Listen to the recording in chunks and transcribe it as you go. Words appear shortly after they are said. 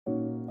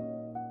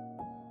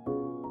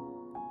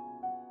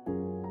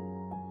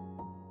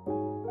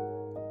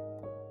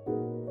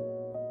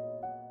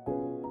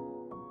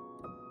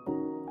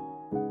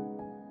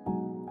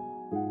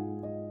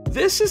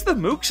This is the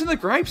Mooks and the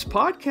Gripes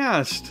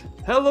podcast.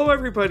 Hello,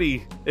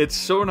 everybody. It's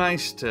so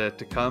nice to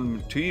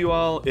come to you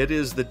all. It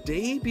is the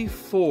day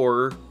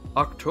before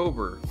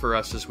October for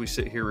us as we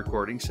sit here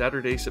recording,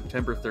 Saturday,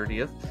 September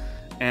 30th.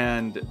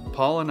 And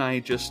Paul and I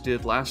just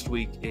did last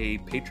week a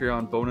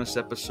Patreon bonus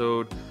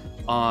episode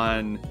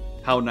on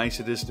how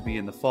nice it is to be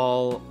in the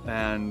fall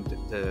and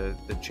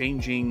the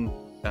changing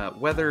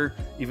weather,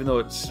 even though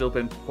it's still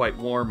been quite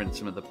warm in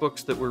some of the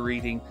books that we're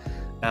reading.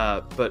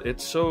 But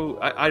it's so,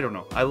 I don't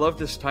know. I love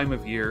this time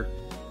of year.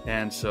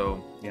 And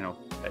so,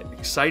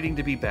 exciting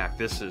to be back.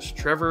 This is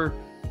Trevor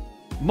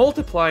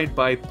multiplied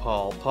by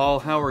Paul. Paul,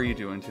 how are you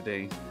doing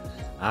today?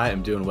 I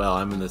am doing well.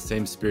 I'm in the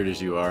same spirit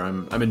as you are.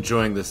 I'm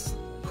enjoying this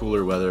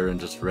cooler weather and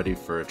just ready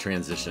for a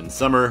transition.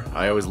 Summer,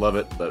 I always love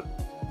it, but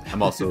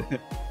I'm also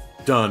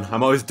done.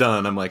 I'm always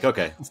done. I'm like,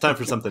 okay, it's time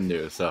for something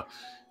new. So,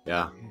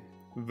 yeah.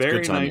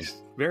 Very nice.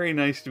 Very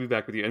nice to be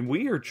back with you. And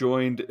we are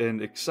joined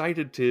and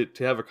excited to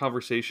have a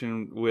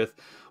conversation with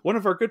one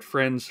of our good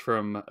friends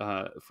from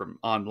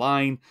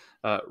online,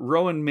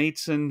 Rohan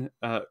Maitzen.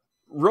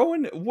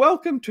 Rohan,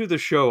 welcome to the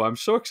show. I'm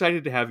so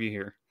excited to have you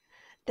here.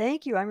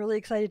 Thank you. I'm really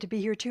excited to be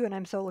here too, and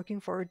I'm so looking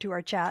forward to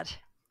our chat.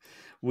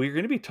 We're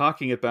going to be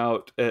talking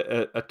about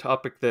a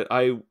topic that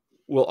I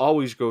will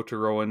always go to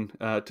Rohan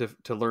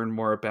to learn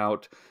more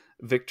about.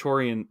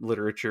 Victorian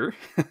literature.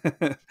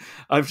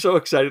 I'm so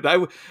excited.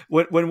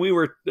 When we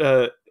were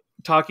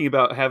talking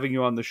about having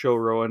you on the show,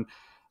 Rohan,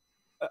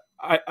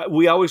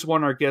 we always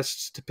want our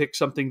guests to pick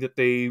something that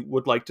they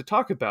would like to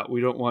talk about. We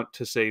don't want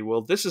to say,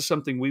 well, this is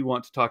something we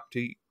want to talk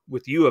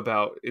with you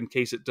about in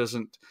case it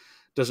doesn't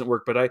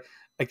work. But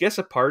I guess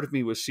a part of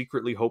me was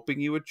secretly hoping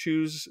you would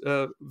choose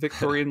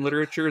Victorian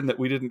literature and that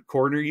we didn't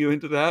corner you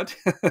into that.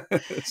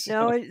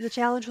 So. No, the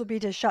challenge will be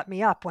to shut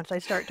me up once I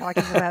start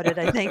talking about it,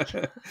 I think.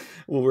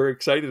 Well, we're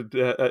excited.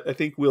 I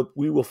think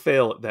we will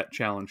fail at that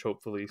challenge,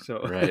 hopefully.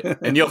 So right,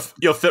 and you'll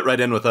fit right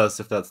in with us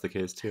if that's the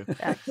case too.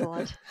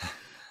 Excellent.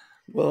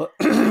 Well,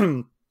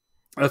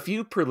 a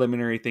few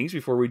preliminary things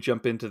before we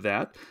jump into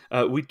that.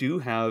 We do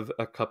have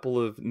a couple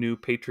of new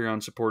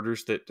Patreon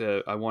supporters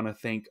that I want to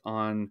thank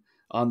on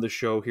the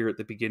show here at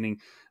the beginning.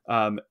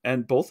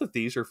 And both of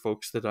these are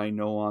folks that I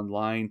know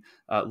online.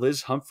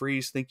 Liz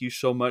Humphreys, thank you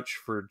so much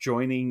for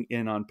joining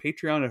in on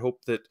Patreon. I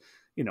hope that,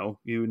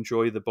 you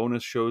enjoy the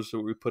bonus shows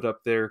that we put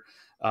up there.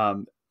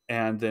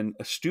 And then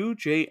Stu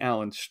J.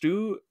 Allen.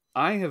 Stu,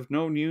 I have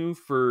known you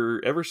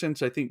ever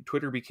since I think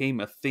Twitter became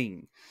a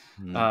thing.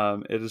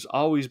 It has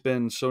always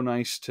been so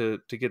nice to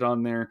get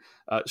on there.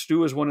 Stu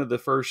was one of the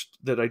first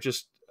that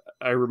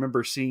I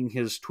remember seeing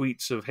his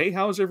tweets of, hey,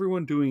 how's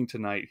everyone doing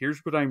tonight? Here's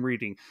what I'm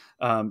reading.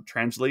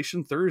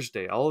 Translation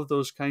Thursday. All of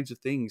those kinds of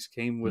things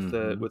came with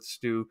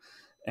Stu.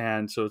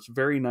 And so it's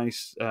very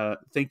nice.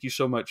 Thank you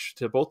so much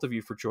to both of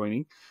you for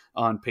joining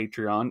on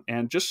Patreon.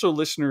 And just so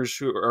listeners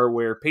who are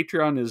aware,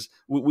 Patreon is,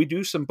 we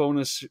do some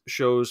bonus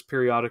shows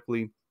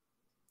periodically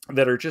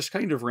that are just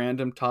kind of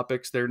random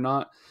topics. They're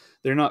not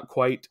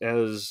quite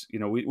as,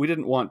 we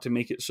didn't want to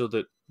make it so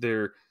that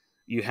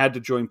you had to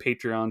join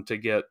Patreon to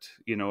get,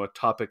 a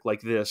topic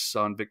like this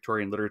on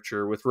Victorian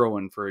literature with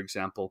Rohan, for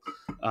example.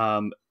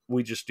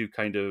 We just do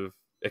kind of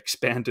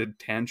expanded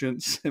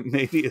tangents,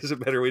 maybe is a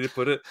better way to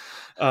put it.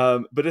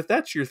 But if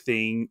that's your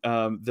thing,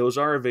 those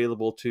are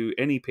available to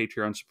any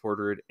Patreon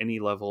supporter at any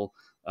level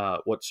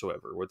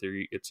whatsoever, whether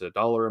it's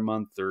 $1 a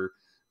month or,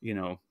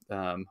 $1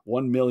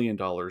 million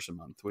a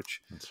month,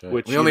 which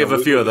we only have a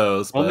few of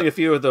those. Only a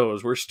few of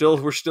those. We're still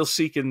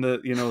seeking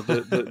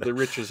the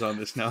riches on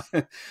this now,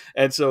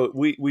 and so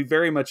we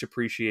very much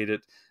appreciate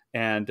it,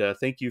 and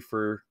thank you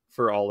for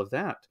all of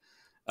that.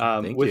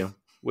 Thank you.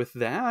 With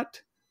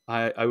that,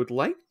 I would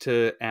like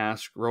to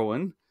ask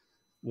Rohan,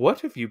 what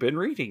have you been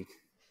reading?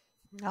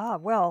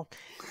 Well,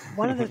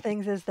 one of the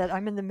things is that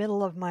I'm in the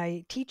middle of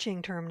my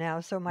teaching term now,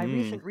 so my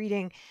recent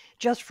reading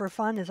just for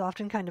fun is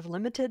often kind of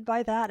limited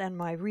by that, and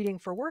my reading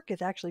for work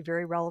is actually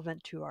very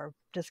relevant to our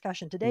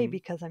discussion today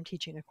because I'm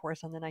teaching a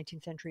course on the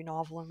 19th century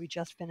novel, and we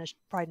just finished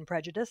Pride and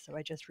Prejudice, so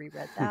I just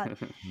reread that.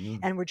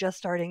 And we're just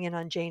starting in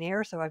on Jane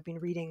Eyre, so I've been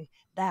reading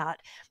that.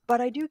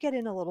 But I do get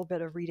in a little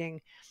bit of reading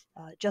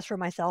just for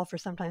myself or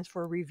sometimes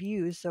for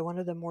reviews. So one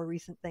of the more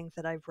recent things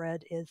that I've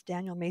read is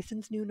Daniel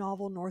Mason's new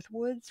novel,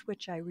 Northwoods,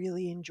 which I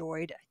really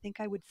enjoyed. I think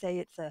I would say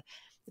it's a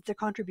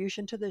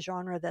contribution to the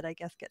genre that I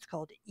guess gets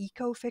called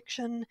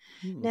eco-fiction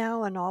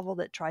now, a novel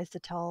that tries to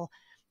tell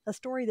a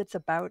story that's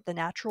about the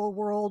natural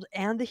world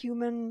and the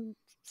human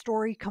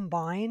story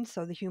combined.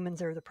 So the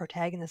humans are the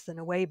protagonists in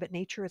a way, but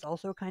nature is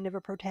also kind of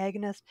a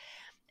protagonist.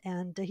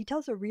 And he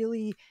tells a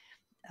really,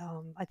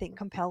 I think,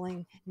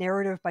 compelling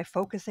narrative by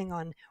focusing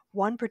on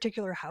one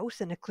particular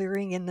house in a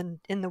clearing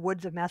in the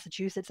woods of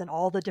Massachusetts and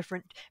all the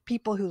different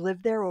people who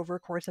live there over a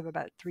course of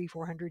about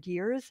 300-400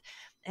 years.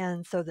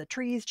 And so the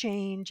trees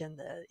change and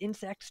the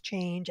insects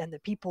change and the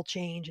people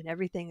change and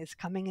everything is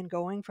coming and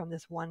going from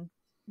this one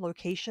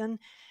location.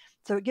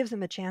 So it gives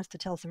them a chance to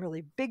tell some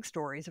really big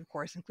stories, of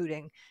course,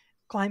 including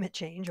climate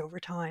change over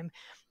time,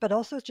 but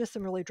also just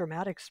some really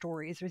dramatic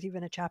stories. There's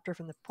even a chapter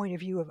from the point of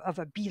view of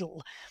a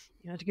beetle,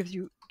 to gives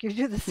you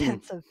the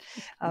sense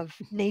of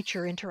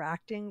nature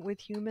interacting with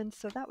humans.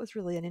 So that was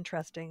really an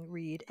interesting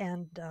read.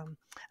 And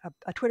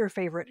a Twitter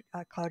favorite,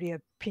 Claudia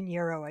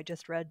Pinheiro, I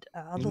just read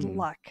A Little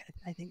Luck.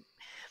 I think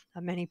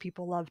many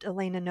people loved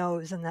Elena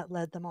Knows, and that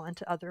led them on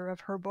to other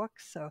of her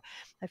books. So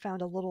I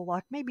found A Little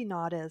Luck maybe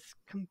not as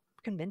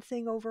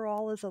convincing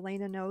overall as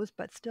Elena Knows,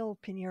 but still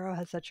Pinheiro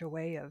has such a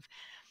way of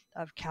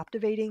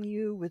captivating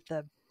you with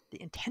the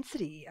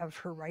intensity of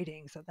her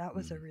writing. So that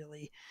was a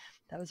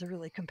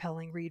really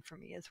compelling read for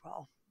me as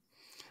well.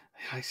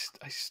 I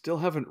still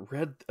haven't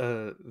read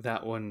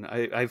that one.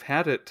 I've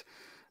had it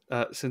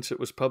since it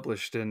was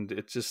published, and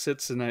it just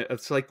sits, and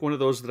it's like one of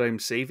those that I'm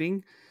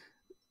saving.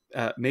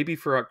 Maybe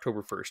for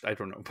October 1st. I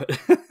don't know, but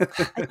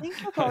I think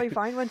you'll probably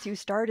find once you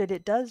start it,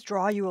 it does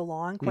draw you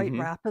along quite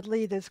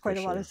rapidly. There's quite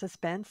a lot of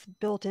suspense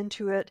built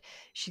into it.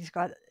 She's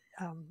got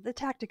the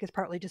tactic is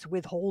partly just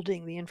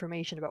withholding the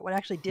information about what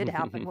actually did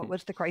happen. What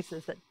was the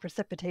crisis that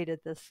precipitated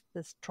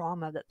this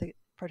trauma that the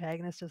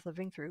protagonist is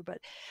living through?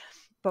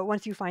 But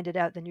once you find it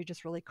out, then you're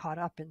just really caught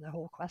up in the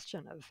whole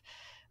question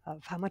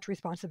of how much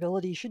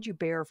responsibility should you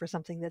bear for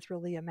something that's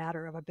really a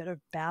matter of a bit of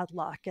bad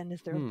luck, and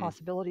is there a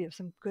possibility of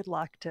some good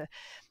luck to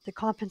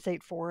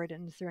compensate for it,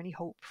 and is there any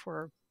hope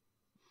for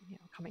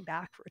coming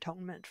back, for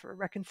atonement, for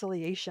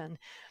reconciliation?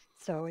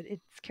 So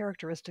it's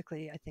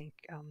characteristically, I think,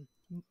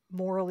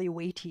 morally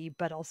weighty,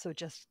 but also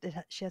just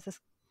she has this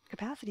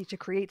capacity to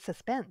create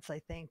suspense, I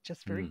think,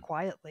 just very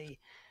quietly.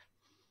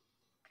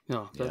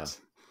 No,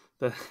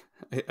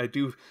 I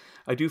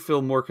do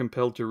feel more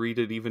compelled to read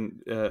it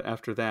even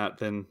after that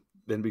than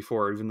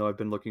before, even though I've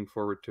been looking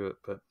forward to it.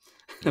 But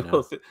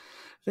well,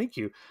 thank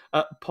you.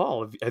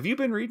 Paul, have you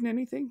been reading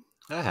anything?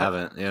 I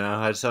haven't,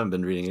 I just haven't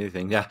been reading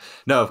anything. Yeah,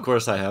 no, of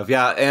course I have.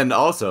 Yeah. And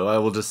also I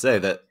will just say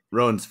that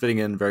Rowan's fitting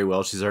in very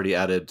well. She's already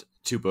added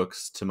 2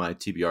 books to my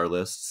TBR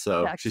list.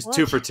 So Excellent. She's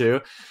 2 for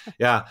 2.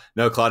 Yeah.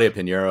 No, Claudia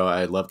Pinheiro,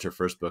 I loved her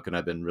first book, and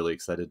I've been really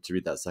excited to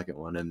read that second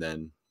one. And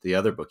then the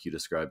other book you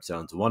described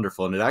sounds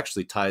wonderful. And it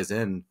actually ties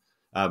in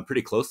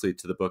pretty closely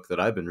to the book that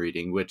I've been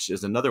reading, which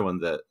is another one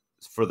that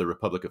for the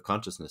Republic of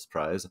Consciousness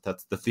Prize.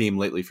 That's the theme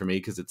lately for me,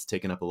 because it's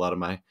taken up a lot of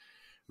my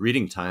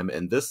reading time.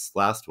 And this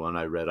last one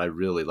I read, I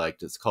really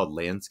liked. It's called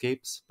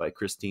Landscapes by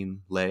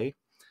Christine Lay.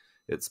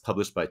 It's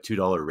published by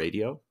 $2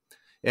 Radio.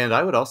 And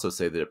I would also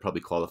say that it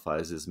probably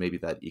qualifies as maybe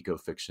that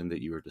eco-fiction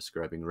that you were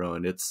describing,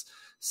 Rowan. It's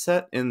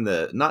set in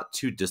the not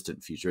too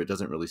distant future. It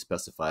doesn't really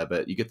specify,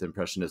 but you get the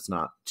impression it's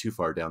not too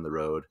far down the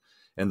road.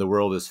 And the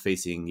world is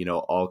facing,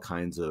 all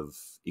kinds of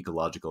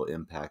ecological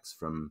impacts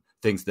from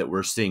things that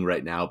we're seeing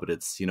right now, but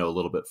it's, a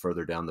little bit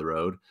further down the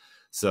road.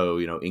 So,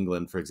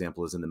 England, for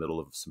example, is in the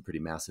middle of some pretty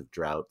massive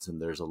droughts, and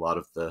there's a lot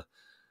of the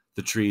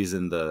trees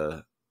and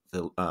the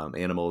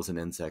animals and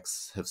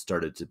insects have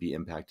started to be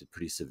impacted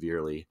pretty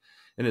severely.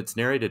 And it's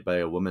narrated by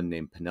a woman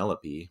named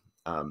Penelope,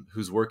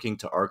 who's working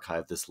to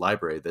archive this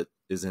library that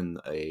is in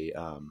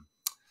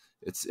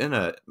it's in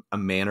a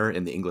manor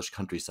in the English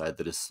countryside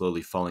that is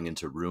slowly falling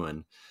into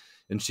ruin.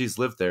 And she's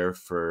lived there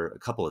for a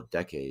couple of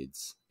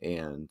decades,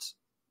 and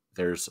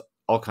there's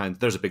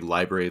a big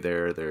library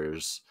there.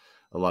 There's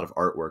a lot of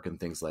artwork and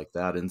things like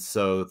that. And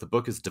so the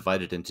book is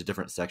divided into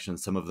different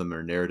sections. Some of them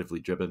are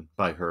narratively driven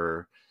by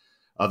her.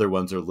 Other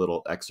ones are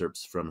little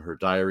excerpts from her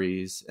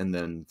diaries. And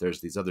then there's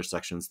these other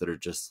sections that are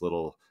just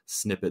little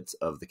snippets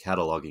of the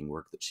cataloging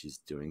work that she's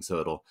doing. So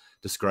it'll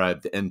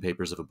describe the end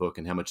papers of a book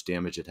and how much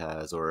damage it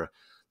has, or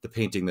the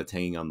painting that's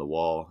hanging on the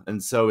wall.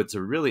 And so it's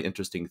a really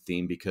interesting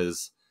theme,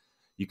 because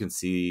you can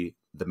see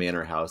the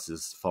manor house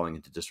is falling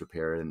into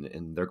disrepair,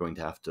 and they're going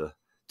to have to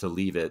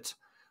leave it.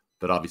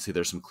 But obviously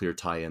there's some clear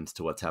tie-ins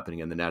to what's happening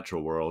in the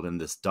natural world,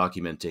 and this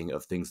documenting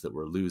of things that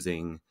we're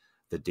losing,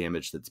 the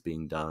damage that's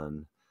being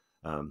done.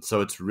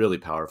 So it's really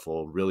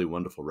powerful, really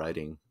wonderful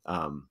writing.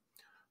 A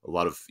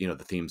lot of, the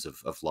themes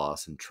of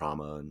loss and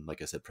trauma, and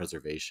like I said,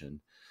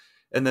 preservation.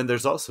 And then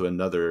there's also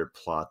another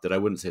plot that I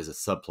wouldn't say is a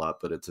subplot,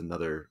 but it's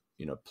another,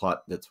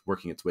 plot that's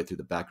working its way through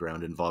the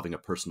background, involving a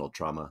personal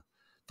trauma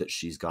that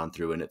she's gone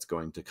through, and it's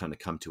going to kind of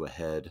come to a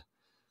head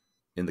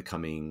in the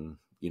coming,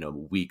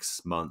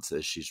 weeks, months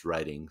as she's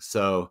writing.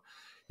 So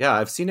yeah,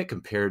 I've seen it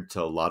compared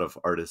to a lot of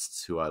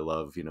artists who I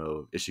love,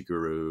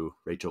 Ishiguro,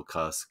 Rachel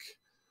Cusk,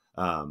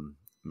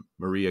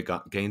 Maria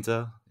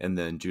Gainza, and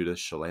then Judith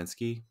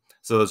Shalansky.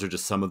 So those are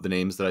just some of the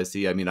names that I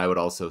see. I mean, I would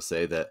also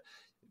say that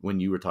when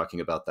you were talking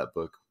about that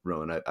book,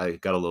 Rowan, I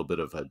got a little bit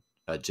of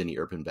a Jenny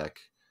Erpenbeck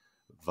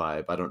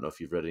vibe. I don't know if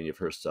you've read any of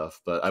her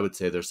stuff, but I would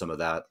say there's some of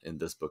that in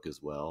this book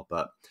as well.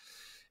 But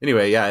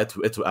anyway, yeah,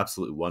 it's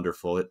absolutely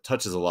wonderful. It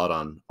touches a lot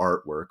on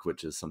artwork,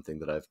 which is something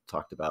that I've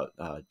talked about.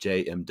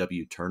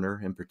 J.M.W. Turner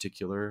in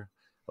particular,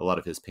 a lot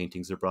of his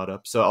paintings are brought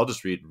up. So I'll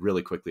just read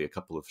really quickly a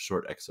couple of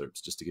short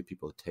excerpts just to give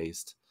people a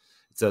taste.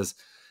 It says,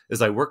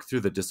 "As I work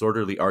through the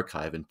disorderly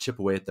archive and chip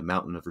away at the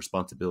mountain of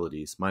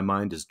responsibilities, my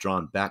mind is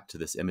drawn back to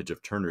this image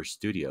of Turner's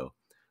studio,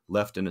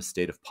 left in a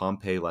state of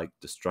Pompeii-like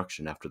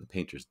destruction after the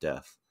painter's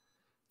death.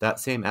 That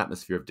same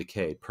atmosphere of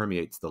decay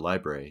permeates the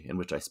library in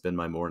which I spend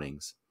my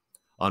mornings.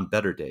 On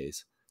better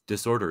days,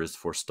 disorder is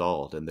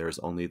forestalled, and there is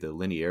only the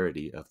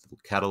linearity of the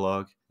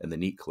catalog and the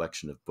neat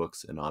collection of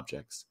books and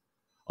objects.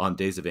 On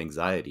days of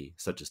anxiety,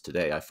 such as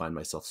today, I find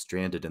myself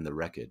stranded in the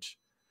wreckage.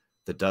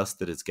 The dust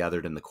that is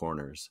gathered in the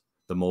corners,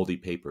 the moldy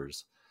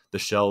papers, the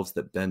shelves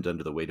that bend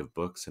under the weight of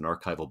books and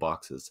archival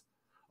boxes,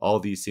 all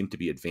these seem to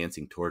be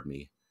advancing toward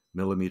me,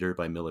 millimeter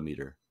by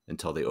millimeter,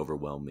 until they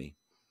overwhelm me.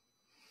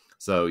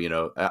 So,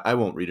 I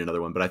won't read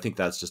another one, but I think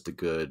that's just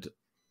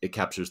it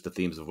captures the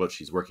themes of what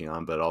she's working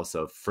on, but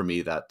also for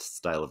me, that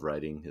style of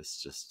writing is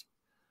just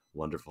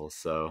wonderful.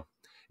 So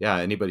yeah,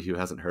 anybody who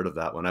hasn't heard of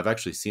that one, I've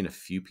actually seen a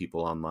few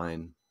people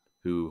online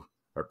who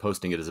are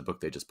posting it as a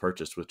book they just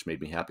purchased, which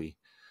made me happy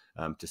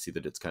to see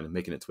that it's kind of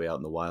making its way out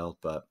in the wild.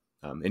 But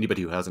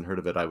anybody who hasn't heard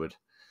of it, I would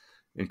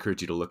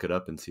encourage you to look it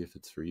up and see if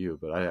it's for you.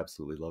 But I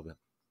absolutely love it.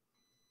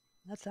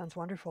 That sounds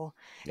wonderful.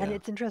 Yeah. And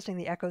it's interesting,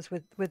 the echoes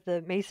with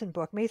the Maitzen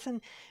book.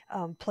 Maitzen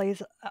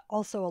plays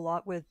also a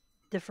lot with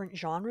different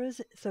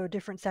genres. So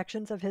different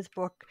sections of his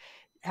book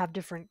have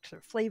different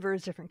sort of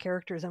flavors, different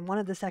characters. And one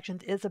of the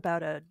sections is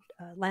about a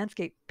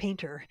landscape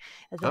painter,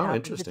 as it happens.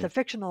 Interesting. It's a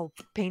fictional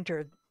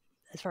painter,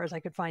 as far as I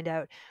could find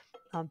out.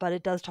 But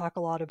it does talk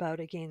a lot about,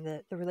 again,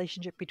 the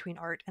relationship between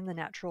art and the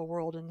natural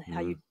world, and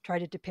how you try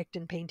to depict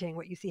in painting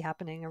what you see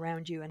happening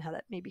around you, and how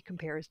that maybe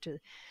compares to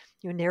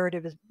your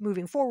narrative is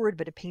moving forward,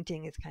 but a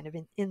painting is kind of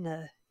in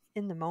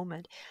the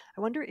moment.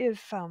 I wonder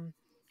if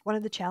one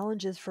of the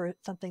challenges for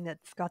something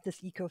that's got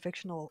this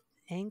eco-fictional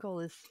angle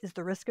is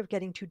the risk of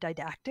getting too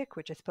didactic,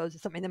 which I suppose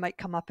is something that might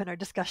come up in our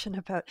discussion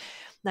about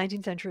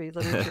 19th century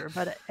literature.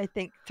 But I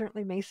think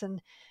certainly Maitzen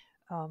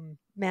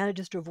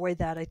manages to avoid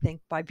that, I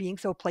think, by being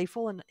so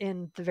playful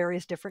in the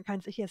various different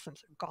kinds. He has some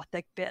sort of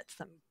gothic bits,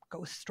 some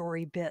ghost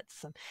story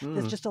bits.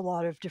 There's just a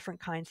lot of different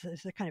kinds.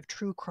 There's a kind of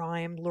true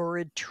crime,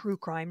 lurid true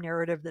crime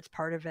narrative that's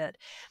part of it.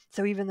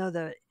 So even though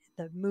the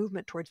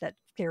movement towards that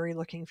scary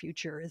looking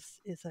future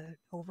is an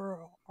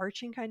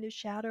overarching kind of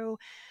shadow,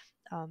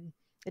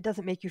 it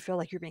doesn't make you feel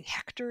like you're being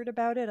hectored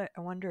about it.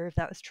 I wonder if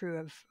that was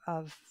true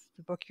of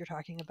the book you're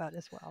talking about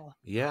as well.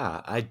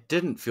 Yeah, I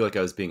didn't feel like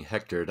I was being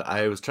hectored.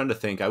 I was trying to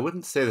think. I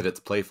wouldn't say that it's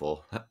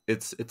playful.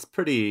 It's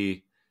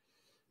pretty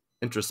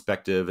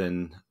introspective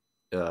and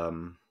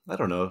I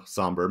don't know,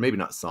 somber. Maybe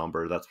not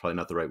somber. That's probably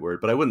not the right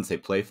word. But I wouldn't say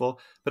playful.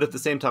 But at the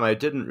same time, I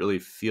didn't really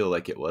feel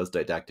like it was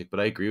didactic. But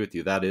I agree with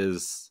you. That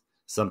is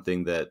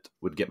something that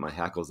would get my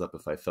hackles up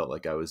if I felt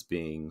like I was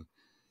being,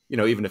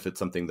 even if it's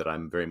something that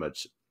I'm very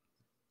much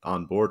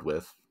on board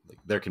with. Like,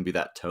 there can be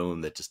that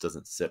tone that just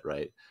doesn't sit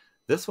right.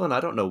 This one, I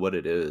don't know what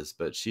it is,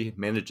 but she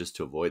manages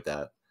to avoid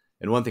that.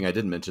 And one thing I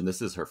didn't mention,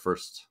 this is her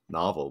first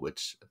novel,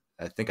 which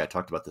I think I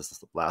talked about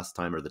this last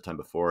time or the time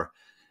before.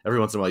 Every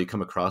once in a while you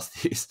come across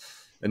these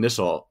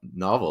initial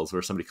novels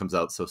where somebody comes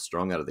out so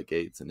strong out of the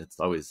gates, and it's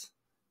always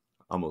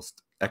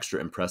almost extra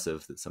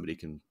impressive that somebody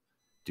can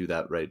do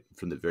that right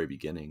from the very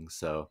beginning.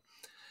 So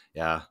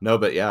yeah, no,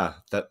 but yeah,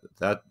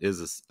 that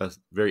is a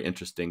very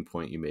interesting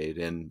point you made.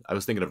 And I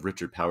was thinking of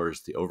Richard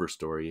Powers' The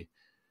Overstory,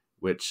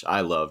 which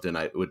I loved, and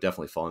I would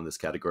definitely fall in this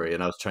category.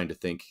 And I was trying to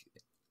think,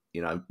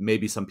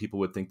 maybe some people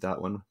would think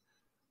that one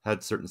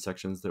had certain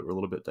sections that were a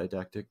little bit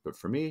didactic, but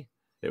for me,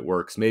 it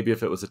works. Maybe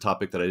if it was a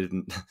topic that I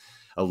didn't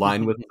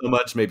align with so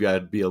much, maybe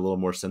I'd be a little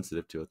more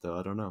sensitive to it, though.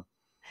 I don't know.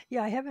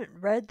 Yeah, I haven't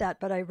read that,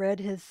 but I read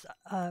his,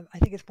 I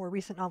think his more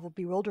recent novel,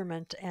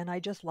 Bewilderment, and I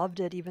just loved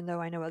it, even though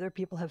I know other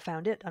people have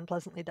found it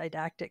unpleasantly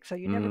didactic. So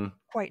you never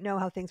quite know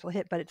how things will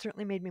hit, but it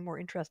certainly made me more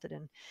interested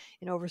in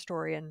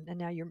Overstory, and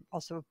now you're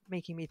also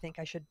making me think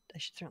I should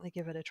certainly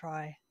give it a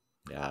try.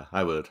 Yeah,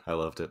 I would. I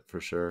loved it for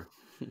sure.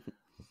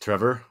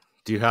 Trevor,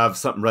 do you have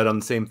something right on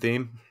the same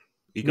theme?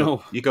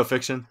 Eco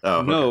fiction?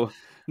 Oh,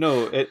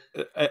 no.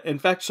 In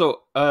fact,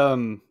 so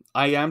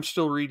I am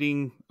still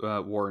reading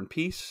War and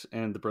Peace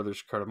and the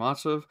Brothers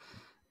Karamazov,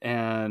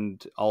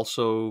 and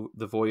also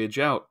The Voyage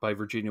Out by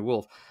Virginia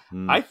Woolf.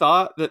 I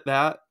thought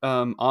that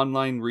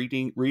online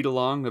read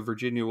along of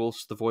Virginia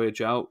Woolf's The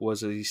Voyage Out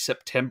was a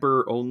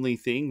September only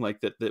thing,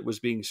 like that was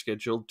being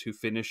scheduled to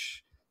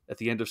finish at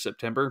the end of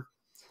September.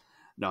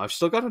 No, I've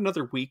still got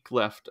another week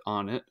left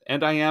on it,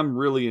 and I am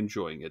really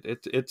enjoying it.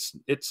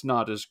 It's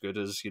not as good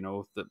as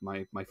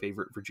my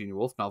favorite Virginia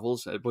Woolf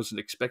novels. I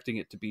wasn't expecting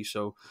it to be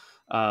so,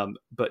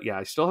 but yeah,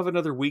 I still have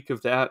another week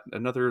of that,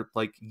 another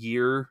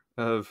year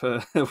of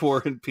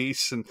War and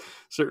Peace, and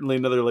certainly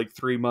another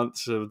 3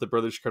 months of the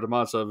Brothers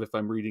Karamazov if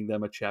I'm reading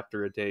them a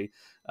chapter a day,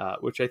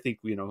 which I think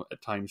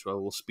at times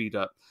will speed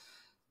up.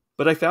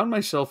 But I found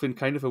myself in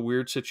kind of a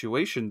weird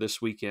situation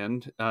this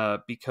weekend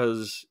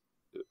because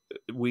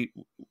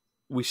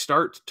we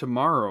start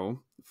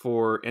tomorrow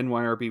for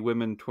NYRB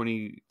Women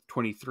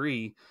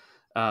 2023,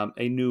 a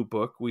new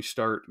book. We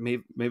start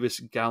Mavis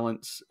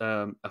Gallant's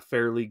A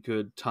Fairly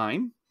Good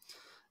Time,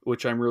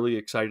 which I'm really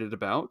excited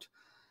about.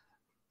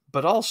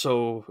 But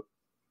also,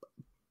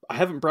 I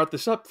haven't brought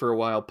this up for a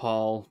while,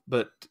 Paul,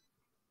 but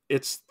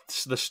it's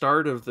the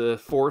start of the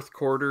fourth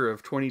quarter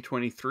of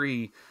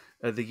 2023,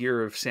 the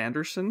year of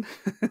Sanderson.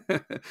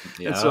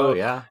 Yeah, And so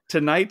yeah.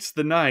 tonight's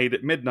the night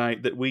at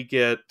midnight that we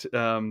get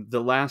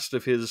the last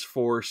of his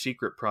 4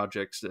 secret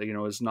projects,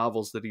 his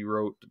novels that he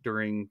wrote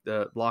during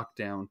the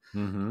lockdown.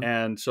 Mm-hmm.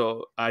 And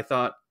so I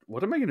thought,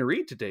 what am I going to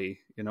read today?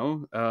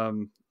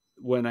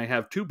 When I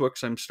have 2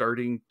 books I'm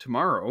starting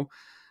tomorrow,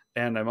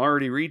 and I'm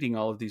already reading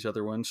all of these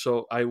other ones.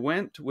 So I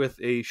went with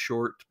a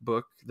short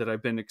book that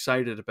I've been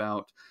excited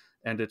about,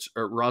 and it's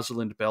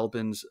Rosalind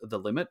Belbin's The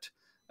Limit,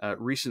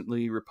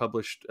 recently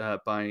republished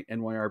by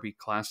NYRB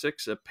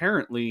Classics.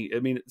 Apparently,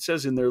 it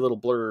says in their little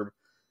blurb,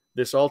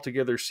 this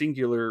altogether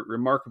singular,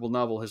 remarkable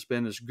novel has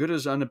been as good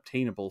as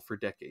unobtainable for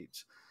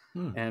decades.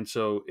 And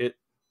so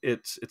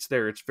it's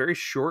there. It's very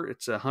short.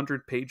 It's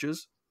 100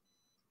 pages,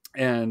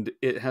 and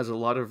it has a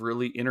lot of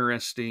really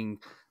interesting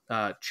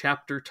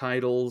chapter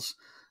titles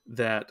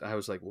that I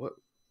was like,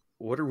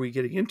 what are we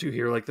getting into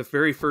here? Like the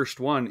very first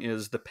one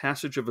is The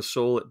Passage of a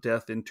Soul at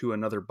Death into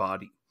Another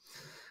Body.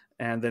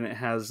 And then it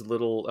has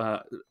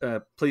little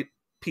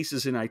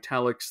pieces in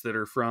italics that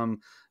are from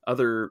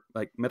other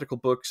like medical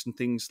books and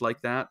things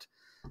like that.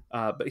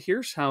 But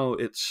here's how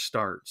it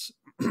starts.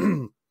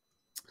 The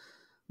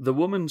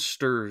woman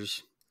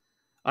stirs.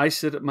 I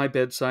sit at my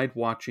bedside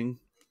watching,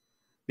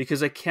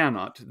 because I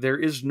cannot, there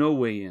is no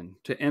way in,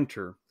 to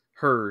enter.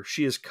 Her,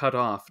 she is cut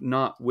off,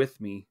 not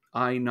with me,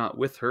 I not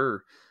with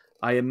her.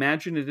 I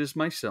imagine it is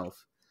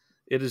myself.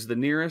 It is the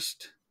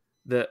nearest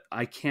that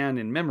I can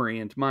in memory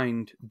and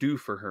mind do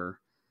for her.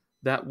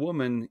 That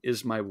woman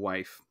is my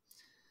wife.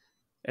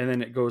 And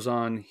then it goes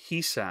on,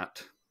 he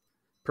sat,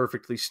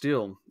 perfectly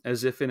still,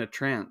 as if in a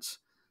trance.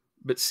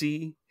 But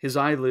see, his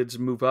eyelids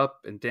move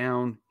up and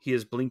down, he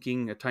is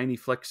blinking, a tiny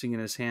flexing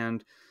in his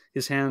hand.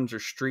 His hands are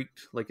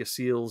streaked like a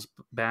seal's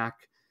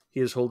back.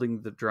 He is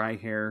holding the dry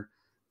hair.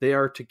 They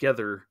are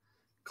together,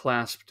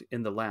 clasped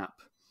in the lap.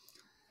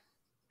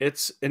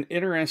 It's an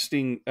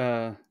interesting,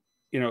 the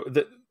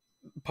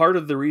part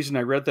of the reason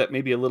I read that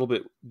maybe a little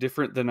bit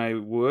different than I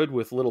would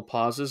with little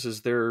pauses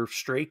is there are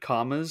stray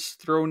commas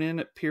thrown in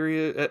at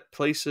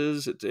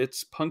places.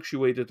 It's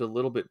punctuated a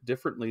little bit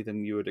differently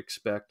than you would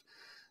expect.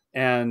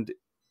 And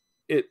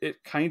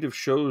it kind of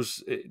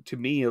shows to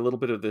me a little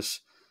bit of this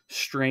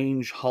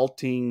strange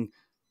halting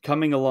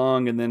coming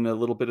along, and then a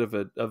little bit of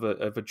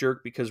a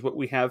jerk, because what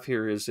we have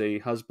here is a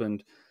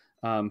husband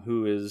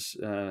who is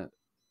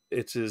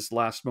it's his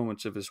last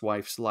moments of his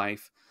wife's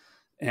life,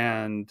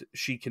 and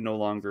she can no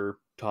longer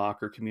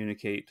talk or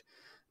communicate.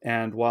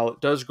 And while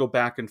it does go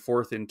back and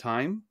forth in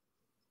time,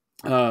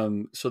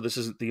 so this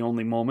isn't the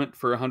only moment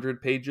for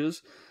 100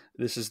 pages.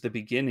 This is the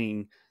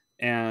beginning,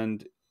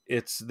 and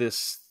it's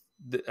this.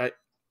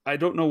 I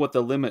don't know what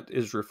the limit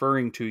is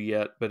referring to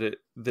yet, but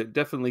they're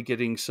definitely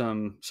getting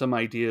some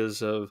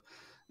ideas of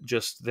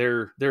just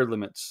their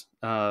limits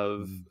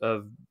of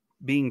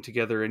being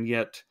together, and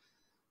yet,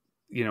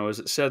 as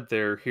it said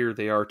there, here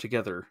they are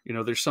together.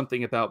 There's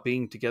something about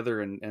being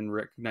together and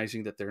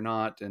recognizing that they're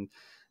not, and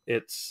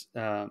it's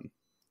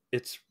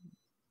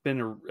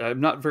been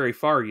I'm not very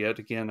far yet.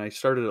 Again, I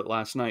started it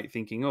last night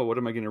thinking, oh, what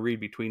am I going to read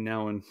between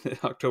now and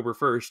October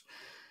 1st?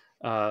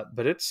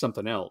 But it's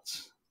something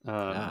else.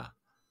 Yeah.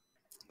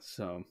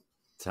 So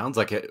sounds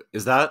like it.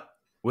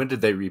 When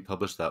did they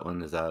republish that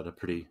one? Is that a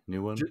pretty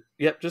new one?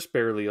 Yep, just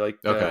barely, like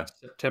okay.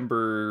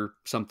 September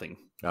something.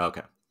 Oh,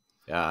 okay.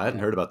 Yeah, I hadn't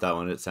heard about that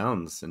one. It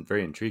sounds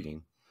very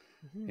intriguing.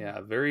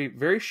 Yeah, very,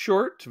 very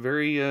short,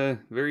 very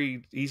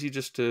very easy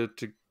just to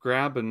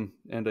grab, and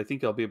I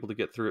think I'll be able to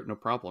get through it no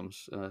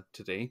problems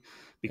today,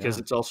 because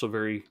it's also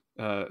very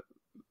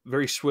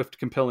very swift,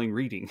 compelling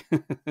reading.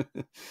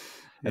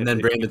 And then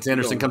Brandon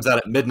Sanderson comes out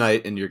at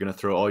midnight, and you're going to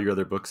throw all your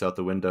other books out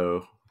the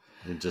window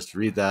and just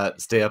read that,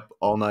 stay up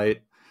all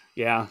night.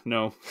 Yeah,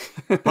 no.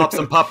 Pop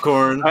some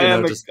popcorn. I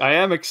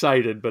am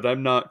excited, but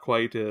I'm not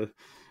quite. If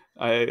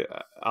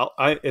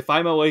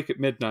I'm awake at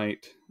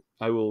midnight,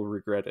 I will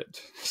regret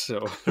it.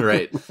 So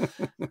right,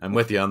 I'm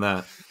with you on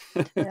that.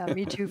 Yeah,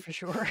 me too, for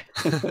sure.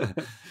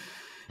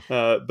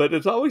 But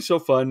it's always so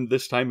fun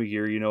this time of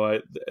year.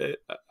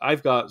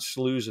 I've got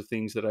slews of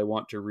things that I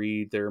want to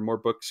read. There are more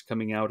books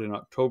coming out in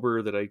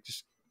October that I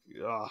just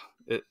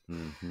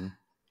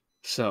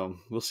So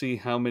we'll see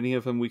how many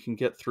of them we can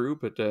get through,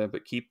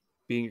 but keep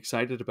being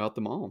excited about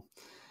them all.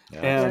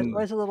 Yeah. It's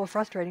always a little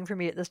frustrating for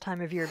me at this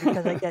time of year,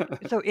 because I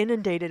get so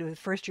inundated with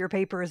first year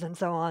papers and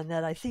so on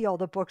that I see all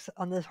the books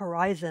on this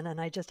horizon, and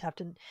I just have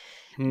to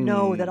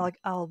know that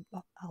I'll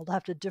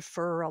have to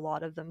defer a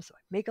lot of them. So I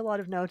make a lot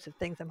of notes of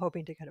things I'm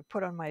hoping to kind of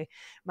put on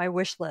my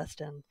wish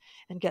list and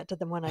get to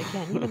them when I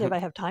can. Even if I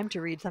have time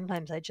to read,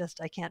 sometimes I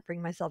can't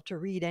bring myself to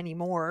read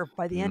anymore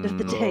by the end of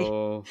the day.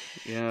 Oh,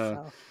 yeah.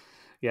 So.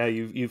 Yeah,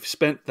 you've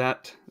spent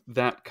that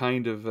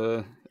kind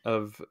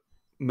of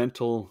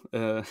mental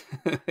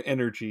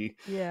energy.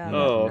 Yeah,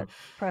 Oh, that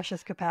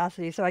precious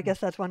capacity. So I guess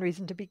that's one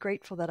reason to be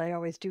grateful that I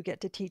always do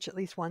get to teach at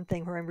least one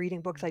thing where I'm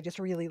reading books I just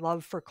really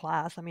love for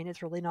class. I mean,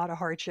 it's really not a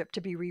hardship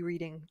to be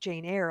rereading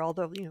Jane Eyre,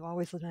 although,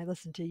 always when I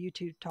listen to you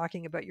two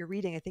talking about your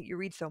reading, I think you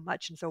read so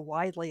much and so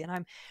widely, and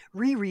I'm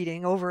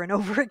rereading over and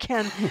over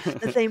again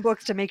the same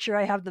books to make sure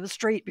I have them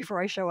straight before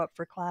I show up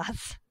for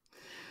class.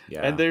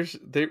 and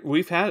Yeah.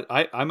 we've had,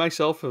 I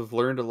myself have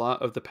learned a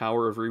lot of the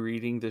power of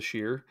rereading this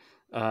year.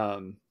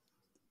 Um,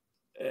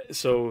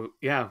 so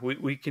yeah,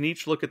 we can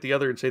each look at the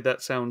other and say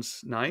that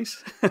sounds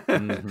nice.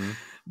 Mm-hmm.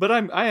 But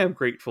I am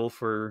grateful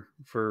for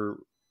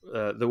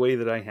the way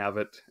that I have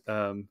it,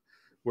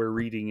 where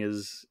reading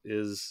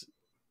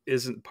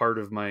isn't part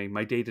of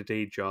my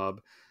day-to-day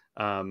job.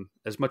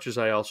 As much as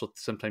I also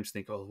sometimes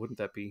think, oh, wouldn't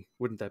that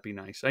be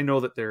nice? I know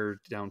that there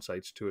are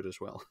downsides to it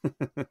as well.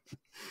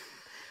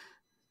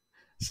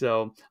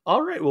 So,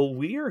 all right. Well,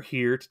 we are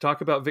here to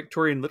talk about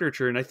Victorian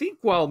literature, and I think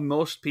while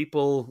most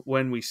people,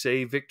 when we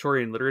say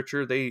Victorian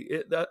literature,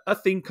 a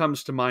thing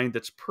comes to mind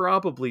that's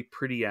probably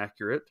pretty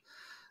accurate.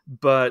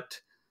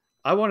 But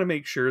I want to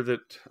make sure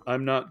that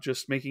I'm not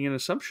just making an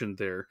assumption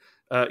there.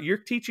 You're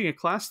teaching a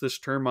class this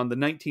term on the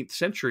 19th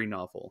century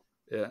novel,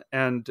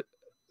 and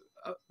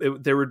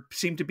there would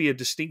seem to be a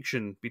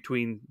distinction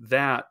between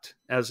that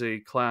as a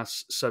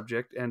class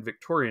subject and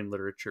Victorian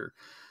literature.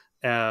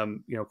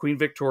 Queen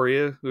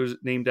Victoria, who was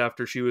named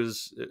after, she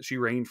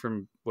reigned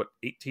from what,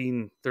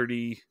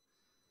 37,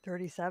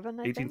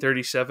 I think.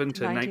 1837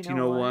 to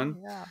 1901.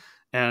 Yeah.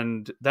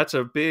 And that's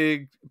a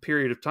big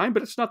period of time,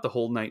 but it's not the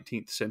whole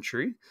 19th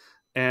century.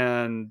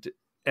 And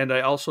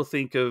I also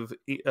think of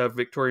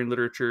Victorian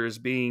literature as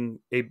being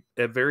a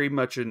very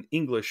much an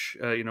English,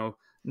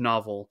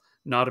 novel,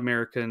 not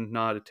American,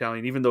 not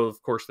Italian, even though,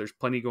 of course, there's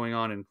plenty going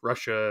on in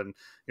Russia. And,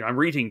 I'm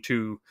reading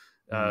two,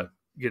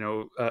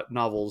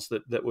 novels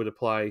that would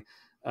apply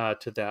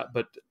to that.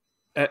 But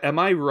am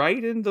I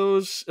right in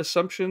those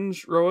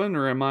assumptions, Rowan,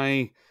 or am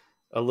I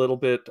a little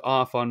bit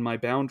off on my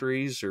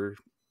boundaries? Or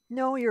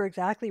No, you're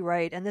exactly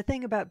right. And the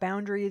thing about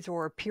boundaries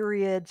or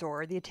periods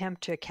or the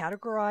attempt to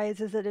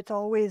categorize is that it's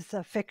always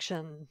a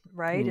fiction,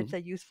 right? It's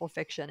a useful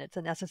fiction. It's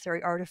a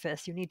necessary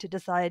artifice. You need to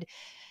decide,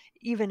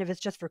 even if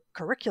it's just for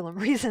curriculum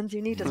reasons,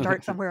 you need to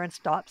start somewhere and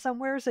stop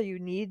somewhere. So you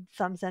need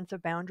some sense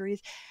of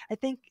boundaries. I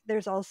think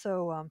there's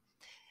also,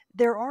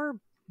 there are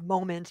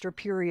moments or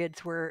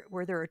periods where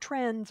there are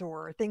trends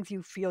or things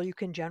you feel you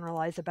can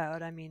generalize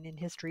about. I mean, in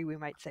history, we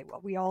might say,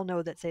 well, we all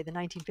know that, say, the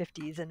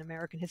 1950s in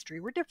American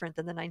history were different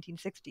than the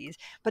 1960s,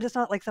 but it's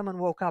not like someone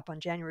woke up on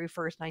January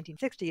 1st,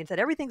 1960 and said,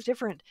 everything's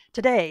different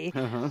today.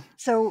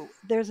 So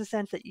there's a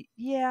sense that,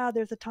 yeah,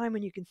 there's a time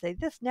when you can say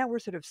this. Now we're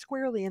sort of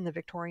squarely in the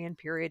Victorian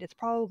period. It's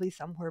probably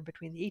somewhere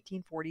between the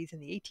 1840s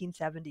and the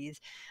 1870s.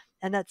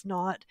 And that's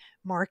not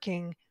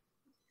marking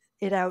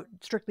it out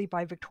strictly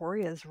by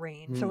Victoria's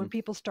reign. So when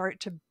people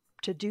start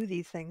to do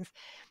these things,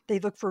 they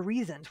look for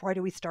reasons. Why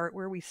do we start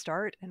where we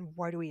start, and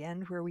why do we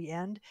end where we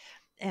end?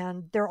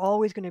 And they're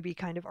always going to be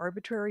kind of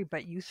arbitrary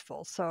but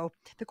useful. So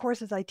the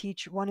courses I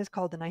teach, one is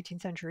called the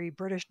 19th century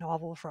British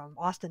novel from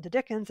Austen to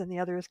Dickens, and the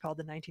other is called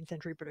the 19th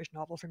century British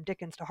novel from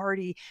Dickens to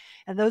Hardy.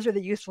 And those are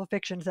the useful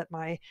fictions that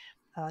my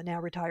now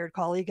retired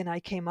colleague and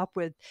I came up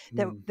with,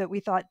 that we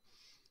thought,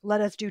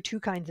 let us do two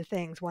kinds of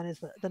things. One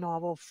is the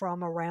novel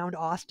from around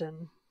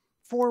Austen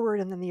forward,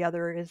 and then the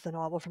other is the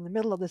novel from the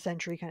middle of the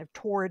century, kind of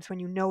towards when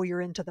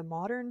you're into the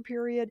modern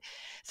period.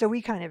 So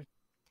we kind of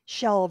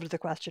shelved the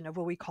question of,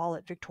 will we call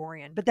it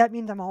Victorian? But that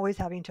means I'm always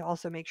having to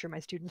also make sure my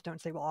students don't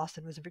say, well,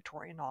 Austen was a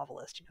Victorian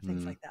novelist,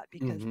 things like that,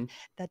 because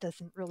that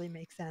doesn't really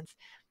make sense.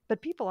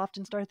 But people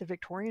often start the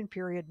Victorian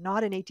period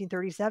not in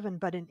 1837,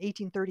 but in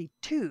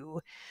 1832.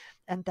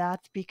 And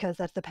that's because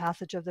that's the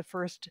passage of the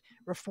first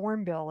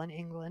Reform Bill in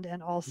England,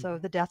 and also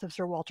the death of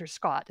Sir Walter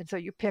Scott. And so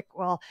you pick,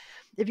 well,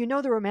 if you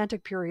know the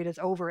Romantic period is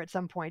over at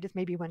some point, it's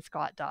maybe when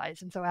Scott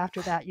dies. And so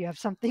after that, you have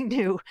something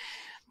new.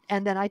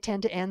 And then I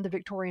tend to end the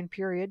Victorian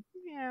period,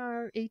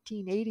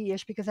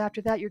 1880-ish, because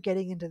after that, you're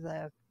getting into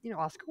the,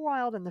 Oscar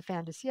Wilde and the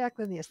fin de siècle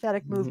and the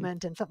aesthetic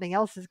movement, and something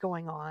else is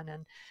going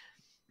on.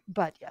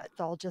 But yeah, it's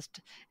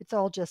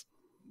all just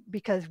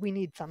because we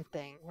need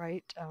something,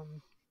 right?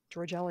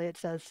 George Eliot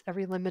says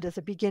every limit is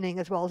a beginning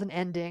as well as an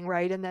ending,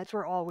 right? And that's,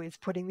 we're always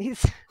putting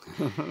these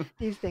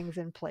these things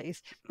in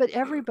place. But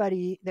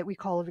everybody that we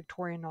call a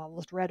Victorian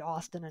novelist read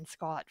Austen and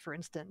Scott, for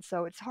instance.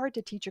 So it's hard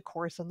to teach a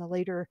course on the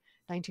later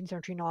 19th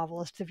century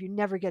novelists if you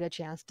never get a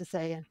chance to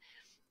say, and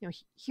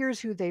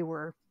here's who they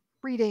were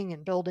reading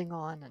and building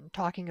on and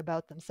talking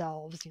about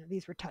themselves.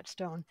 These were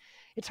touchstone.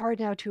 It's hard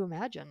now to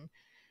imagine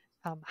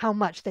how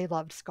much they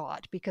loved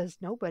Scott, because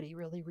nobody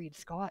really reads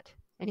Scott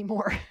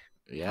anymore.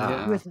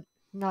 Yeah. Who isn't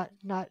not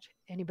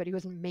anybody who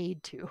isn't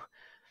made to.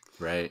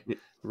 Right.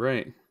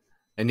 Right.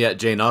 And yet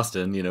Jane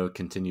Austen,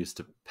 continues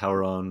to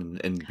power on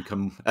and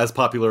become as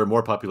popular or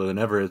more popular than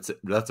ever.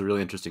 That's a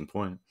really interesting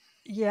point.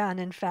 Yeah, and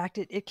in fact,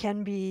 it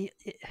can be,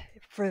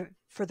 for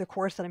the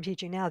course that I'm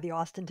teaching now, the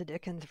Austen to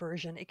Dickens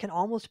version, it can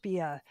almost be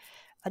a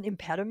an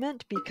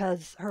impediment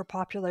because her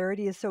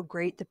popularity is so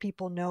great that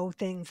people know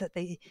things that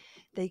they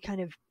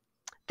kind of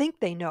think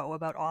they know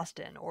about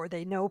Austen, or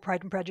they know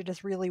Pride and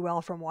Prejudice really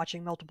well from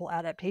watching multiple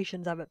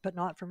adaptations of it, but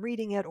not from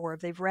reading it, or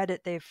if they've read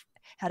it, they've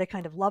had a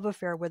kind of love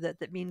affair with it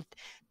that means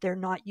they're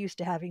not used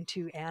to having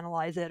to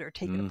analyze it or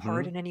take it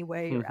apart in any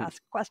way or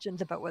ask questions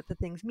about what the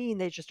things mean.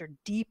 They just are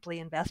deeply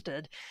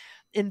invested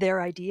in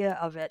their idea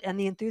of it, and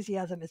the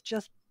enthusiasm is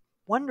just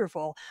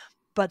wonderful.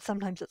 But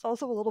sometimes it's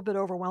also a little bit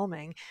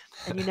overwhelming,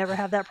 and you never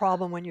have that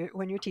problem when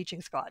you're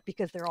teaching, Scott,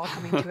 because they're all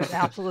coming to it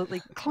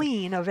absolutely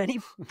clean of any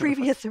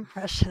previous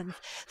impressions.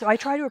 So I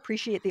try to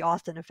appreciate the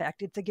Austen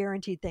effect. It's a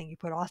guaranteed thing. You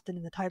put Austen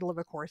in the title of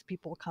a course,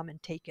 people will come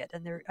and take it.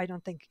 And I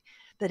don't think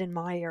that in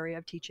my area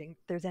of teaching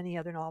there's any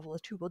other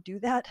novelist who will do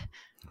that.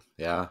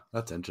 Yeah,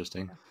 that's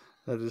interesting. Yeah.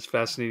 That is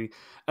fascinating.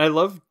 I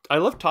love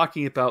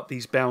talking about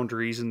these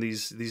boundaries and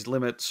these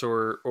limits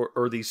or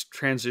these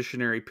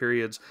transitionary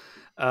periods.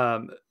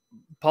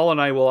 Paul and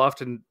I will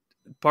often,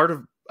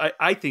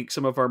 I think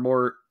some of our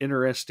more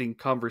interesting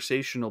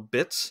conversational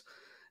bits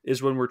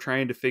is when we're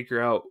trying to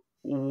figure out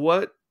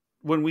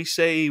when we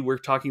say we're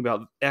talking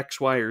about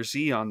X, Y, or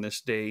Z on this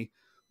day,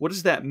 what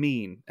does that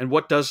mean? And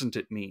what doesn't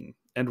it mean?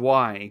 And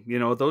why?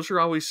 Those are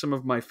always some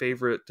of my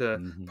favorite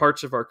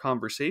parts of our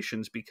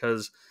conversations,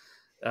 because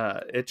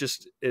it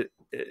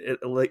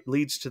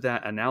leads to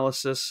that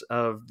analysis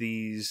of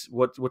these,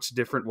 what's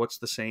different, what's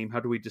the same,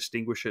 how do we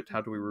distinguish it, how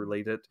do we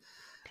relate it.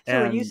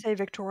 So when you say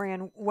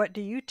Victorian, what do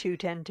you two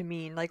tend to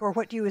mean? Or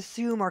what do you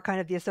assume are kind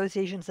of the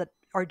associations that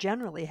are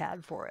generally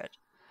had for it?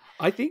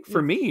 I think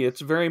for me,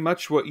 it's very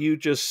much what you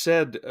just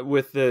said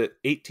with the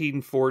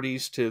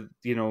 1840s to,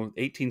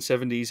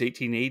 1870s,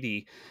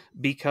 1880,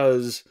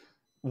 because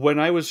when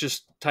I was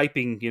just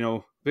typing,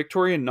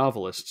 Victorian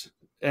novelists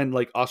and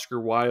like Oscar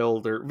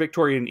Wilde or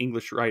Victorian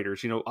English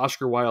writers,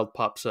 Oscar Wilde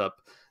pops up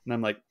and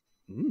I'm like,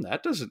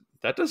 that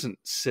doesn't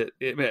sit.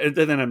 And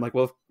then I'm like,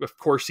 well, of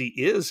course he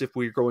is, if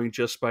we're going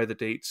just by the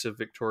dates of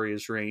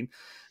Victoria's reign.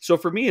 So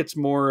for me, it's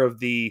more of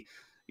the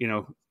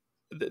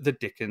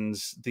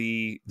Dickens,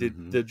 the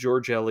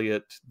George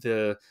Eliot,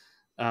 the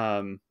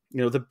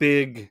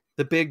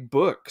big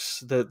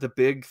books, the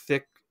big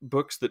thick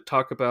books that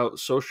talk about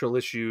social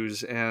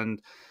issues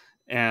and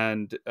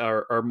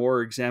are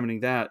more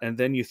examining that. And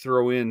then you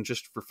throw in,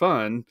 just for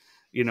fun,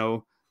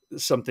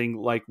 something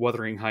like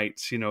Wuthering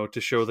Heights, to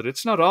show that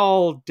it's not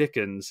all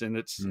Dickens,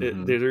 and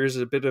there is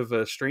a bit of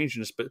a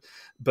strangeness,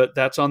 but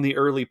that's on the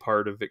early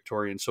part of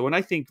Victorian. So when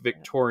I think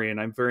Victorian,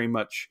 I'm very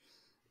much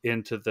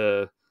into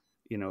the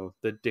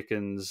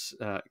Dickens,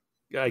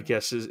 I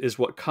guess is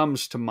what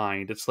comes to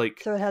mind. It's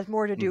like, so it has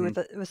more to do with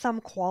some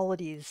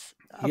qualities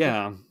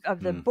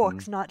of the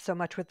books, not so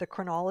much with the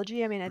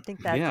chronology. I mean, I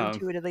think that's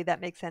intuitively, that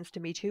makes sense to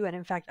me too. And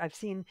in fact, I've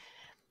seen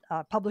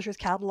publishers'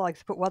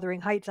 catalogs put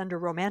Wuthering Heights under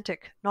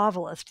romantic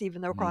novelists,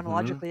 even though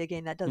chronologically,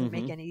 again, that doesn't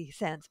make any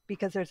sense,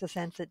 because there's a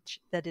sense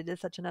that it is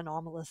such an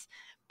anomalous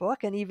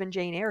book. And even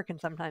Jane Eyre can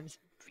sometimes,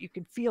 you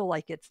can feel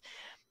like it's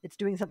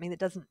doing something that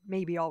doesn't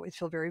maybe always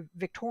feel very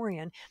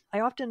Victorian. I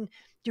often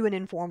do an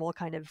informal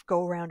kind of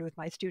go around with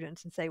my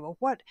students and say, well,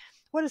 what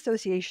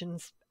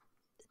associations,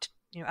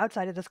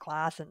 outside of this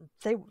class, and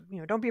say,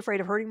 don't be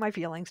afraid of hurting my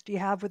feelings, do you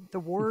have with the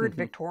word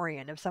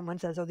Victorian? If someone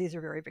says, oh, these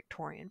are very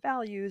Victorian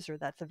values, or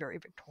that's a very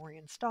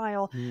Victorian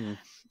style,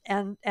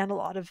 and a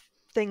lot of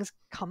things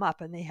come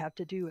up, and they have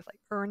to do with like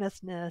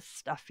earnestness,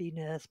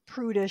 stuffiness,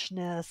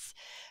 prudishness,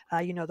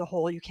 the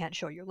whole, you can't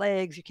show your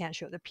legs, you can't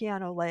show the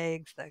piano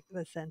legs,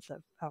 the sense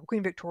of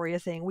Queen Victoria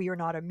saying, we are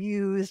not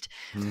amused.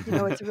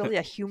 It's really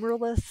a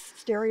humorless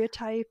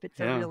stereotype.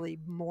 It's a really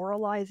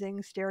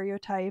moralizing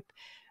stereotype.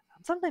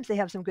 Sometimes they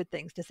have some good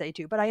things to say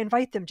too, but I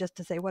invite them just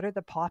to say, what are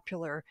the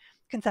popular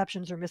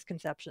conceptions or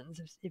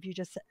misconceptions? If you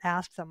just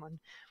ask someone,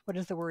 what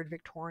does the word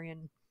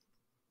Victorian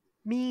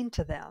mean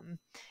to them?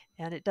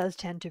 And it does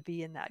tend to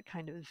be in that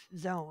kind of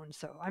zone.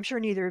 So I'm sure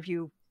neither of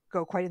you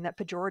go quite in that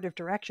pejorative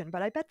direction,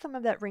 but I bet some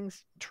of that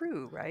rings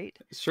true, right?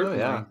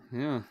 Certainly. Oh,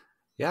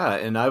 yeah.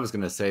 And I was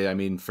going to say, I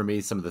mean, for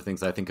me, some of the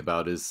things I think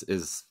about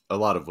is a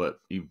lot of what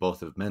you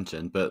both have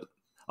mentioned, but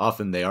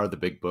often they are the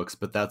big books,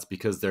 but that's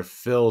because they're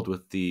filled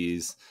with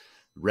these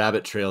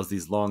rabbit trails,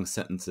 these long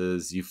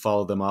sentences. You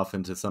follow them off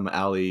into some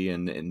alley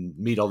and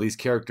meet all these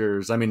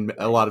characters. I mean,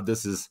 a lot of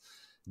this is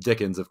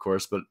Dickens, of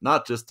course, but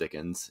not just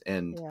Dickens.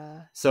 And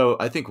so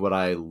I think what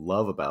I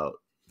love about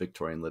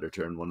Victorian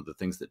literature, and one of the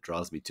things that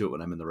draws me to it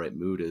when I'm in the right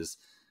mood, is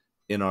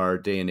in our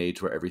day and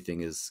age where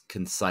everything is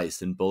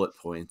concise and bullet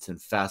points and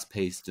fast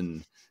paced,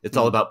 and it's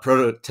all about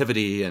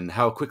productivity and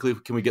how quickly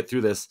can we get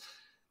through this.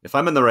 If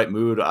I'm in the right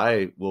mood,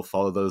 I will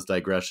follow those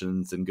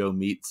digressions and go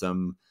meet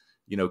some,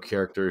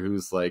 character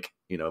who's like,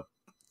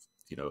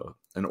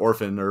 an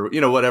orphan or,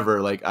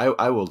 whatever. Like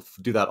I will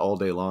do that all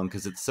day long,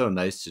 because it's so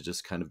nice to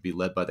just kind of be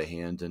led by the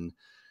hand and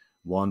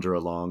wander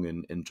along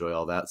and enjoy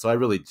all that. So I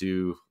really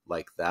do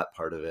like that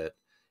part of it.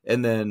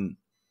 And then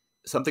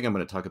something I'm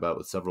going to talk about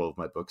with several of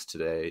my books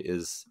today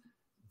is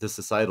the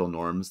societal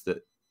norms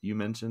that you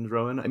mentioned,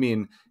 Rowan. I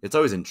mean, it's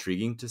always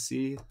intriguing to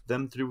see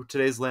them through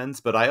today's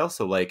lens, but I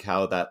also like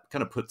how that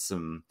kind of puts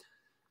some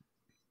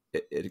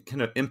it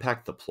kind of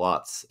impact the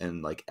plots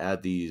and like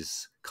add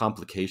these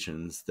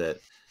complications that,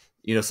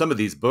 you know, some of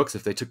these books,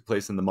 if they took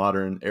place in the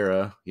modern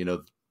era, you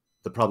know,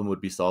 the problem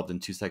would be solved in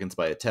 2 seconds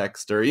by a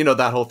text, or, you know,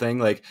 that whole thing.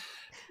 Like,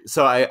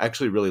 so I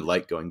actually really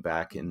like going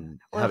back and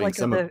Or having like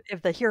some of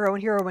if the hero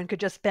and heroine could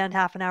just spend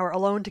half an hour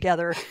alone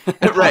together and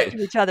talk right. to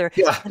each other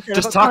Yeah. instead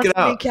Just of talk it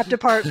constantly being out. kept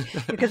apart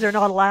because they're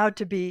not allowed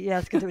to be.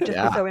 Yes, because it would just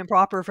be Yeah, so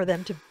improper for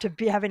them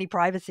to have any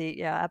privacy.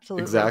 Yeah,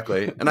 absolutely.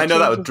 exactly. And It I know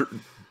that changes.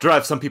 would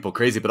drive some people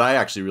crazy, but I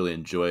actually really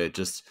enjoy it.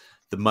 Just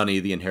the money,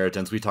 the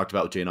inheritance. We talked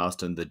about with Jane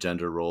Austen, the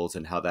gender roles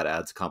and how that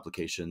adds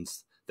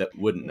complications that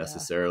wouldn't Yeah,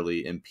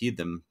 necessarily impede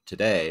them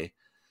today.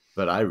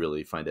 But I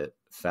really find it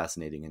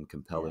fascinating and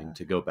compelling yeah,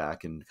 to go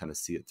back and kind of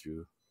see it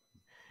through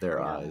their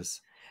yeah.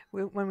 eyes.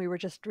 When we were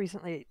just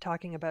recently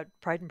talking about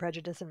Pride and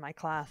Prejudice in my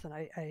class, and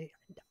I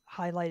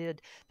highlighted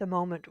the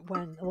moment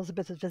when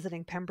Elizabeth is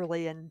visiting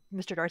Pemberley and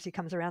Mr. Darcy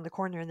comes around the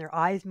corner and their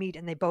eyes meet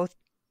and they both,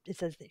 it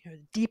says,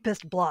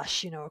 deepest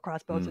blush,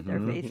 across both of their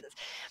Hmm. faces.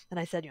 And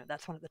I said,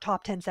 that's one of the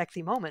top 10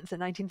 sexy moments in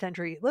 19th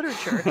century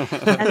literature.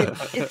 And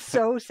it's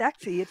so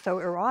sexy, it's so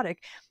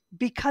erotic,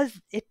 because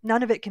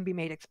none of it can be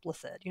made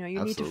explicit. You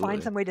need to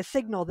find Absolutely. some way to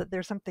signal that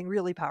there's something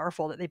really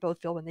powerful that they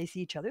both feel when they see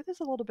each other. There's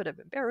a little bit of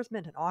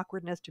embarrassment and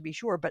awkwardness, to be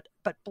sure, but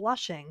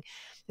blushing,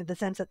 in the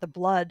sense that the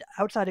blood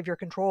outside of your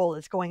control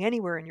is going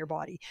anywhere in your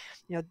body,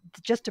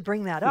 just to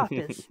bring that up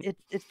is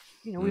it's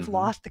we've Hmm.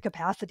 lost the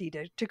capacity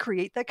to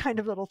create that kind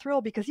of little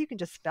thrill, because you can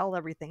just spell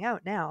everything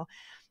out now.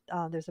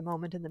 There's a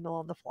moment in the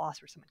middle of the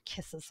floss where someone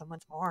kisses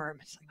someone's arm.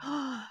 It's like,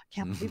 oh, I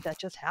can't believe that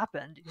just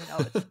happened.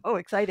 It's so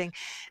exciting.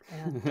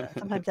 And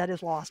sometimes that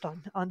is lost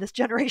on this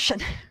generation.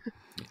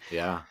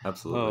 Yeah,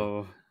 absolutely.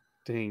 Oh,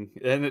 dang.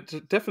 And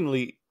it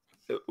definitely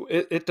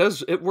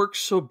it works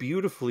so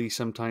beautifully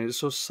sometimes. It's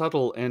so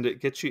subtle, and it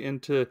gets you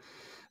into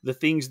the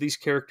things these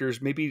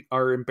characters maybe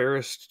are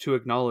embarrassed to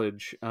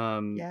acknowledge,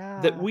 that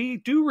Yeah. we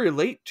do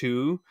relate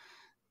to,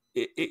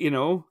 in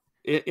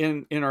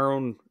our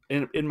own,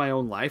 in my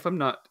own life. I'm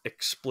not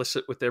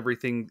explicit with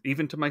everything,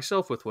 even to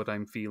myself, with what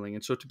I'm feeling.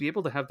 And so to be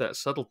able to have that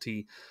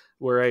subtlety,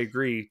 where I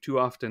agree, too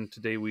often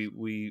today we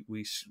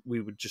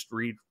would just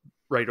read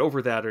right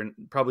over that, and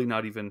probably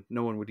not even,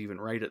 no one would even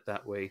write it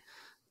that way.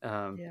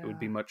 It would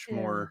be Yeah. much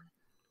Yeah.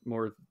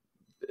 more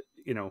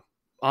you know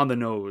on the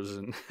nose.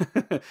 And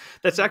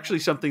that's Yeah. actually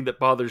something that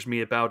bothers me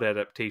about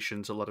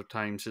adaptations a lot of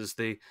times, is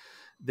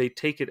they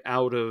take it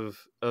out of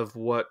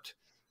what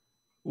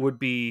would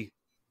be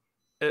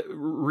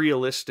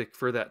realistic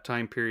for that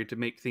time period, to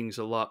make things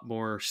a lot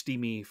more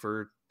steamy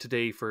for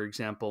today, for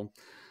example.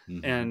 Hmm.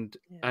 And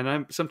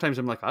I'm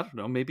like, I don't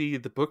know, maybe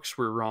the books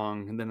were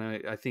wrong. And then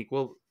I think,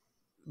 well,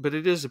 but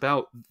it is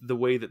about the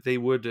way that they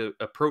would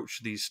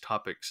approach these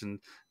topics, and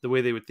the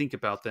way they would think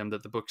about them,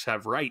 that the books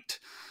have right,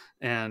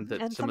 and that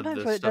And some of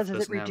sometimes the what it stuff does is it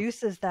doesn't have.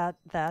 reduces that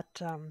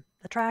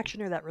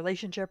attraction or that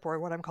relationship, or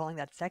what I'm calling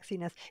that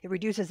sexiness. It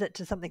reduces it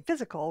to something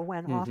physical,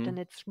 when Hmm. often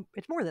it's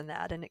more than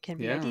that, and it can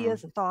be Yeah.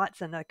 ideas and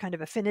thoughts and a kind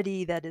of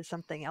affinity that is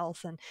something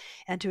else.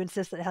 And to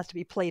insist that it has to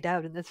be played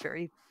out in this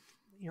very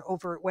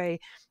overt way,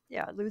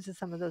 yeah, it loses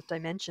some of those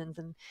dimensions.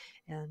 And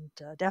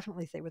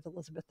definitely say with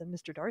Elizabeth and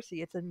Mr.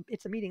 Darcy,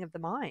 it's a meeting of the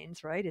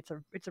minds, right? It's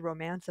a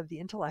romance of the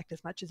intellect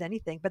as much as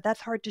anything, but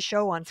that's hard to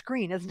show on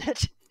screen, isn't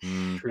it?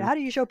 Mm, How True.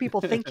 do you show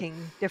people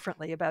thinking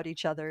differently about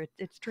each other?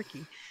 It's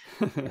tricky.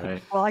 Yeah.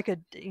 right. Well, I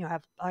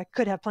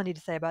could have plenty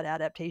to say about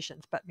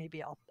adaptations, but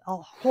maybe I'll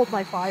hold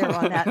my fire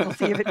on that and we'll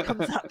see if it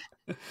comes up.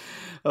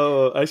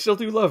 Oh, I still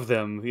do love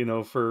them,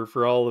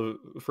 for all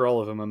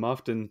of them. I'm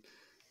often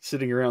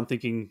sitting around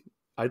thinking,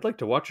 I'd like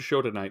to watch a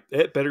show tonight.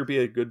 It better be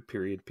a good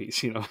period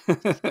piece.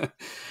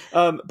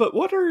 But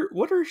what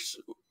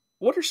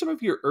are some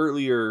of your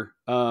earlier,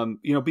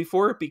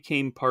 before it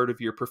became part of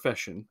your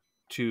profession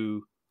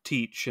to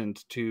teach, and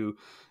to,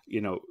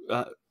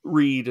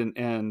 read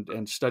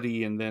and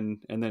study, and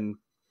then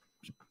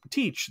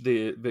teach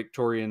the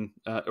Victorian,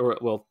 or,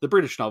 well, the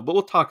British novel, but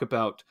we'll talk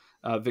about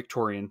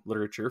Victorian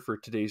literature for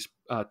today's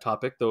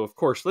topic. Though, of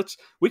course,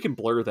 we can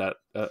blur that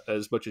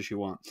as much as you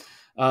want.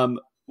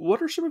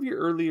 What are some of your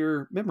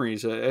earlier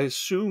memories? I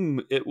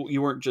assume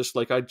you weren't just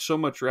like, I'd so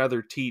much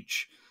rather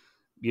teach,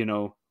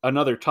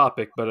 another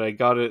topic, but I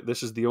got it.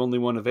 This is the only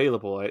one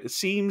available. It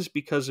seems,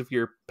 because of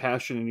your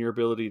passion and your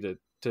ability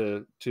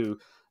to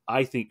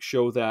I think,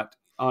 show that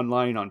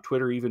online on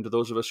Twitter, even to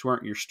those of us who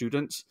aren't your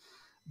students,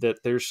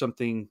 that there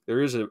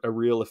is a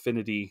real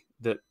affinity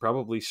that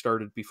probably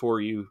started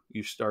before you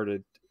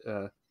started,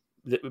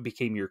 that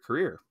became your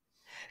career.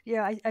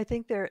 Yeah, I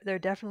think there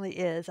definitely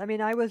is. I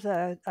mean, I was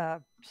a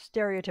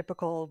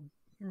stereotypical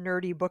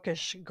nerdy,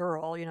 bookish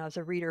girl. As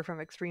a reader from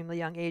extremely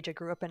young age. I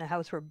grew up in a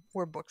house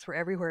where books were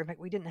everywhere. In fact,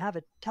 we didn't have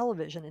a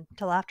television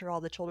until after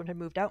all the children had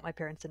moved out. My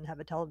parents didn't have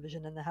a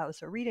television in the house,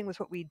 so reading was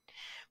what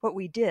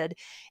we did.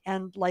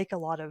 And like a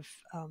lot of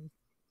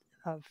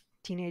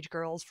teenage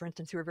girls, for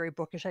instance, who were very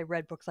bookish, I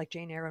read books like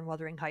Jane Eyre and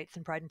Wuthering Heights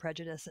and Pride and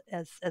Prejudice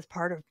as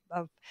part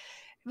of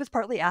it was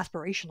partly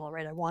aspirational,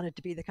 right? I wanted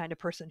to be the kind of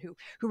person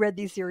who read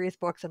these serious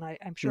books, and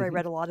I'm sure I Hmm.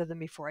 read a lot of them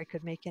before I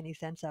could make any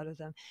sense out of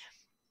them.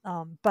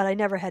 But I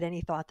never had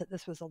any thought that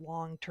this was a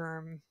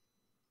long-term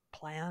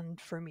plan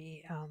for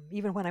me.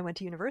 Even when I went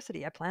to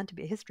university, I planned to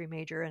be a history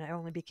major, and I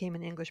only became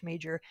an English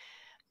major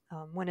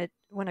when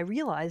I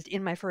realized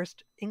in my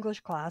first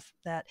English class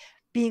that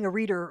being a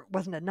reader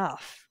wasn't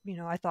enough.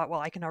 I thought, well,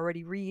 I can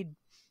already read.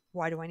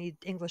 Why do I need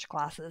English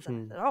classes?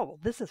 And I said, oh, well,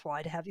 this is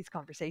why, to have these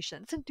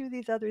conversations and do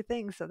these other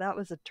things. So that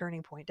was a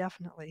turning point,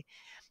 definitely.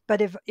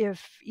 But if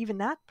even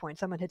that point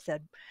someone had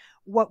said,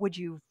 what would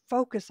you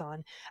focus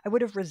on? I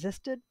would have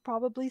resisted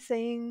probably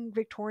saying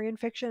Victorian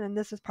fiction. And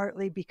this is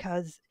partly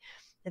because,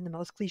 in the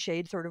most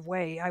cliched sort of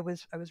way, I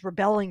was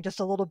rebelling just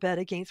a little bit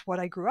against what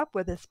I grew up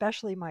with,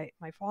 especially my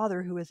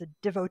father, who is a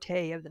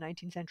devotee of the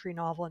 19th century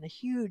novel and a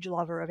huge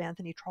lover of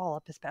Anthony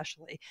Trollope,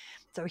 especially.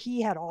 So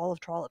he had all of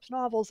Trollope's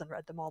novels and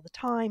read them all the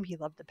time. He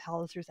loved the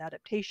Palliser's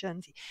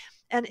adaptations.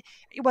 And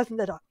it wasn't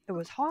that it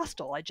was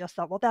hostile. I just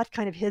thought, well, that's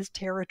kind of his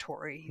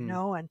territory,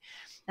 and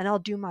I'll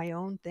do my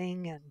own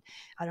thing, and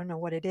I don't know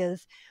what it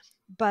is.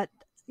 But,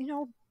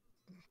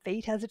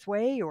 fate has its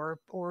way, or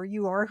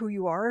you are who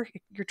you are.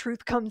 Your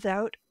truth comes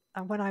out.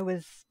 When I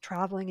was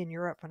traveling in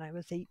Europe when I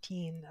was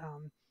 18,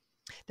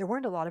 there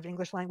weren't a lot of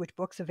English language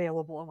books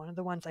available, and one of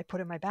the ones I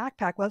put in my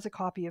backpack was a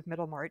copy of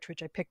Middlemarch,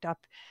 which I picked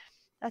up,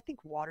 I think,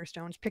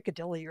 Waterstones,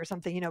 Piccadilly or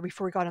something,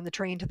 before we got on the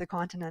train to the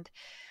continent.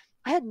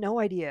 I had no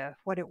idea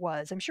what it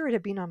was. I'm sure it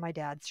had been on my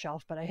dad's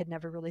shelf, but I had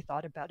never really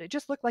thought about it. It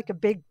just looked like a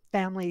big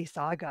family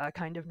saga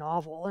kind of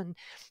novel, and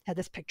had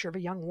this picture of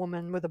a young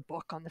woman with a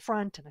book on the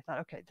front. And I thought,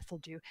 okay, this will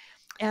do.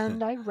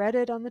 And I read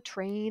it on the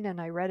train,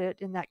 and I read it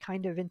in that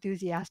kind of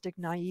enthusiastic,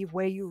 naive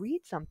way you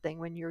read something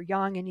when you're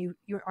young and you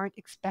aren't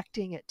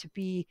expecting it to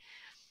be.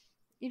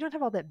 You don't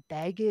have all that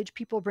baggage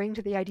people bring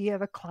to the idea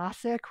of a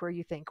classic where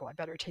you think, oh, I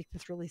better take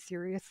this really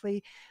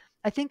seriously.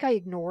 I think I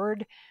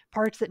ignored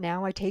parts that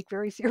now I take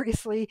very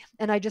seriously,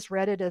 and I just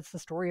read it as the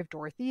story of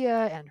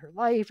Dorothea and her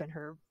life and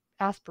her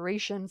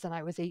aspirations. And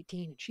I was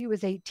 18 and she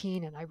was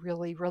 18, and I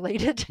really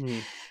related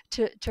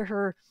to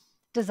her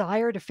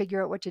desire to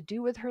figure out what to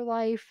do with her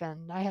life.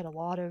 And I had a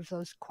lot of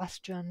those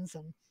questions,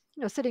 and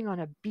sitting on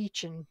a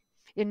beach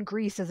in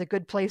Greece is a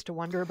good place to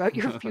wonder about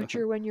your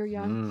future when you're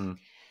young.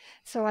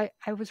 So I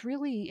was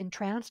really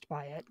entranced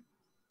by it,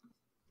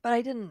 but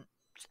I didn't,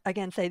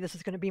 again, say this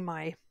is going to be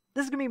my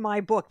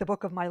book, the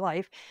book of my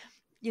life.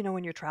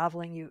 When you're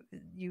traveling,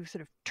 you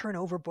sort of turn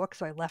over books.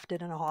 So I left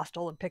it in a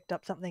hostel and picked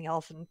up something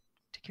else and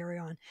to carry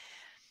on.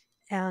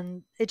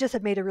 And it just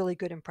had made a really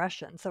good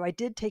impression. So I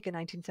did take a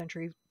 19th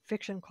century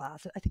fiction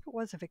class. I think it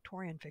was a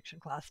Victorian fiction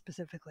class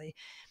specifically,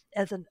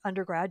 as an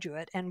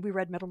undergraduate. And we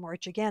read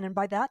Middlemarch again. And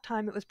by that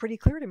time, it was pretty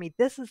clear to me,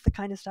 this is the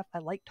kind of stuff I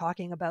like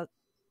talking about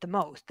the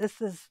most.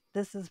 This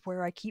is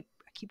where I keep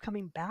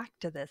coming back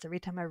to this every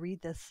time I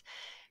read this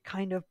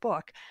kind of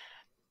book.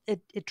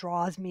 It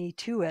draws me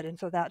to it. And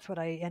so that's what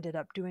I ended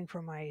up doing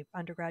for my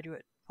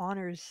undergraduate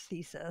honors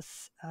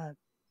thesis.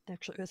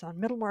 Actually, it was on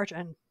Middlemarch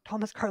and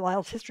Thomas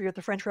Carlyle's History of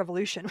the French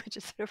Revolution, which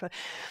is sort of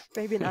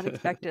maybe an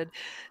unexpected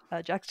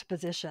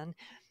juxtaposition.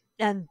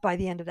 And by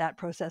the end of that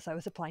process, I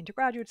was applying to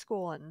graduate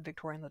school, and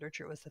Victorian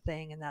literature was the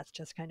thing. And that's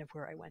just kind of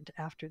where I went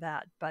after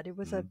that. But it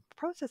was a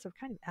process of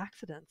kind of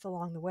accidents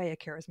along the way, a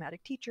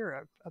charismatic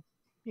teacher,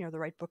 the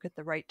right book at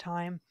the right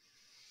time,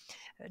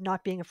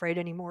 not being afraid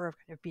anymore of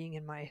kind of being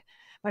in my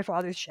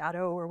father's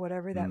shadow or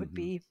whatever that would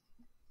be.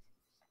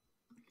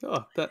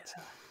 Oh,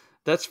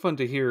 that's fun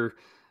to hear.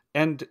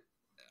 And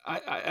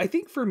I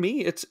think for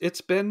me,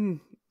 it's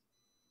been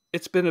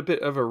a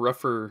bit of a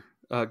rougher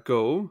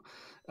go.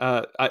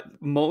 And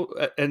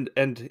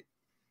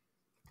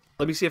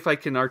let me see if I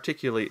can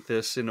articulate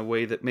this in a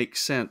way that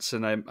makes sense.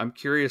 And I'm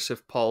curious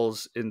if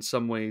Paul's in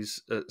some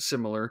ways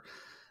similar.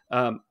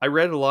 I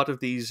read a lot of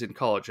these in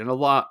college, and a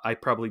lot, I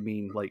probably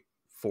mean like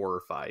 4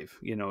 or 5,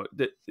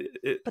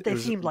 but they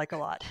seemed like a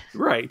lot.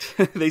 Right.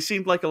 They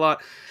seemed like a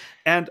lot.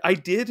 And I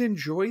did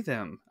enjoy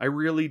them. I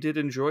really did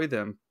enjoy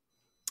them,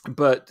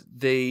 but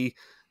they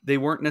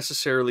weren't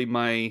necessarily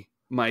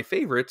my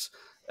favorites.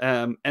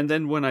 And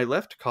then when I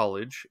left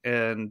college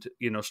and,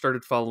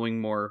 started following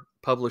more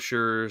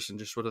publishers and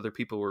just what other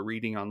people were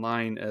reading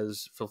online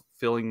as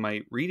fulfilling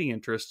my reading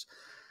interests,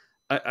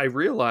 I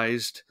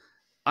realized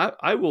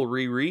I will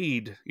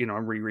reread,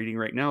 I'm rereading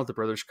right now, The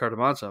Brothers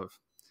Karamazov,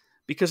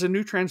 because a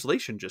new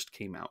translation just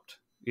came out.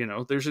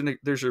 There's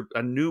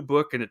a new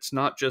book, and it's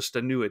not just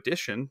a new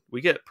edition.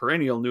 We get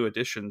perennial new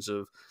editions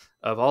of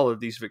all of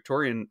these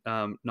Victorian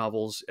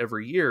novels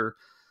every year,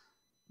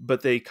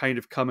 but they kind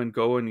of come and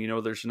go, and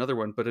there's another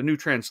one, but a new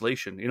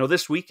translation.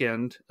 This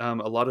weekend, a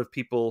lot of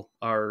people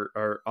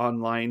are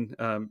online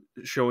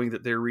showing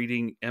that they're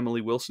reading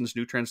Emily Wilson's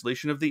new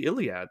translation of the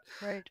Iliad.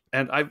 Right.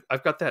 And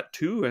I've got that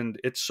too, and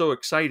it's so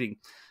exciting.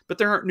 But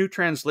there aren't new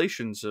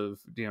translations of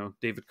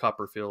David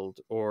Copperfield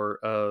or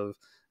of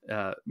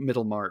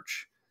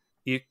Middlemarch.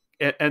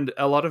 And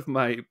a lot of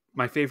my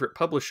favorite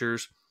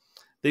publishers,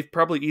 they've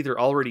probably either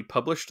already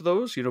published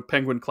those,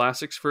 Penguin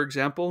Classics, for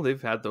example,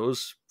 they've had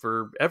those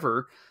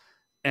forever.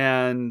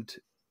 And,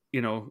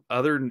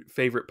 other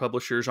favorite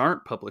publishers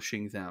aren't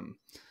publishing them.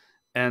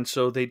 And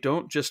so they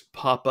don't just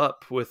pop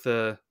up with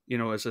a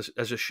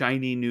as a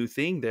shiny new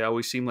thing. They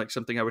always seem like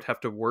something I would have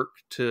to work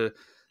to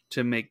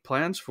make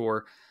plans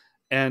for.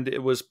 And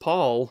it was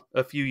Paul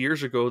a few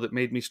years ago that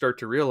made me start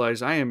to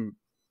realize I am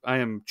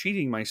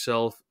cheating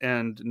myself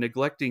and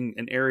neglecting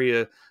an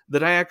area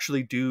that I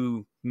actually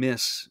do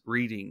miss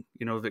reading,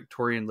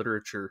 Victorian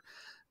literature.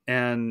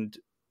 And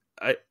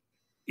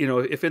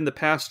if in the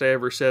past I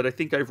ever said, I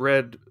think I've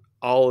read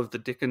all of the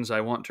Dickens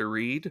I want to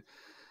read,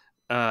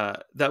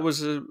 that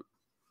was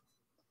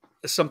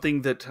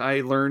something that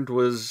I learned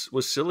was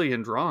silly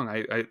and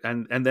wrong.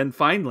 And then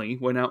finally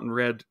went out and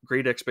read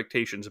Great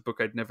Expectations, a book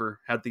I'd never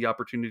had the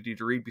opportunity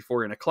to read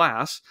before in a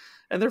class,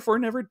 and therefore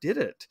never did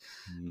it.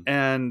 Mm.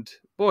 And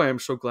boy, I'm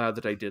so glad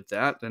that I did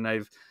that. And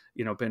I've,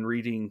 been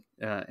reading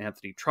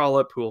Anthony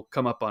Trollope, who will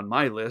come up on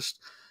my list.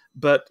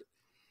 But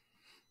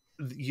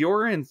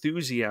your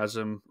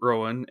enthusiasm,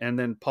 Rowan, and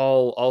then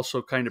Paul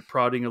also kind of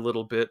prodding a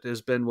little bit,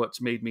 has been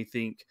what's made me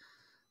think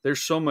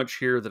there's so much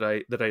here that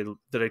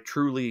I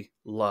truly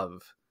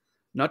love.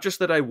 Not just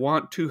that I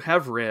want to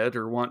have read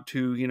or want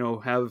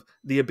to, have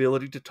the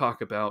ability to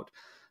talk about,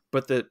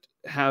 but that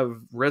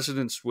have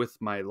resonance with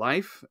my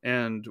life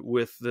and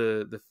with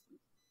the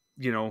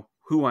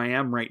who I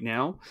am right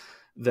now,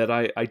 that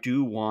I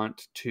do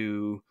want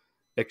to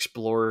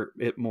explore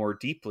it more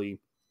deeply.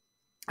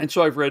 And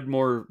so I've read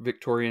more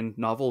Victorian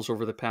novels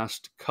over the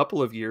past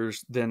couple of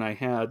years than I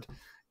had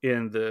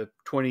in the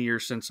 20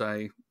 years since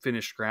I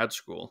finished grad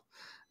school.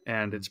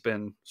 And it's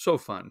been so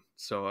fun.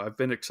 So I've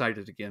been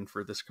excited again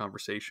for this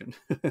conversation.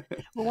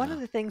 Well, one of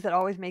the things that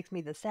always makes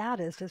me the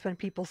saddest is when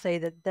people say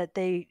that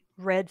they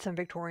read some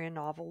Victorian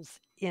novels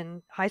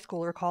in high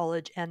school or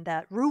college and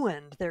that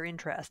ruined their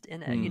interest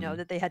in it,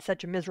 that they had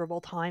such a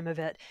miserable time of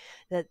it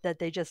that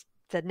they just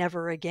said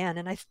never again.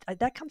 And I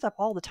that comes up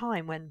all the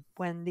time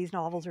when these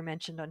novels are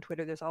mentioned on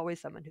Twitter. There's always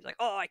someone who's like,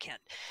 oh, I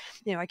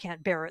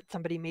can't bear it.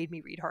 Somebody made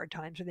me read Hard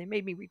Times, or they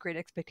made me read Great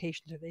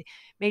Expectations, or they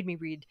made me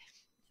read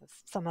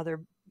some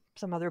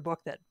other book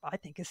that I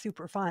think is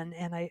super fun.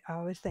 And I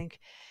always think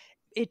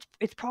it's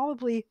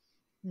probably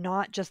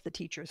not just the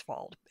teacher's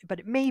fault, but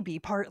it may be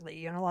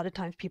partly. A lot of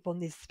times people in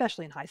these,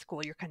 especially in high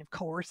school, you're kind of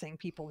coercing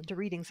people into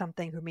reading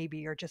something who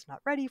maybe are just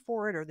not ready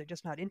for it, or they're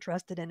just not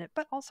interested in it.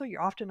 But also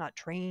you're often not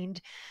trained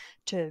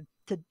to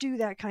do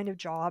that kind of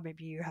job.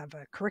 Maybe you have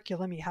a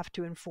curriculum you have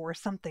to enforce,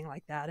 something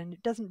like that, and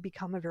it doesn't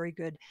become a very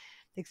good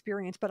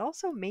experience. But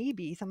also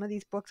maybe some of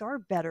these books are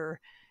better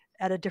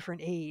at a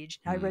different age.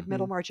 I read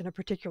Middlemarch in a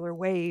particular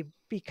way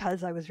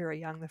because I was very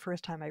young the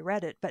first time I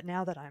read it. But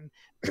now that I'm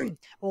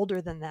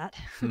older than that,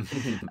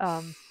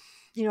 I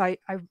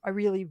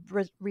really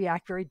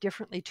react very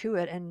differently to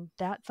it. And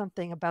that's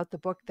something about the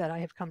book that I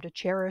have come to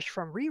cherish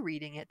from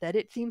rereading it, that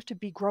it seems to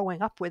be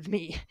growing up with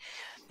me,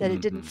 that it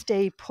didn't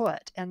stay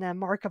put. And the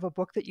mark of a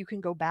book that you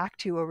can go back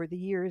to over the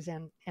years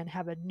and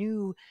have a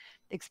new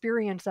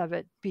experience of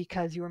it,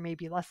 because you were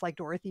maybe less like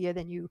Dorothea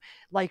than you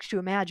liked to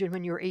imagine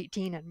when you were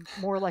 18, and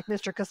more like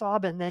Mr.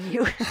 Casaubon than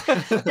you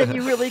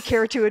really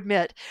care to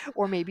admit,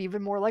 or maybe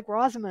even more like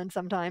Rosamund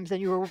sometimes than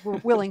you were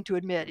willing to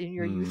admit in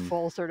your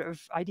youthful sort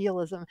of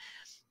idealism.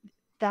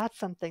 That's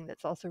something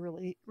that's also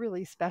really,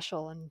 really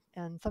special.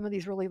 And some of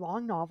these really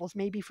long novels,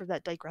 maybe for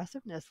that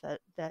digressiveness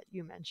that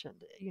you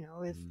mentioned,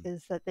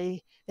 is that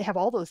they have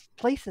all those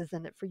places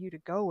in it for you to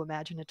go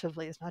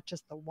imaginatively. It's not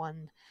just the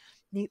one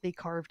neatly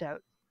carved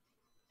out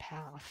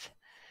path.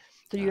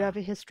 So you have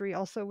a history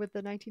also with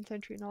the 19th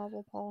century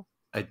novel, Paul?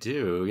 I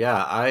do.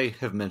 Yeah. I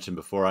have mentioned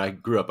before, I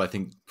grew up, I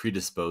think,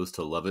 predisposed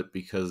to love it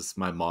because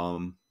my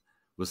mom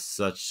was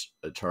such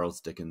a Charles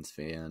Dickens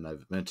fan.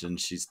 I've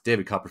mentioned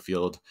David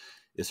Copperfield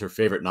is her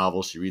favorite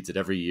novel. She reads it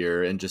every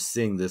year, and just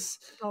seeing this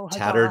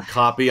tattered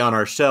copy on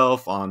our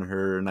shelf, on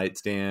her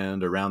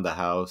nightstand, around the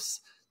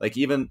house. Like,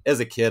 even as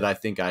a kid, I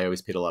think I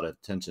always paid a lot of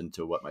attention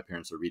to what my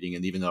parents were reading.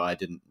 And even though I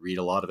didn't read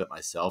a lot of it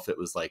myself, it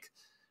was like,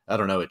 I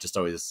don't know, it just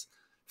always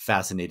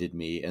fascinated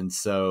me. And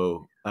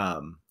so,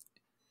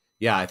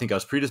 I think I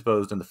was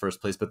predisposed in the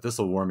first place, but this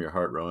will warm your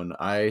heart, Rowan.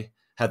 I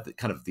had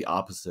kind of the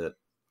opposite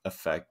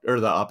effect,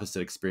 or the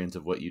opposite experience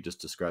of what you just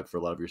described for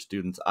a lot of your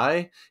students.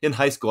 In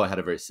high school, I had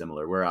a very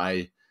similar, where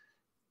I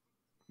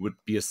would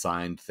be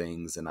assigned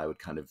things and I would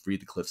kind of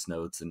read the Cliff's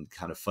Notes and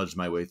kind of fudge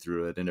my way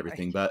through it and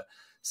everything. Right. But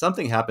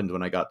something happened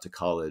when I got to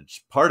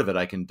college. Part of it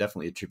I can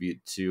definitely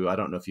attribute to, I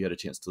don't know if you had a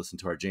chance to listen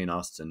to our Jane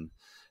Austen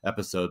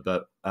episode,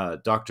 but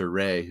Dr.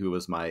 Ray, who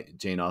was my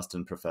Jane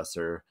Austen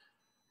professor,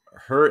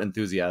 her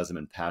enthusiasm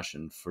and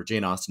passion for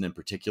Jane Austen in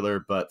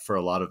particular, but for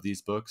a lot of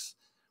these books,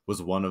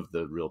 was one of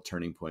the real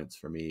turning points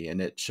for me. And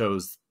it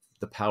shows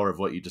the power of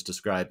what you just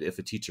described. If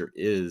a teacher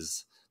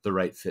is the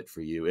right fit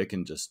for you, it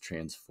can just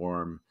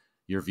transform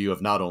your view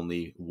of not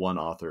only one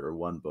author or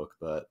one book,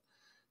 but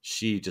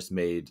she just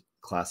made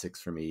classics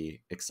for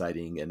me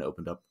exciting and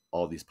opened up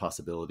all these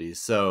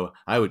possibilities. So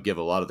I would give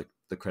a lot of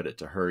the credit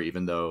to her,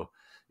 even though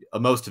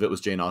most of it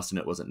was Jane Austen.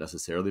 It wasn't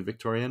necessarily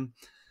Victorian,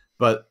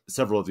 but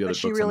several of the other books.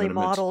 She really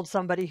modeled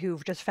somebody who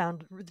just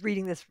found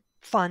reading this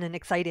fun and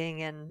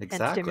exciting and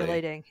Exactly.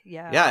 stimulating.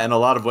 Yeah. Yeah, and a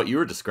lot of what you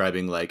were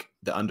describing, like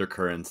the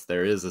undercurrents,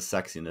 there is a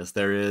sexiness,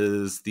 there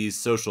is these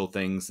social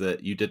things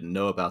that you didn't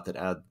know about that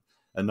add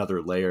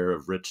another layer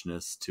of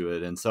richness to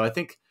it. And so I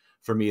think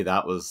for me,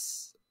 that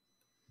was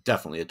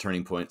definitely a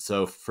turning point.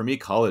 So for me,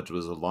 college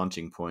was a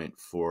launching point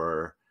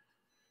for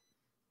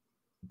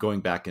going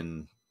back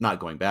and not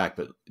going back,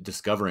 but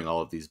discovering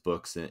all of these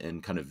books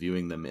and kind of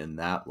viewing them in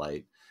that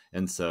light.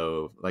 And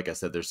so, like I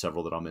said, there's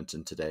several that I'll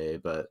mention today,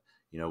 but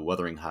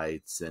Wuthering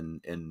Heights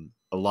and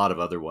a lot of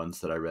other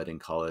ones that I read in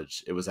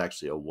college. It was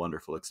actually a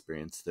wonderful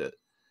experience that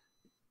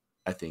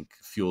I think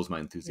fuels my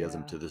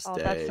enthusiasm Yeah. to this Oh,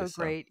 that's day. so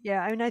So great.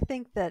 Yeah. I mean, I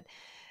think that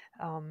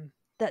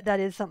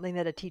that is something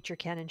that a teacher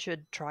can and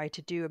should try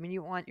to do. I mean,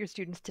 you want your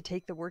students to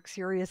take the work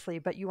seriously,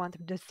 but you want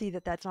them to see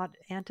that that's not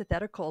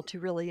antithetical to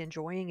really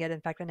enjoying it.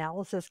 In fact,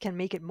 analysis can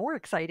make it more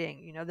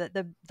exciting. That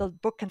the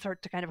book can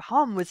start to kind of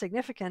hum with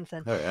significance,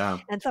 oh yeah.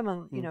 and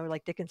someone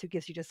like Dickens, who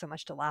gives you just so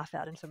much to laugh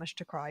at and so much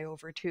to cry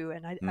over too.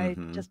 And I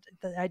Mm-hmm. just,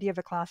 the idea of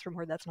a classroom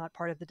where that's not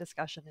part of the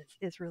discussion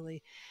is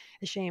really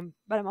a shame.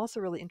 But I'm also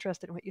really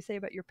interested in what you say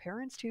about your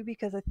parents too,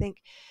 because I think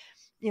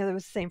it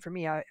was the same for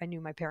me. I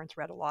knew my parents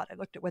read a lot. I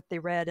looked at what they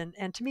read. And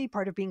to me,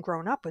 part of being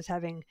grown up was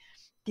having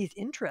these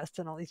interests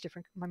in all these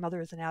different. My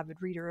mother is an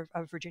avid reader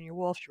of Virginia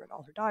Woolf. She read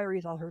all her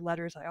diaries, all her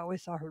letters. I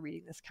always saw her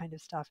reading this kind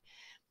of stuff.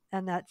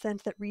 And that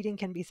sense that reading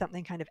can be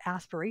something kind of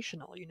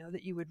aspirational,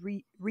 that you would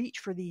reach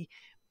for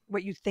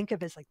what you think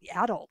of as like the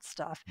adult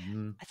stuff.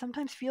 Mm-hmm. I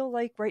sometimes feel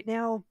like right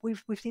now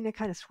we've seen a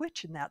kind of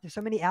switch in that. There's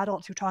so many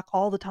adults who talk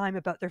all the time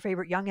about their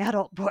favorite young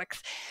adult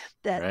books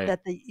that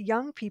Right. the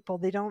young people,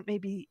 they're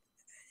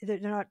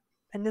not,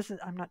 and this is,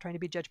 I'm not trying to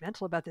be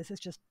judgmental about this,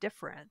 it's just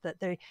different, that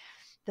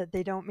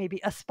they don't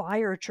maybe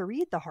aspire to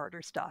read the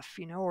harder stuff,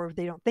 or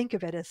they don't think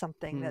of it as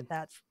something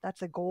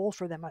that's a goal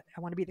for them.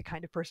 I want to be the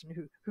kind of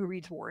person who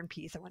reads War and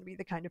Peace. I want to be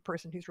the kind of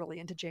person who's really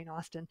into Jane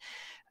Austen.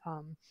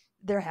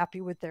 They're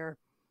happy with their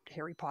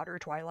Harry Potter,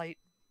 Twilight,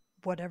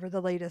 whatever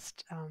the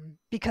latest,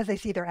 because they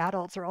see their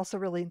adults are also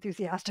really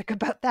enthusiastic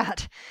about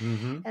that.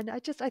 Mm-hmm. And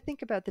I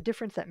think about the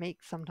difference that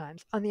makes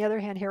sometimes. On the other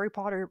hand, Harry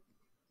Potter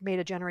made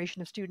a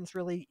generation of students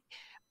really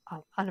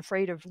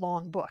unafraid of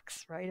long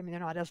books, right? I mean, they're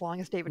not as long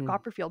as David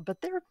Copperfield,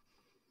 but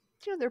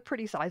they're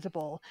pretty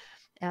sizable,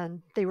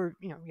 and they were,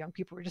 young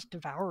people were just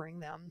devouring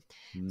them.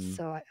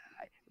 So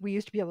we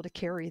used to be able to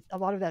carry a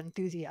lot of that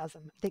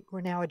enthusiasm. I think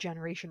we're now a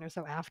generation or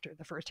so after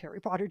the first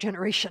Harry Potter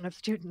generation of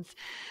students,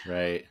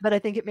 Right. but I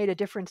think it made a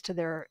difference to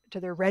their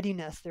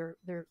readiness, their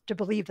to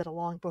believe that a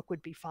long book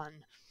would be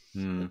fun.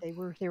 That they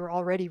were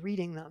already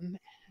reading them,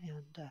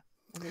 and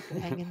they could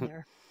hang in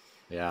there.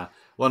 Yeah.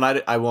 Well,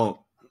 and I won't,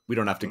 we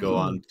don't have to go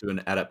on to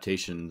an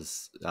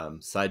adaptations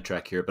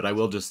sidetrack here, but I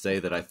will just say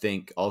that I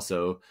think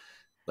also,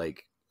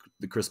 like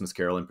the Christmas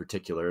Carol in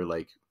particular,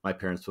 like my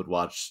parents would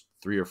watch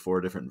 3 or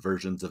 4 different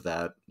versions of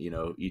that,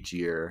 each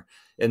year.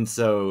 And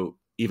so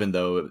even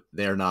though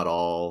they're not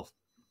all,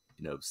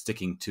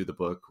 sticking to the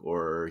book,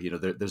 or,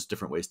 there's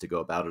different ways to go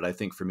about it, I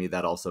think for me,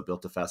 that also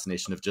built a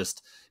fascination of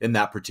just in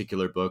that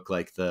particular book,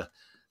 like the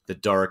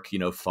dark,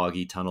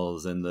 foggy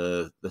tunnels and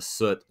the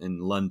soot in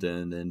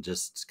London, and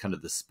just kind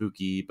of the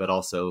spooky, but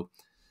also,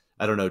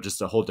 I don't know,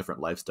 just a whole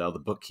different lifestyle. The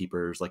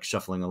bookkeepers like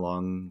shuffling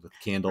along with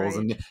candles,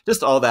 Right. and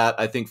just all that,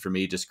 I think for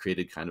me just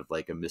created kind of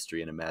like a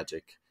mystery and a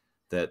magic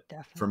that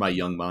for my Definitely.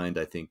 young mind,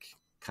 I think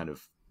kind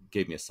of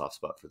gave me a soft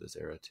spot for this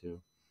era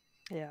too.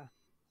 Yeah.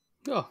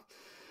 Oh,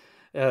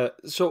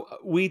 so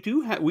we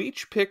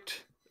each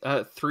picked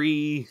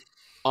 3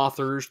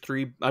 authors.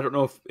 I don't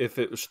know if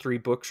it was 3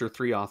 books or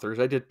 3 authors.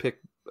 I did pick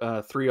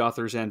 3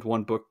 authors and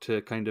 1 book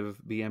to kind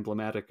of be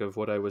emblematic of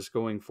what I was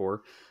going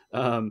for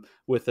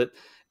with it.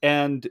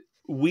 And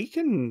we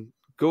can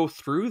go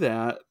through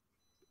that.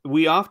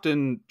 We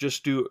often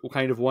just do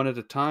kind of one at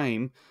a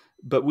time,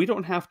 but we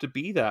don't have to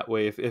be that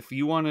way. If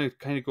you want to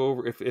kind of go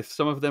over, if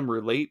some of them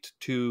relate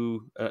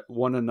to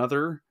one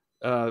another,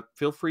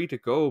 feel free to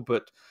go.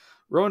 But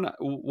Rowan,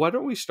 why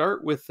don't we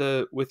start with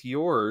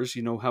yours?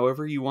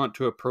 However you want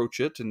to approach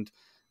it,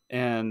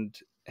 and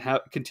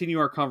continue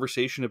our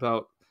conversation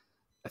about,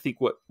 I think,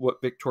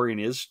 what Victorian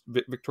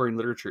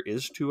literature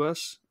is to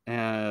us,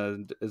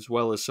 and as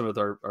well as some of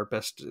our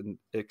best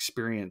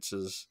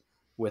experiences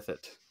with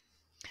it.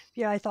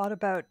 Yeah, I thought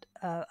about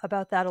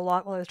that a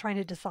lot while I was trying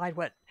to decide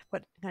what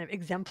kind of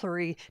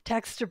exemplary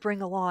text to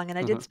bring along, and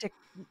I did stick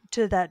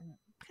to that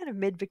kind of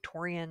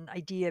mid-Victorian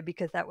idea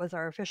because that was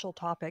our official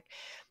topic.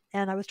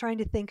 And I was trying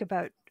to think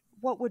about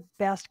what would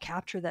best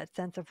capture that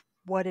sense of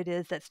what it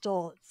is that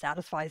still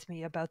satisfies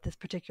me about this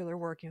particular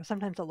work.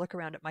 Sometimes I'll look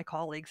around at my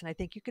colleagues and I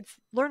think you could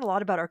learn a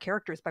lot about our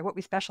characters by what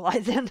we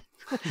specialize in.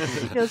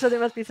 So there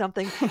must be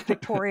something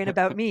Victorian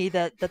about me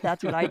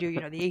that's what I do.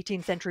 The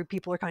 18th century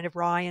people are kind of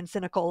wry and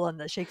cynical, and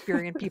the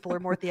Shakespearean people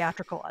are more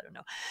theatrical. I don't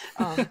know.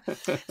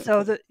 So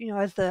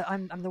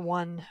I'm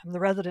the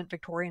resident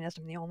Victorianist.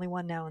 I'm the only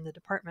one now in the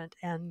department,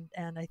 and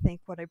I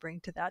think what I bring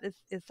to that is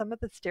some of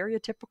the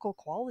stereotypical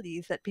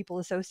qualities that people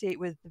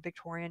associate with the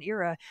Victorian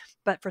era,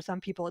 but for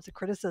some people it's a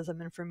criticism,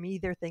 and for me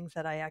they're things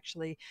that I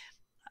actually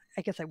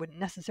I guess I wouldn't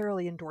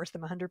necessarily endorse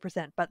them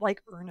 100%, but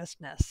like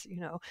earnestness,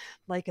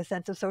 like a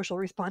sense of social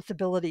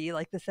responsibility,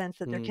 like the sense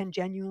that there can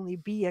genuinely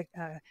be a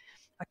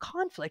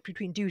conflict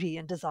between duty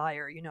and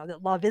desire,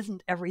 that love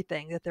isn't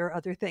everything, that there are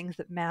other things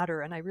that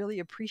matter. And I really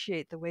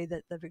appreciate the way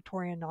that the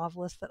Victorian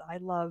novelists that I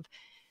love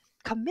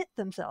commit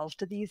themselves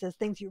to these as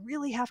things you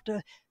really have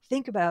to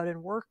think about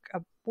and work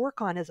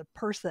on as a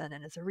person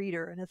and as a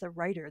reader and as a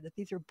writer, that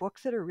these are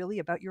books that are really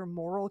about your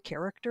moral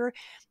character.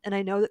 And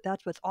I know that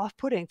that's what's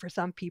off-putting for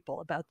some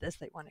people about this.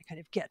 They want to kind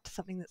of get to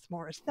something that's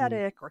more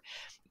aesthetic, or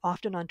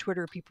often on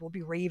Twitter people will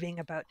be raving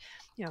about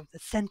the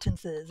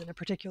sentences in a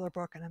particular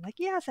book, and I'm like,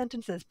 yeah,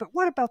 sentences, but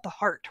what about the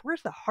heart?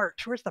 Where's the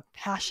heart? Where's the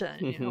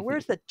passion?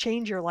 Where's the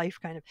change your life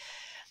kind of.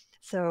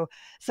 So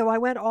I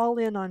went all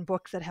in on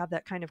books that have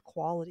that kind of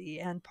quality.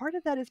 And part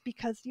of that is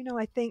because,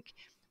 I think,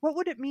 what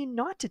would it mean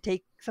not to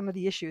take some of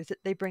the issues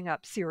that they bring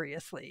up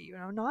seriously,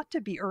 not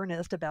to be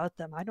earnest about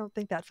them? I don't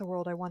think that's a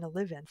world I want to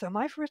live in. So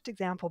my first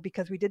example,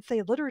 because we did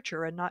say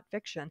literature and not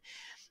fiction,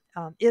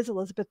 is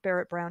Elizabeth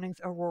Barrett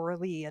Browning's Aurora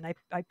Leigh. And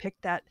I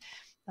picked that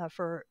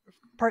for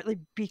partly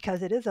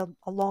because it is a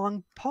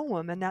long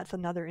poem. And that's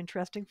another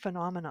interesting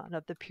phenomenon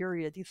of the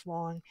period, these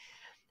long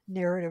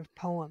narrative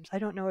poems. I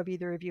don't know if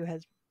either of you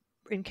has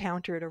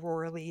encountered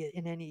Aurora Leigh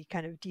in any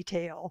kind of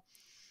detail.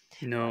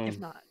 No, if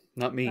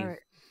not me. All right.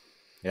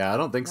 Yeah, I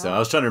don't think so. I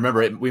was trying to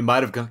remember it. It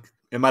might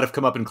have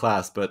come up in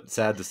class, but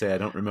sad to say I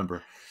don't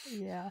remember.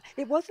 Yeah,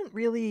 it wasn't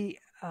really.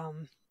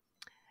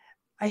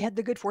 I had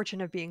the good fortune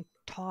of being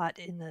taught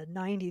in the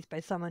 90s by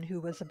someone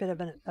who was a bit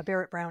of a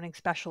Barrett Browning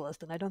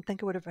specialist, and I don't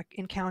think I would have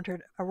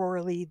encountered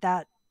Aurora Leigh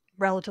that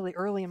relatively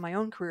early in my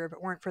own career if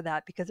it weren't for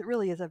that, because it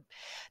really is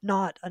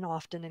not an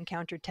often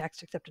encountered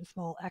text except in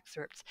small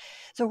excerpts.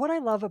 So what I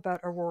love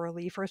about Aurora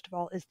Leigh, first of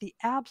all, is the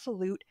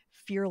absolute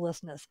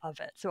fearlessness of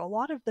it. So a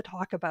lot of the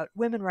talk about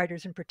women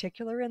writers in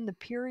particular in the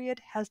period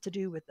has to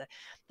do with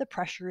the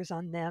pressures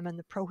on them and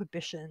the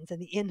prohibitions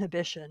and the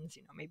inhibitions,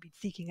 maybe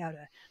seeking out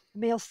a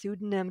male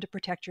pseudonym to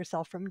protect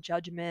yourself from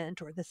judgment,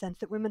 or the sense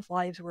that women's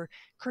lives were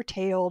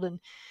curtailed and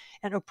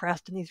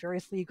oppressed in these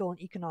various legal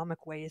and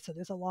economic ways. So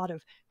there's a lot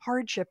of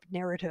hardship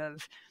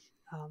narrative,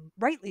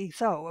 rightly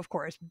so, of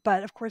course.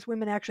 But of course,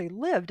 women actually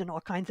lived in all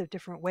kinds of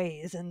different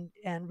ways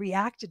and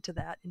reacted to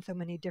that in so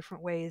many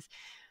different ways.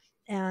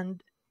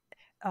 And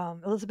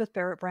Elizabeth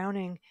Barrett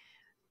Browning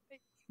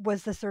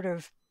was the sort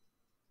of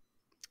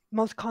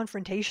most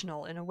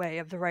confrontational, in a way,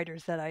 of the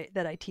writers that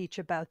I teach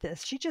about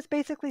this. She just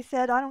basically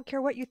said, I don't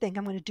care what you think,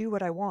 I'm going to do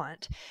what I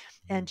want.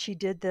 And she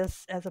did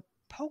this as a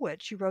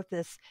poet. She wrote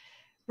this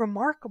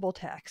remarkable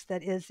text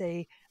that is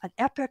an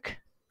epic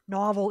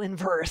novel in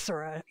verse,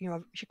 or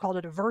she called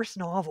it a verse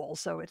novel.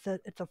 So it's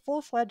a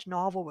full-fledged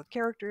novel with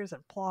characters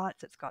and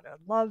plots. It's got a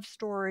love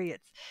story.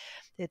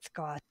 It's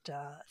got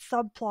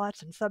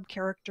subplots and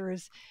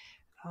sub-characters,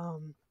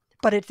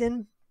 but it's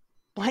in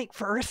blank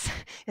verse.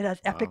 It has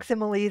epic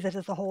similes. It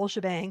has the whole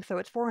shebang. So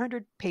it's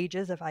 400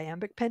 pages of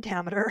iambic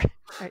pentameter,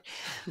 right?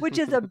 Which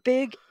is a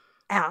big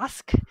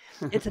ask.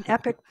 It's an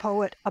epic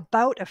poet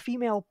about a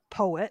female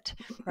poet,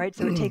 right?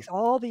 So it takes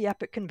all the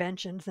epic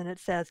conventions and it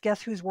says,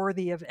 guess who's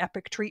worthy of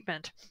epic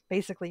treatment?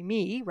 Basically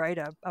me, right?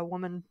 A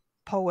woman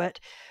poet.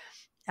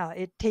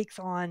 It takes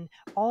on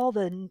all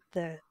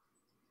the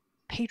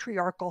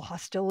patriarchal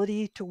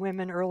hostility to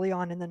women early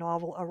on in the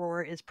novel.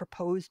 Aurora is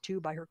proposed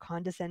to by her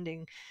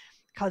condescending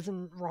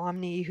cousin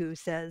Romney, who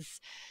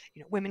says,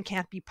 women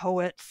can't be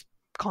poets,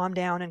 calm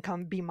down and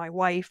come be my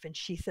wife. And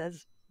she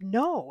says,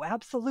 no,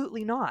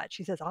 absolutely not.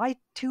 She says, I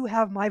too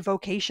have my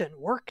vocation,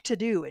 work to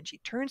do. And she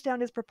turns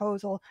down his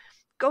proposal,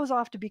 goes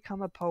off to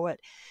become a poet.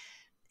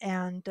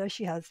 And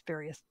she has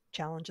various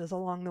challenges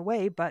along the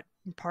way. But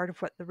part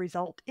of what the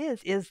result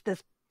is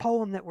this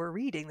poem that we're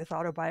reading, this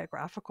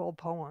autobiographical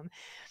poem.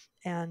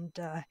 And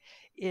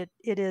it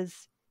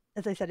is,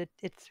 as I said,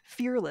 it's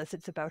fearless.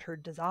 It's about her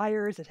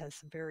desires. It has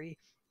some very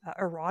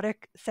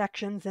erotic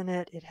sections in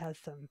it. It has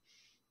a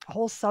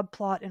whole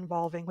subplot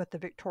involving what the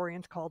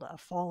Victorians called a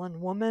fallen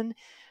woman.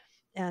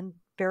 And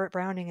Barrett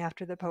Browning,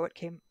 after the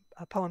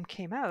poem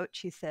came out,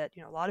 she said,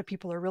 a lot of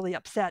people are really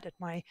upset at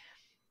my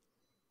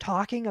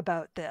talking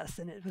about this.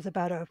 And it was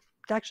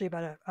actually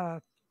about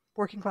a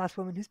working class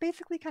woman who's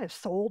basically kind of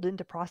sold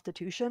into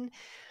prostitution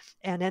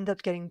and ends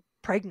up getting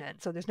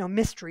pregnant. So there's no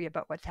mystery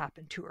about what's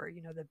happened to her.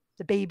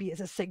 The baby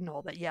is a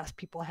signal that, yes,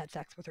 people had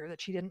sex with her,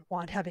 that she didn't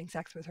want having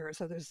sex with her.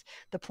 So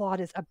the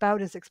plot is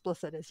about as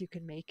explicit as you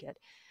can make it.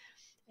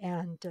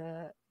 And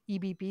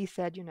EBB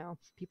said,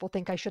 people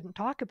think I shouldn't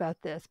talk about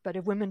this, but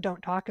if women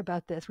don't talk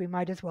about this, we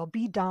might as well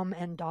be dumb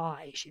and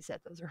die. She said,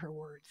 those are her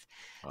words.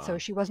 Wow. So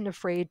she wasn't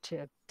afraid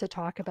to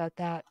talk about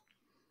that.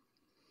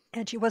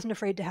 And she wasn't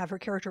afraid to have her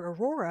character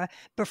Aurora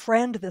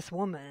befriend this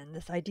woman.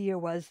 This idea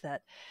was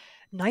that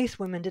nice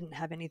women didn't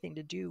have anything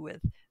to do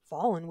with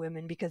fallen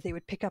women because they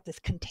would pick up this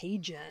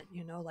contagion,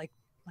 like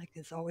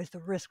there's always the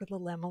risk with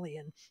little Emily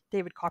and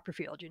David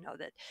Copperfield,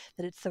 that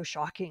it's so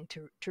shocking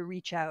to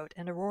reach out.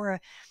 And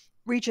Aurora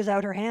reaches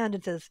out her hand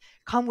and says,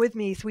 come with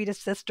me,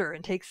 sweetest sister,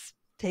 and takes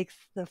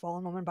the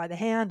fallen woman by the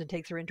hand and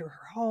takes her into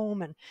her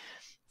home. And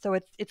So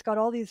it's got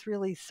all these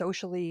really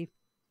socially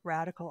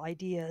radical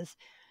ideas,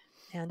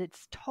 and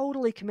it's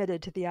totally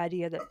committed to the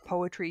idea that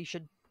poetry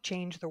should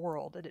change the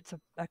world, that it's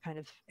a kind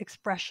of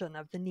expression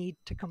of the need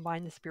to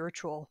combine the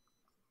spiritual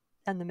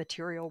and the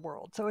material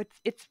world. So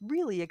it's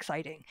really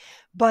exciting,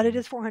 but it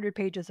is 400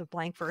 pages of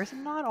blank verse,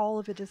 and not all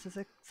of it is as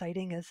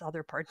exciting as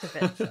other parts of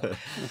it.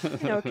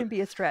 So, it can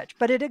be a stretch,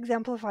 but it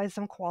exemplifies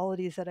some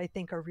qualities that I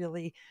think are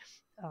really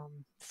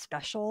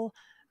special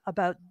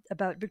about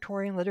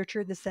Victorian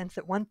literature, the sense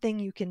that one thing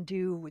you can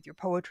do with your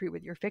poetry,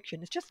 with your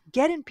fiction, is just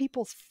get in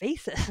people's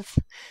faces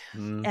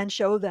and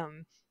show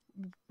them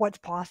what's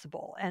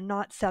possible and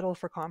not settle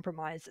for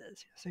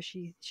compromises. So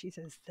she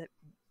says that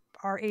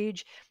our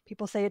age,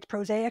 people say it's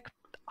prosaic.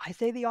 I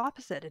say the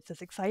opposite. It's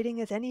as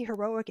exciting as any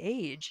heroic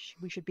age.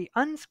 We should be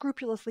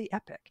unscrupulously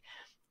epic.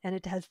 And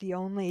it has the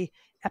only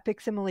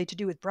epic simile to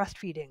do with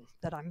breastfeeding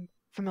that I'm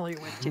familiar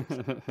with too.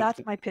 So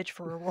that's my pitch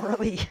for Aurora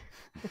Lee.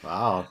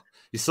 Wow.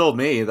 You sold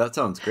me. That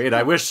sounds great.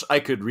 I wish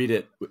I could read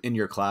it in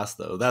your class,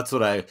 though. That's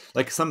what I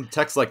like. Some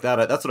texts like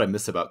that. That's what I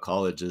miss about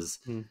college is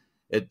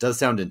it does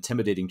sound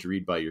intimidating to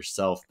read by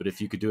yourself, but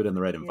if you could do it in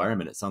the right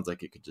environment, it sounds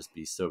like it could just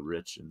be so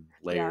rich and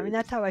layered. Yeah, I mean,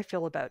 that's how I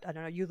feel about, I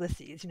don't know,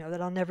 Ulysses,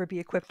 that I'll never be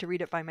equipped to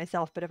read it by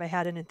myself, but if I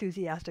had an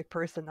enthusiastic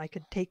person, I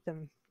could take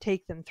them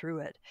through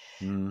it.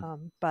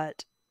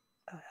 But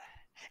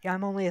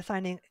I'm only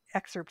assigning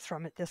excerpts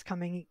from it this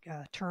coming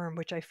term,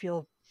 which I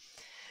feel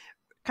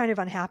kind of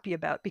unhappy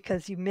about,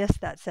 because you miss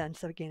that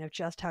sense of, again, of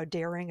just how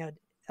daring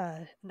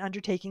an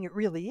undertaking it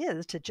really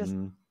is to just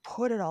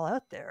put it all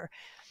out there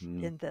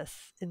in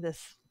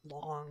this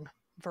long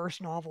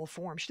verse novel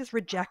form. She just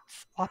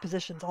rejects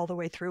oppositions all the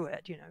way through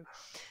it.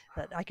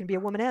 That I can be a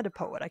woman and a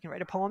poet. I can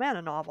write a poem and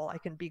a novel. I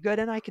can be good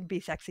and I can be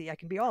sexy. I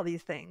can be all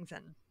these things,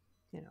 and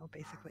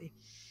basically,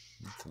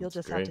 you'll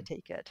just have to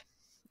take it.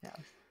 Yeah.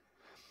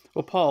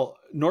 Well, Paul,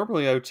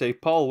 normally I would say,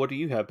 Paul, what do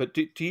you have? But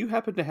do you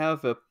happen to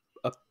have a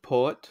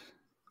poet?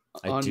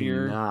 I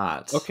do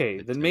not.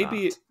 Okay, then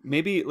maybe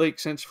it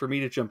makes sense for me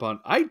to jump on.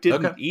 I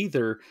didn't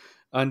either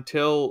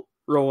until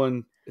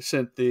Rowan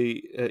sent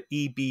the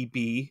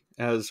EBB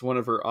as one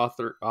of her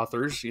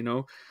authors,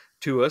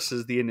 to us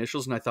as the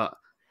initials, and I thought,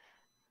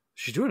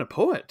 she's doing a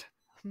poet.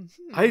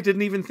 I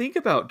didn't even think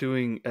about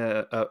doing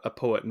a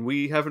poet, and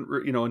we haven't,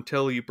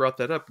 until you brought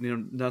that up,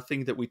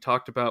 nothing that we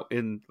talked about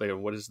in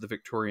what is the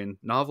Victorian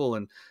novel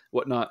and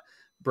whatnot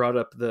brought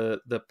up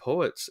the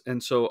poets.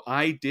 And so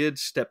I did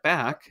step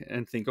back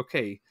and think,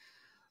 okay,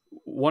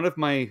 one of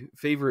my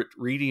favorite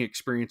reading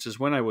experiences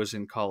when I was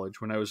in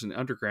college, when I was an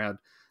undergrad,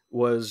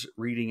 was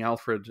reading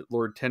Alfred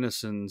Lord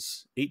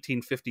Tennyson's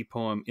 1850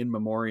 poem In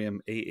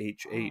Memoriam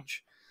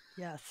AHH.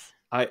 Yes.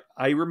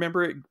 I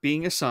remember it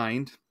being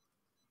assigned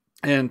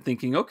and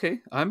thinking, okay,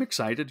 I'm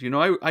excited.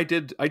 I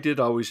did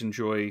always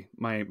enjoy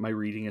my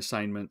reading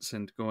assignments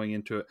and going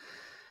into it.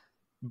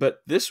 But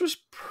this was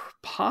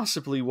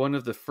possibly one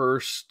of the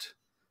first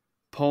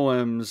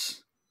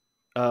poems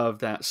of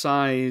that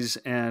size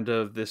and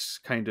of this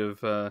kind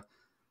of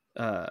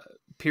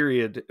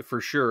period,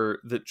 for sure,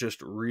 that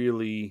just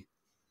really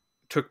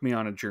took me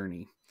on a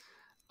journey.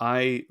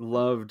 I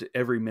loved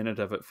every minute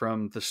of it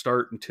from the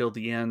start until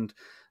the end.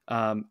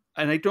 And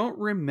I don't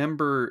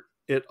remember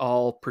it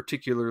all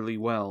particularly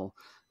well,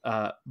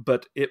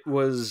 but it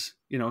was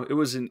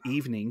an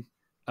evening.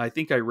 I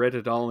think I read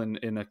it all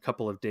in a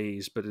couple of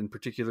days, but in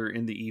particular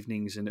in the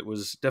evenings, and it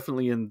was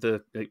definitely in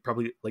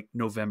probably like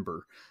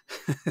November.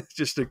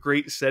 Just a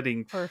great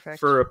setting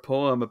for a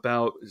poem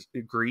about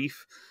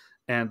grief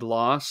and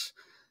loss,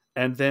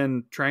 and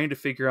then trying to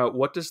figure out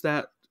what does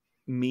that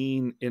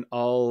mean in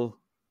all,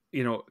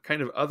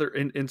 kind of other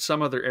in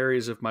some other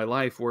areas of my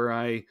life where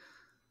I've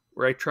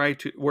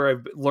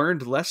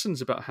learned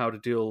lessons about how to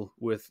deal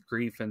with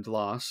grief and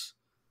loss,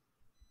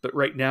 but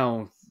right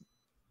now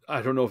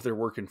I don't know if they're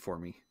working for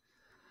me.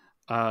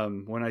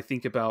 When I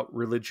think about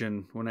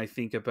religion, when I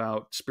think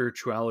about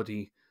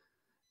spirituality,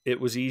 it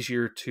was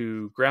easier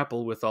to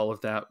grapple with all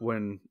of that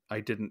when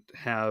I didn't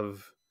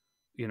have,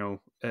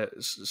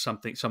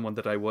 someone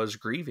that I was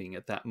grieving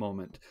at that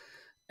moment.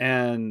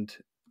 And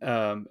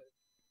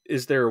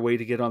is there a way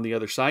to get on the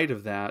other side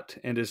of that?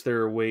 And is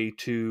there a way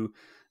to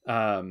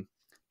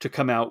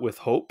come out with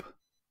hope?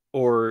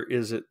 Or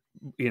is it,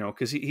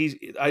 because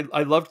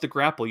I loved the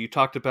grapple. You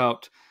talked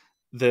about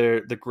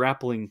the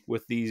grappling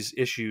with these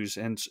issues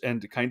and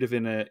kind of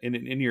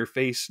in your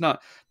face,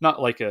 not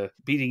like a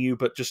beating you,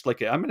 but just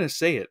like I'm going to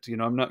say it,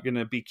 I'm not going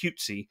to be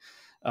cutesy.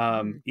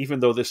 Even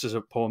though this is a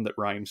poem that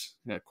rhymes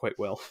quite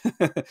well.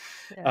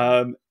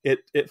 Yeah.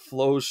 It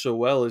flows so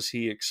well as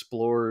he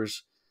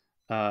explores,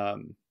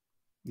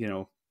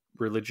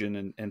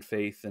 religion and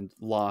faith and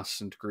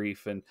loss and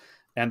grief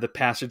and the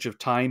passage of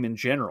time in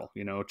general,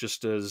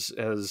 just as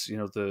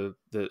the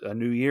a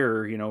new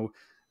year,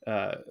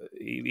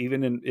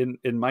 even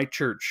in my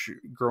church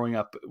growing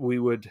up, we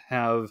would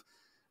have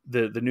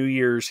the New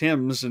Year's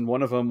hymns, and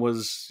one of them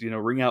was,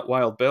 Ring Out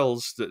Wild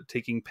Bells,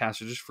 taking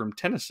passages from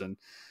Tennyson.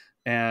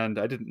 And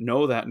I didn't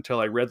know that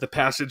until I read the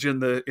passage in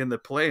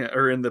the play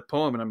or in the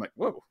poem, and I'm like,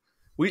 whoa,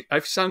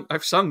 I've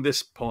sung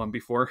this poem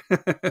before,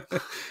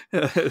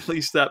 at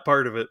least that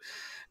part of it.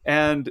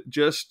 And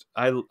just,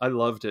 I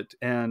loved it.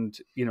 And,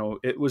 you know,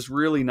 it was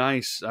really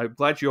nice. I'm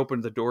glad you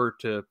opened the door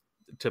to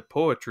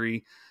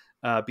poetry,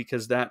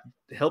 because that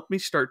helped me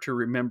start to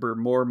remember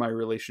more my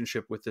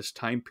relationship with this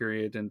time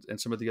period and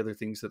some of the other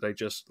things that I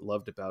just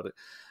loved about it.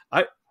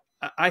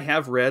 I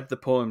have read the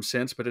poem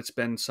since, but it's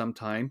been some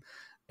time,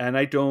 and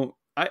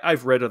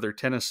I've read other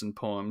Tennyson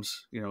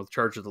poems, you know,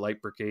 Charge of the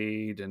Light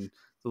Brigade and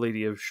The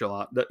Lady of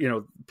Shalott, you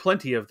know,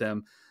 plenty of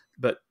them.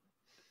 But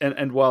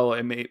and while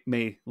I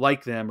may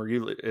like them, or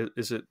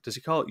does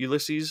he call it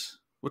Ulysses?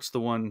 What's the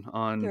one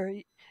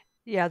on?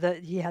 Yeah,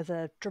 he has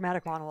a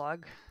dramatic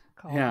monologue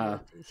called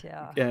Ulysses.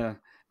 Yeah.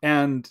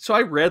 And so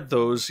I read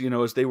those, you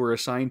know, as they were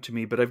assigned to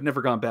me, but I've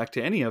never gone back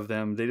to any of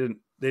them. They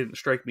didn't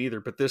strike me either.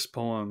 But this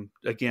poem,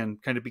 again,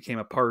 kind of became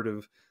a part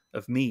of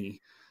me.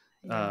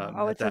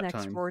 It's an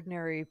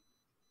extraordinary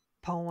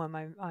poem.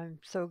 I'm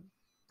so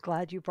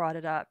glad you brought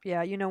it up.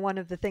 Yeah, you know, one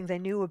of the things I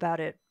knew about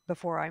it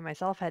before I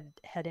myself had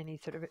any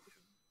sort of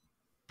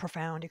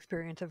profound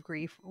experience of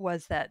grief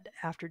was that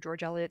after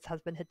George Eliot's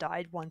husband had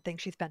died, one thing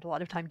she spent a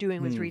lot of time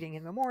doing was reading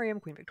In Memoriam.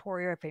 Queen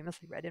Victoria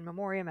famously read In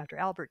Memoriam after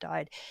Albert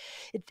died.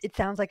 It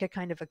sounds like a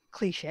kind of a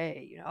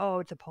cliche, you know, oh,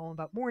 it's a poem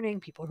about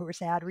mourning, people who are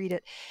sad read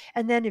it.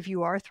 And then if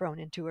you are thrown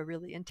into a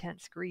really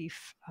intense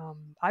grief,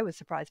 I was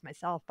surprised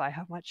myself by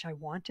how much I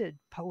wanted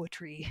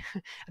poetry.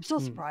 I'm still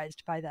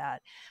surprised by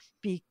that,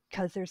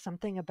 because there's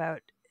something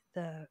about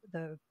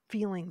the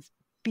feelings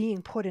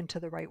being put into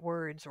the right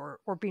words, or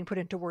being put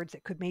into words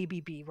that could maybe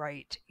be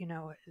right, you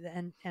know,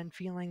 and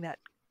feeling that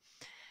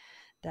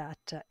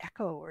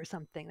echo or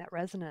something, that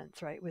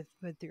resonance, right, with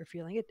your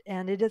feeling it.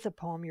 And it is a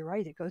poem, you're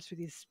right, it goes through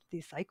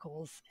these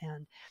cycles,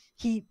 and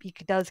he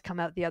does come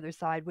out the other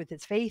side with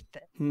his faith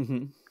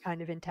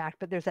kind of intact.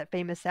 But there's that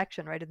famous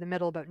section right in the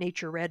middle about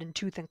nature red in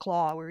tooth and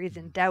claw, where he's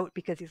in doubt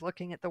because he's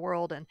looking at the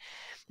world and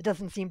it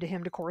doesn't seem to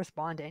him to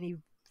correspond to any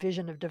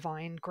vision of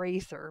divine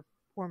grace or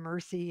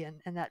mercy,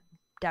 and that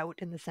doubt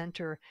in the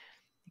center,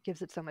 it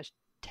gives it so much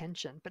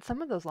tension. But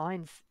some of those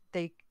lines,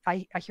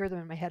 I hear them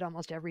in my head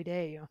almost every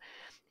day. You know,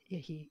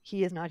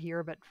 he is not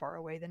here, but far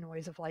away the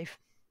noise of life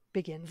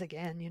begins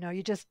again. You know,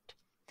 you just,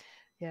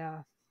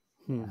 yeah.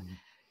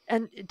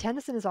 And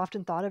Tennyson is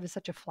often thought of as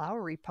such a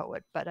flowery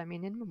poet, but I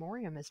mean, In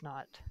Memoriam is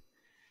not.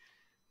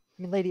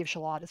 I mean, Lady of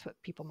Shalott is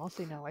what people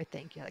mostly know, I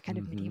think. Yeah, that kind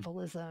of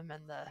medievalism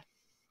and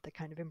the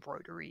kind of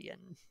embroidery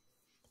and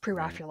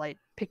pre-Raphaelite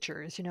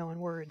pictures, you know, and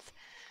words.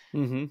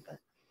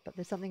 But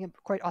there's something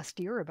quite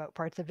austere about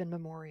parts of In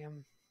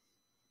Memoriam.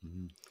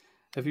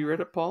 Have you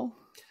read it, Paul?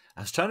 I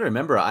was trying to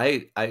remember.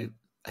 I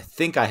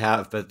think I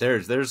have, but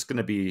there's going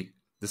to be,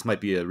 this might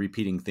be a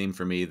repeating theme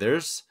for me.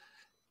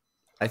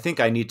 I think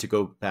I need to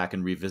go back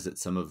and revisit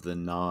some of the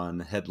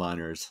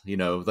non-headliners, you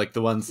know, like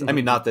the ones, I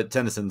mean, not that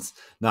Tennyson's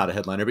not a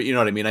headliner, but you know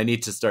what I mean? I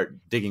need to start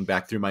digging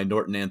back through my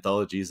Norton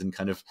anthologies and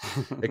kind of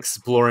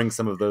exploring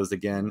some of those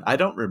again. I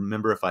don't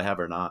remember if I have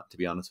or not, to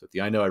be honest with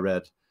you. I know I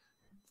read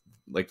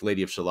like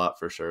Lady of Shalott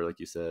for sure, like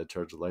you said,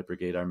 Charge of the Light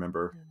Brigade. I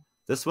remember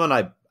this one.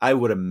 I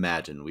would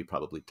imagine we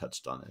probably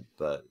touched on it,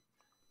 but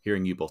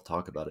hearing you both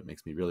talk about it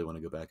makes me really want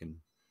to go back and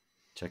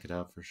check it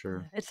out for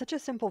sure. It's such a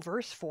simple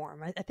verse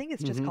form. I think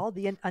it's just called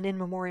an In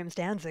Memoriam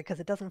stanza because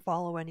it doesn't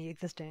follow any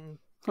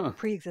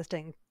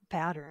pre-existing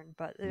pattern,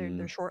 but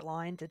they're short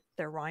lines.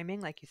 They're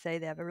rhyming, like you say.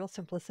 They have a real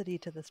simplicity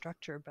to the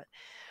structure,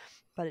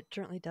 but it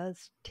certainly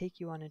does take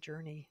you on a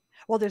journey.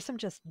 Well, there's some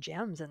just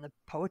gems in the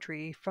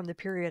poetry from the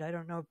period. I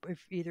don't know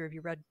if either of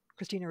you read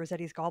Christina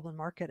Rossetti's Goblin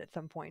Market at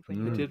some point. I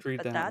did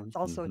read that. That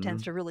also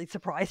tends to really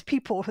surprise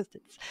people.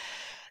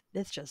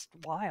 It's just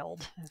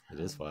wild. It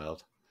is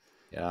wild.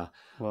 Yeah.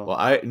 Well,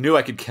 I knew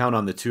I could count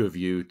on the two of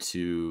you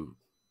to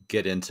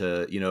get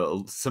into, you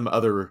know, some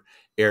other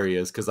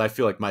areas, because I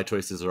feel like my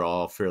choices are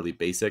all fairly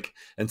basic.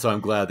 And so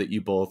I'm glad that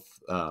you both,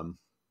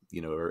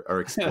 you know,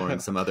 are exploring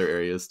some other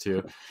areas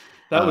too.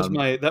 That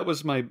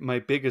was my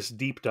biggest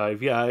deep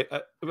dive. Yeah,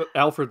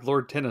 Alfred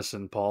Lord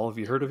Tennyson, Paul. Have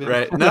you heard of him?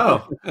 Right?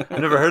 No, I've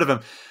never heard of him.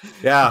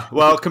 Yeah.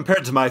 Well,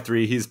 compared to my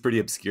three, he's pretty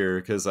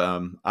obscure because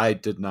I'm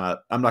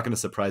not going to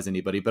surprise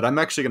anybody, but I'm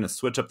actually going to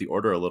switch up the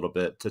order a little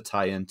bit to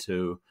tie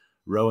into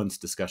Rowan's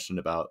discussion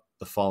about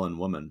the fallen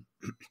woman.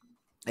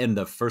 And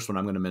the first one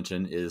I'm going to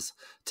mention is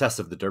Tess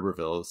of the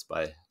D'Urbervilles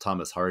by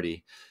Thomas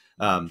Hardy.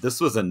 This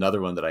was another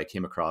one that I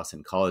came across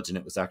in college, and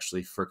it was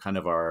actually for kind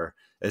of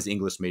as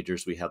English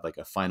majors, we had like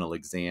a final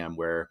exam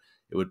where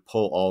it would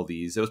pull all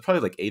these. It was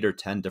probably like 8 or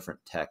 10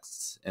 different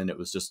texts, and it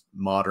was just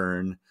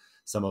modern.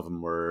 Some of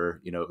them were,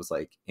 you know, it was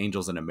like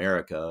Angels in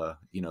America,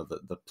 you know,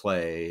 the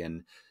play,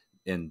 and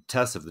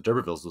Tess of the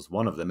D'Urbervilles was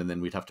one of them. And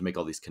then we'd have to make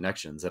all these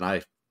connections. And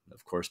I,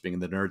 of course, being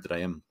the nerd that I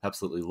am,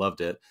 absolutely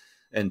loved it.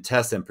 And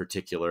Tess in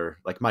particular,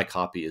 like my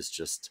copy is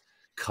just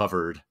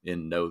covered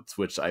in notes,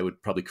 which I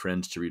would probably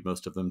cringe to read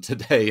most of them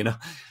today, you know,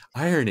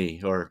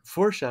 irony or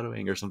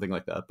foreshadowing or something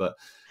like that. But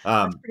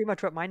that's pretty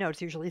much what my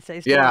notes usually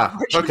say. Yeah.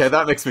 Okay.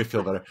 That makes me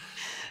feel better.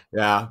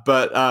 Yeah.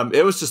 But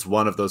it was just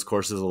one of those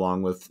courses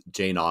along with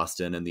Jane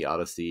Austen and the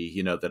Odyssey,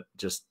 you know, that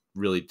just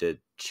really did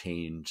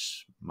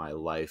change my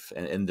life.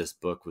 And this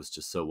book was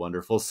just so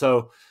wonderful.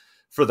 So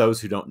for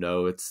those who don't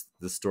know, it's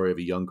the story of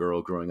a young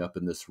girl growing up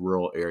in this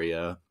rural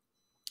area,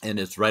 and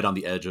it's right on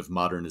the edge of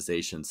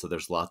modernization. So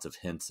there's lots of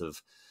hints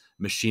of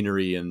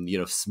machinery and,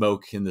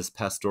 smoke in this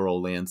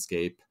pastoral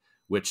landscape,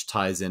 which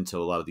ties into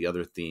a lot of the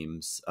other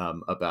themes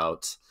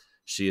about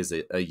she is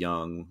a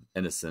young,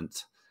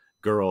 innocent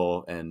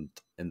girl, and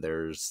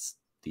there's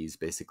these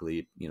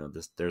basically,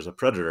 there's a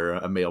predator,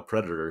 a male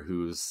predator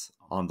who's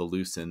on the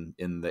loose in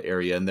the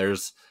area. And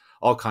there's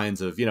all kinds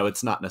of,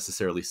 it's not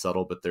necessarily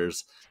subtle, but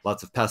there's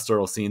lots of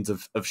pastoral scenes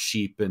of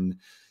sheep and,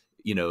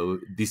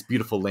 these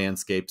beautiful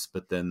landscapes.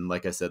 But then,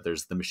 like I said,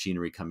 there's the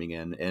machinery coming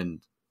in,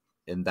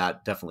 and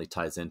that definitely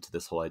ties into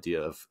this whole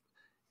idea of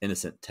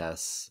innocent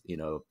Tess,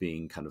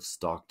 being kind of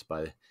stalked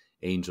by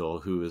Angel,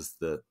 who is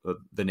the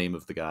name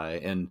of the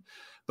guy.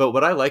 But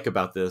what I like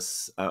about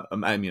this, I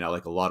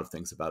like a lot of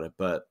things about it,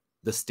 but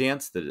the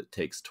stance that it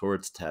takes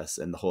towards Tess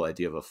and the whole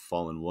idea of a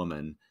fallen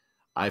woman,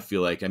 I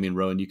feel like,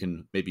 Rowan, you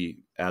can maybe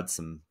add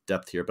some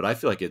depth here, but I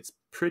feel like it's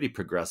pretty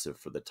progressive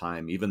for the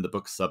time. Even the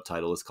book's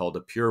subtitle is called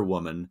A Pure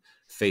Woman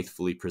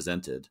Faithfully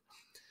Presented.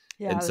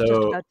 Yeah, and I was so,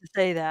 just about to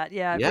say that.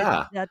 Yeah,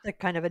 yeah, that's a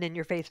kind of an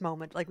in-your-face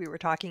moment, like we were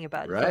talking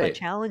about. So I right,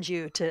 challenge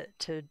you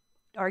to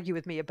argue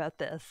with me about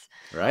this.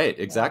 right,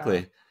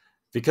 exactly.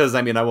 Because,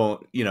 I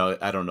won't,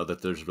 I don't know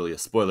that there's really a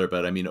spoiler,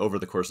 but over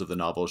the course of the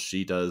novel,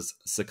 she does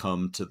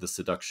succumb to the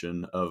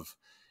seduction of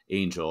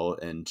Angel,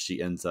 and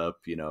she ends up,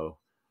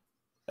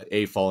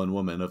 a fallen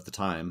woman of the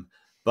time.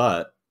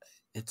 But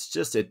it's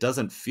just, it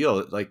doesn't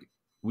feel like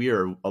we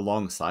are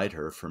alongside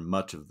her for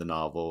much of the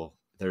novel.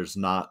 There's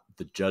not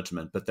the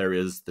judgment, but there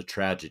is the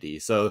tragedy.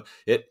 So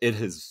it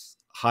is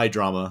high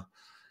drama,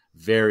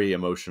 very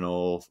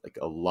emotional, like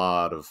a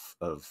lot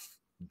of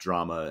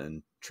drama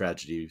and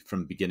tragedy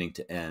from beginning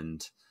to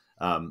end.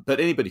 But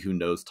anybody who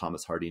knows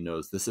Thomas Hardy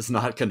knows this is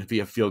not going to be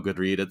a feel-good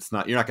read. It's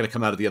not, you're not going to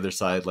come out of the other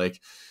side like,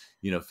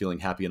 feeling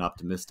happy and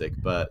optimistic.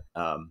 But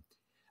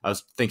I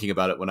was thinking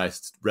about it when I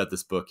read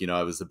this book.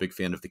 I was a big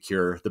fan of The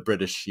Cure, the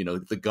British,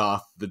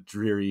 the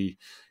dreary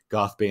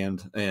goth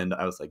band. And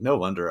I was like, no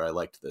wonder I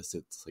liked this.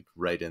 It's like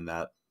right in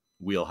that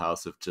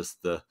wheelhouse of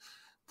just the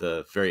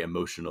very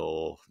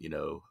emotional,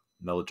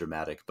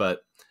 melodramatic,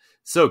 but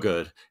so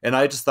good. And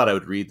I just thought I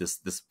would read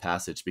this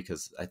passage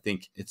because I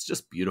think it's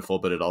just beautiful,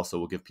 but it also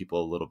will give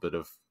people a little bit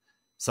of,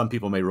 some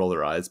people may roll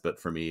their eyes, but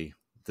for me,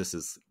 this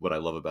is what I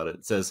love about it.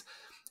 It says,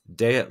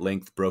 "Day at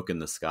length broke in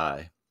the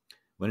sky.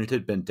 When it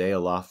had been day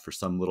aloft for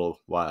some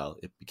little while,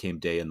 it became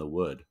day in the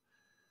wood.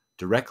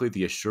 Directly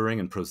the assuring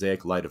and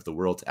prosaic light of the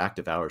world's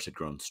active hours had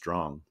grown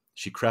strong.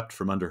 She crept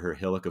from under her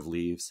hillock of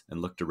leaves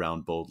and looked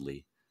around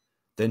boldly.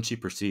 Then she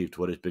perceived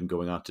what had been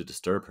going on to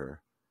disturb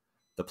her.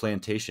 The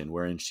plantation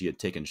wherein she had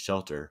taken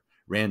shelter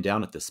ran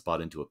down at this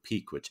spot into a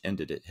peak which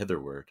ended it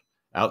hitherward,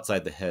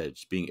 outside the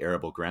hedge being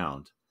arable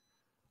ground.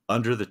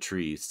 Under the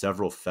trees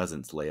several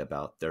pheasants lay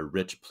about, their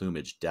rich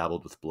plumage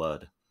dabbled with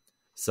blood.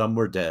 Some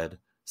were dead,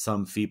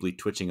 some feebly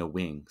twitching a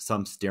wing,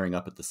 some staring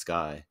up at the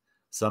sky,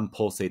 some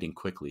pulsating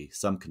quickly,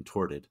 some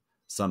contorted,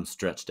 some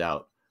stretched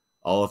out,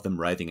 all of them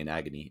writhing in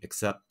agony,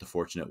 except the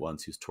fortunate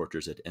ones whose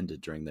tortures had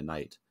ended during the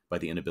night by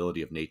the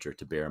inability of nature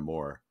to bear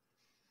more.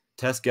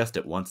 Tess guessed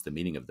at once the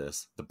meaning of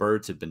this. The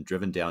birds had been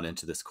driven down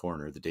into this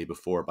corner the day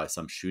before by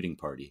some shooting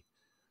party,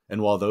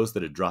 and while those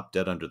that had dropped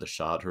dead under the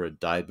shot or had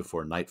died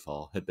before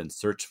nightfall had been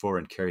searched for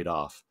and carried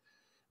off,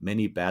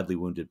 many badly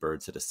wounded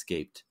birds had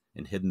escaped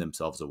and hidden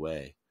themselves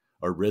away,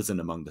 or risen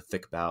among the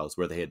thick boughs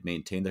where they had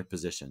maintained their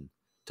position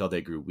till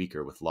they grew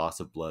weaker with loss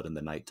of blood in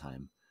the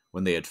nighttime,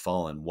 when they had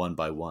fallen one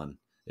by one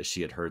as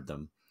she had heard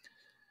them.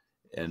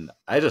 And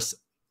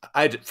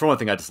for one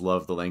thing, I just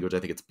love the language. I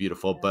think it's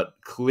beautiful, but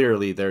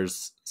clearly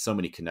there's so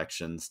many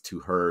connections to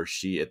her.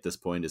 She, at this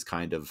point, is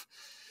kind of,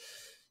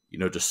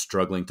 just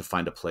struggling to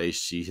find a place.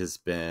 She has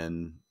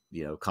been,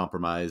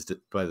 compromised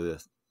by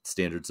the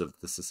standards of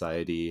the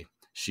society.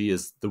 She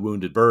is the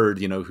wounded bird,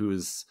 who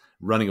is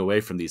running away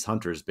from these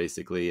hunters,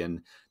 basically.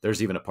 And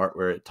there's even a part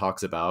where it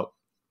talks about,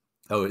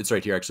 oh, it's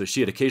right here, actually.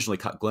 She had occasionally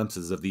caught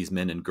glimpses of these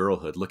men in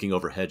girlhood, looking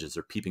over hedges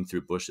or peeping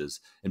through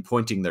bushes and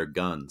pointing their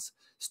guns,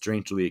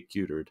 strangely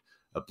accoutred,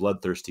 a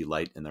bloodthirsty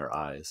light in their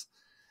eyes.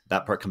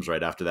 That part comes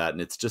right after that.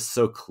 And it's just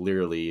so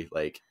clearly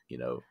like,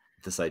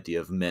 this idea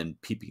of men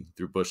peeping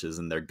through bushes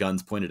and their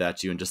guns pointed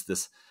at you, and just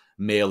this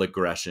male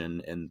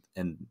aggression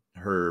and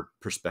her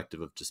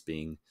perspective of just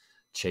being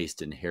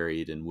chased and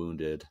harried and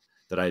wounded,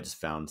 that I just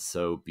found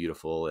so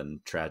beautiful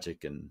and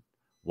tragic and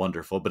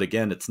wonderful. But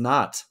again, it's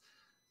not,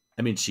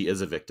 she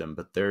is a victim,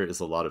 but there is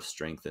a lot of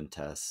strength in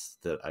Tess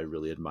that I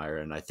really admire.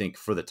 And I think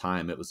for the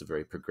time, it was a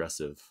very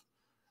progressive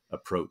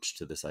approach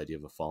to this idea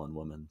of a fallen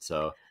woman.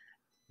 So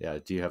yeah,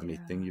 do you have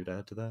anything you'd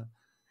add to that?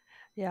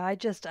 Yeah,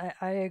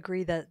 I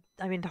agree that,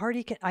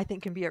 Hardy I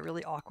think can be a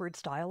really awkward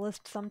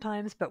stylist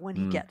sometimes, but when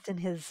he gets in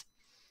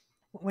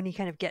when he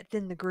kind of gets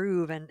in the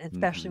groove, and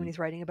especially when he's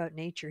writing about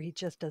nature, he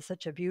just does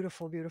such a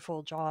beautiful,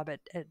 beautiful job at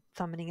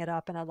summoning it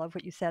up. And I love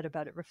what you said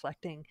about it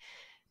reflecting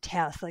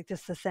Tess, like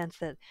just the sense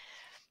that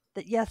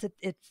that yes,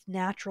 it's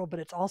natural, but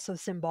it's also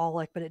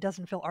symbolic, but it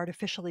doesn't feel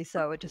artificially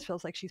so. It just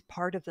feels like she's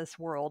part of this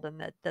world, and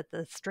that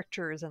the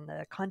strictures and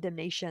the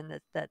condemnation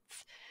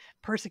that's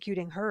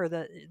persecuting her,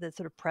 the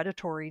sort of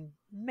predatory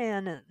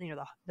men,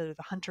 the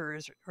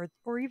hunters,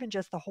 or even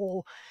just the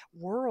whole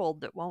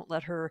world that won't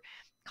let her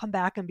come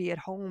back and be at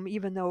home,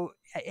 even though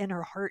in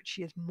her heart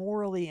she is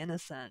morally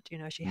innocent.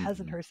 She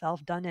hasn't Hmm.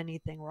 herself done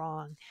anything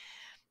wrong.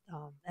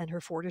 And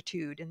her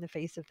fortitude in the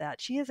face of that.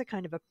 She is a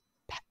kind of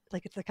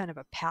it's a kind of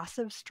a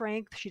passive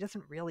strength. She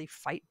doesn't really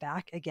fight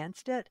back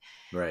against it.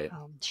 Right.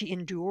 She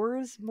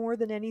endures more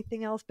than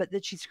anything else, but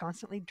that she's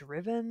constantly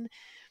driven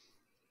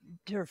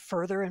to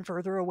further and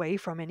further away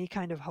from any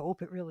kind of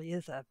hope. It really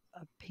is a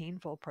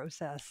painful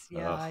process. Ugh,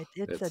 Yeah,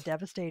 it's a it's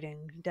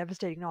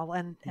devastating novel.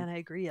 And I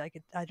agree. I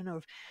don't know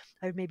if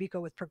I would maybe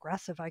go with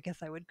progressive. I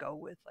guess I would go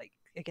with, like,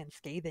 again,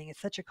 scathing. It's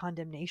such a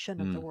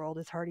condemnation of the mm, world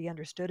as Hardy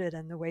understood it,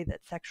 and the way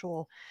that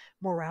sexual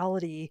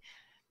morality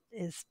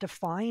is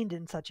defined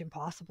in such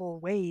impossible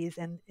ways,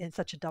 and in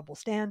such a double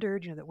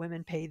standard, that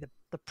women pay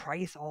the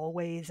price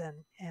always,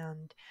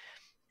 and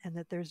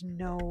that there's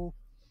no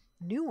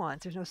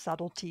nuance, there's no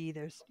subtlety,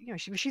 there's,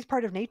 she's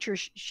part of nature.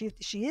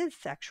 She is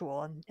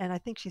sexual, and I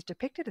think she's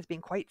depicted as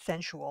being quite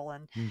sensual,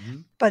 and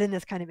hmm. but in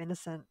this kind of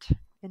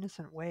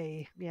innocent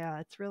way. Yeah,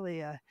 it's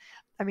really I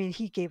mean,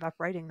 he gave up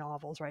writing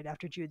novels right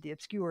after Jude the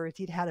Obscure.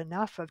 He'd had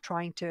enough of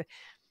trying to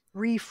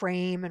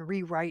reframe and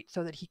rewrite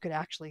so that he could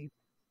actually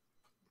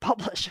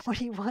publish what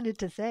he wanted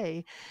to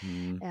say.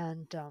 Mm,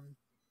 And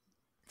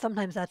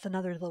sometimes that's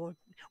another little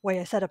way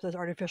I set up those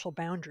artificial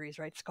boundaries,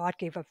 right? Scott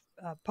gave up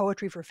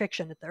poetry for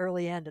fiction at the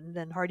early end, and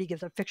then Hardy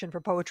gives up fiction for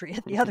poetry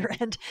at the other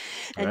end.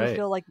 And you right.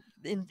 feel like,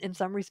 in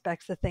some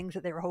respects, the things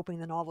that they were hoping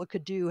the novel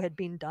could do had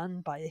been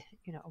done by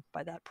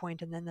that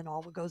point, and then the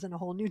novel goes in a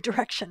whole new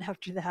direction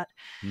after that.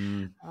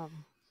 Mm.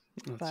 Um,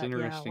 That's but yeah,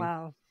 interesting.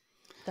 wow,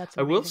 that's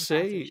I an will amazing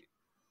passage.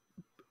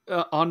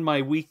 say, on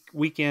my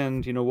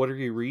weekend, what are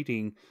you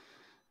reading?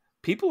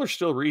 People are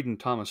still reading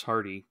Thomas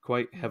Hardy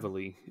quite Mm.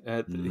 heavily.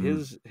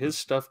 Mm. His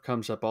stuff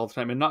comes up all the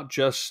time, and not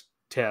just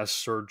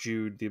Tess or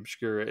Jude the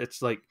Obscure.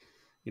 It's like,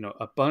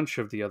 a bunch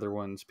of the other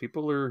ones.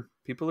 People are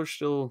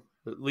still,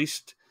 at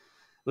least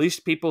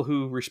people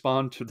who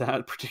respond to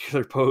that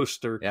particular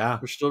post Yeah.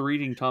 are still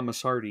reading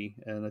Thomas Hardy,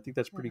 and I think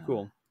that's pretty Yeah.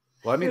 cool.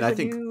 Well, I mean, There's I a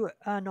think, new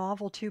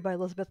novel too by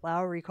Elizabeth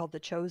Lowry called The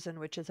Chosen,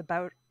 which is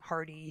about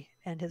Hardy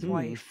and his Hmm.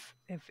 wife.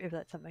 If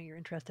that's something you're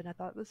interested in, I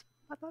thought it was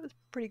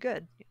pretty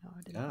good.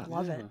 I didn't yeah.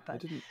 love it, Yeah, I but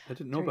didn't it's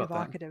know very about that.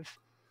 evocative.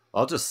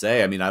 I'll just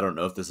say, I mean, I don't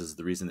know if this is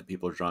the reason that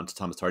people are drawn to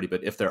Thomas Hardy,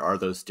 but if there are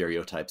those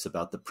stereotypes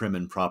about the prim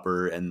and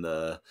proper and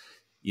the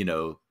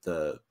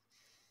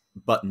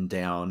button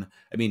down,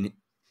 I mean,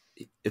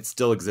 it's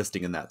still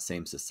existing in that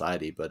same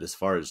society. But as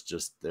far as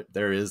just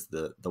there is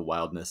the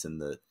wildness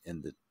and the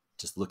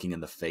just looking in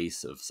the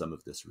face of some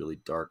of this really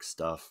dark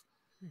stuff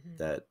Hmm.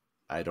 that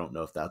I don't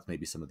know if that's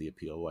maybe some of the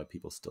appeal why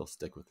people still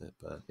stick with it.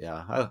 But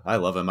yeah, I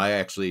love him. I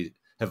actually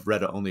have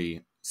read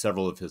only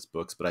several of his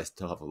books, but I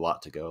still have a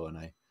lot to go.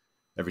 And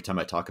every time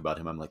I talk about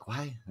him, I'm like,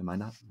 why am I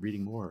not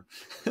reading more?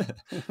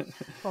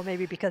 Well,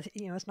 maybe because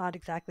it's not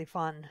exactly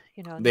fun.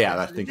 In the Yeah,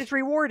 sense I that it's think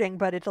rewarding,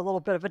 but it's a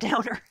little bit of a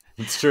downer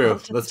it's true.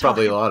 most of the That's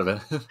probably a time. lot of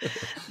it.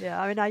 Yeah,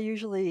 I mean,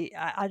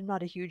 I'm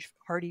not a huge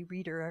Hardy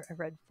reader. I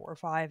read 4 or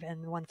 5,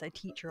 and the ones I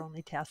teach are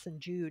only Tess and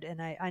Jude,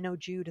 and I know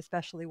Jude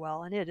especially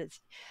well. And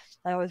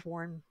I always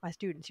warn my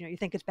students, you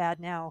think it's bad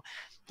now,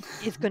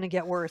 it's going to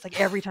get worse. Like,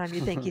 every time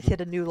you think he's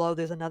hit a new low,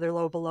 there's another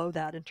low below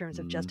that in terms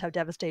of just Mm, how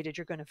devastated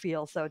you're going to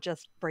feel. So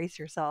just brace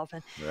yourself.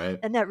 And right.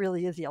 and that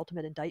really is the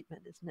ultimate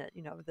indictment, isn't it?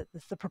 That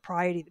it's the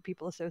propriety that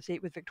people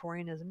associate with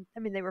Victorianism. I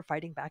mean, they were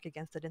fighting back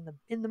against it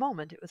in the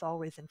moment. It was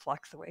always in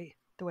flux the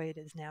way it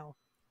is now.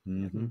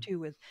 Hmm. Too,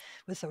 with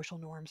social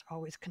norms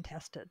always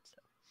contested.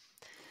 So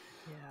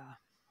yeah.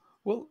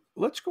 Well,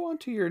 let's go on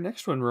to your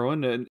next one,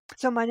 Rowan. And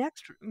So my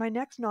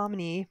next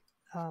nominee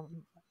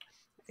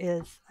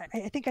is,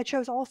 I think I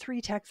chose all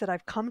 3 texts that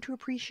I've come to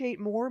appreciate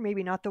more,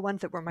 maybe not the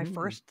ones that were my hmm,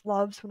 first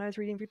loves when I was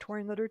reading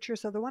Victorian literature.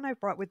 So the one I've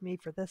brought with me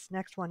for this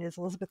next one is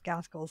Elizabeth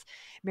Gaskell's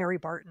Mary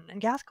Barton.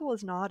 And Gaskell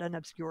is not an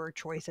obscure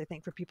choice, I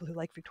think, for people who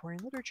like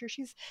Victorian literature.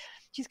 She's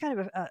kind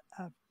of a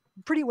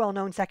pretty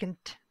well-known second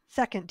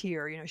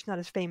tier. She's not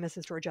as famous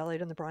as George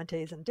Eliot and the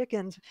Brontes and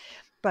Dickens,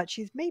 but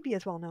she's maybe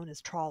as well known as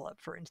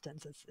Trollope, for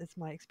instance. It's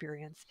my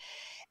experience.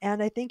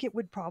 And I think it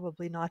would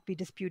probably not be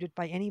disputed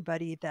by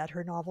anybody that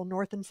her novel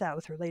North and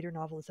South, her later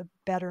novel, is a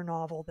better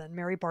novel than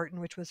Mary Barton,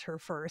 which was her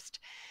first.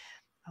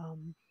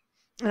 Um,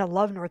 and I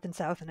love North and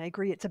South, and I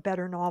agree it's a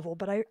better novel.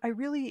 But I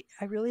really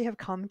have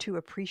come to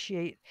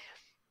appreciate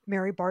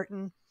Mary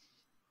Barton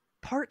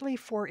partly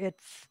for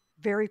its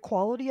very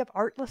quality of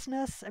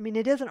artlessness. I mean,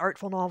 it is an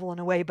artful novel in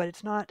a way, but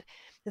it's not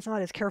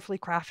as carefully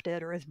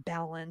crafted or as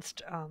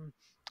balanced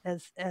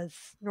as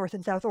North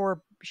and South.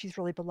 Or she's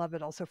really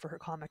beloved also for her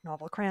comic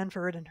novel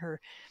Cranford and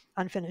her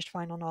unfinished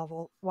final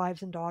novel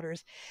Wives and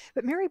Daughters.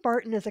 But Mary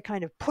Barton is a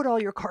kind of put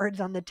all your cards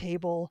on the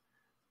table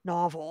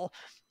novel,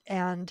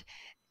 and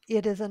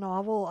it is a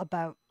novel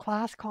about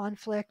class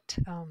conflict.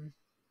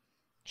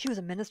 She was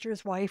a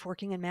minister's wife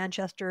working in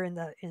Manchester in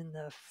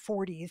the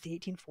 40s, the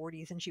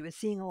 1840s, and she was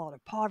seeing a lot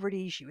of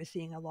poverty. She was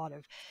seeing a lot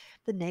of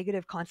the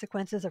negative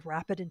consequences of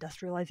rapid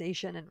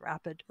industrialization and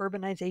rapid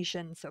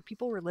urbanization. So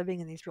people were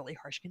living in these really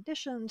harsh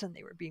conditions, and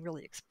they were being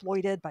really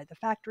exploited by the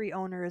factory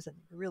owners, and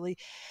really,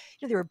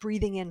 they were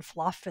breathing in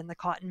fluff in the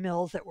cotton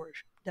mills that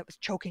was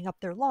choking up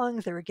their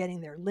lungs. They were getting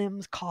their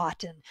limbs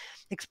caught in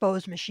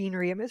exposed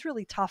machinery. I mean, it was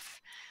really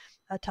tough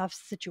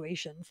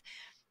situations.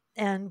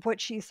 And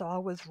what she saw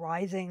was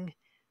rising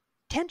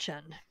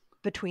tension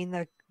between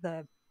the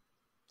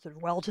sort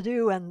of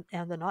well-to-do and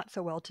the not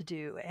so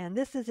well-to-do. And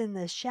this is in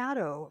the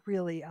shadow,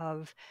 really,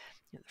 of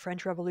the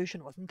French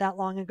Revolution. Wasn't that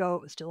long ago.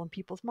 It was still in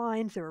people's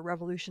minds. There were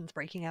revolutions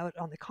breaking out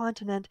on the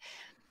continent,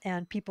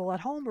 and people at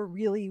home were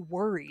really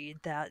worried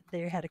that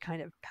they had a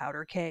kind of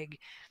powder keg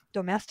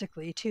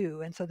domestically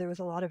too. And so there was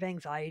a lot of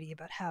anxiety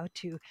about how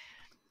to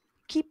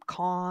keep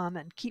calm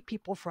and keep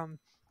people from,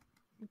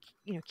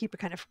 keep a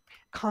kind of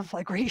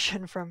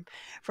conflagration from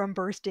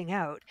bursting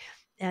out.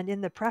 And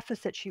in the preface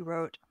that she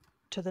wrote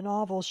to the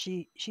novel,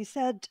 she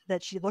said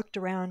that she looked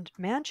around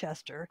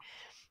Manchester,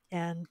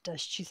 and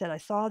she said, I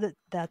saw that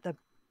the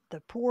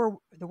poor,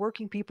 the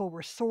working people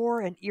were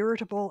sore and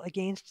irritable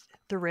against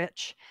the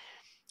rich.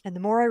 And the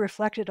more I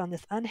reflected on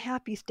this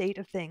unhappy state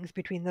of things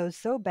between those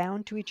so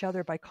bound to each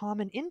other by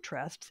common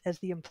interests as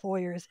the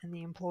employers and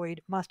the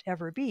employed must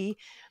ever be,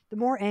 the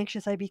more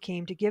anxious I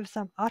became to give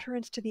some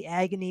utterance to the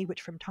agony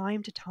which from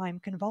time to time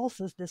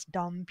convulses this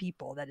dumb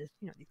people, that is,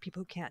 these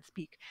people who can't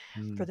speak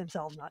for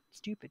themselves, not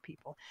stupid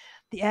people,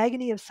 the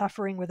agony of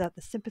suffering without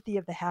the sympathy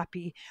of the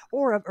happy,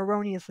 or of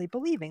erroneously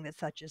believing that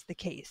such is the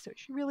case. So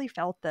she really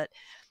felt that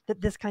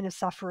this kind of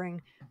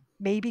suffering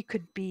maybe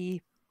could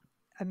be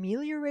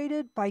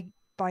ameliorated by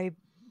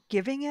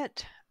giving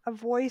it a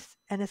voice,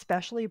 and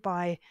especially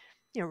by,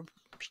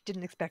 she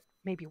didn't expect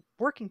maybe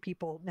working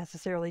people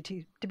necessarily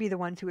to be the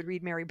ones who would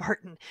read Mary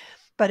Barton,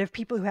 but if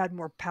people who had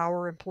more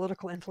power and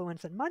political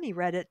influence and money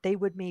read it, they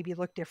would maybe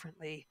look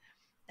differently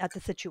at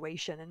the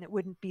situation, and it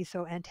wouldn't be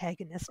so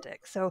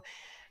antagonistic. So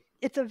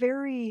it's a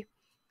very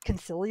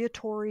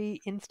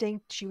conciliatory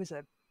instinct. She was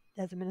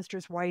as a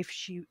minister's wife,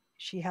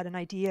 she had an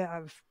idea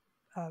of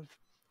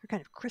her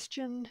kind of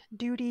Christian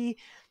duty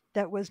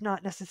that was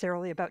not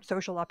necessarily about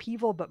social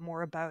upheaval, but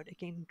more about,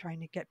 again, trying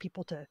to get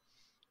people to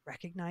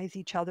recognize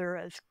each other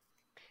as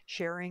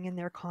sharing in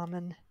their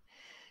common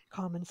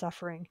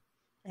suffering.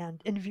 And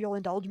if you'll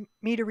indulge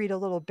me to read a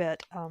little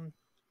bit,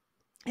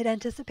 it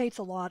anticipates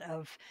a lot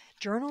of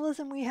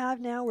journalism we have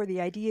now, where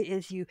the idea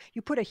is you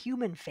put a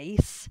human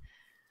face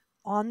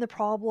on the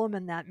problem,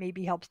 and that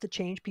maybe helps to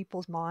change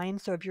people's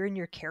minds. So if you're in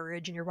your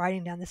carriage and you're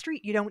riding down the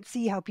street, you don't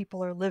see how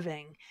people are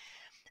living.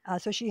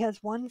 So she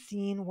has one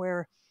scene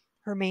where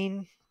her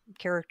main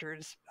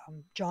characters,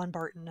 John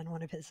Barton and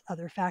one of his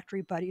other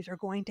factory buddies, are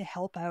going to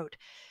help out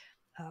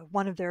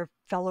one of their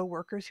fellow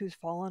workers who's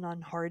fallen on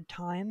hard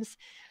times.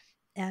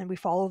 And we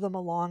follow them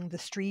along the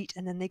street,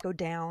 and then they go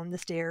down the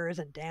stairs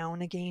and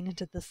down again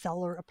into the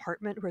cellar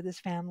apartment where this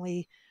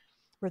family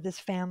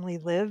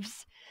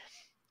lives.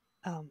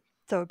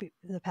 So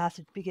the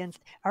passage begins,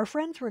 our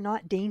friends were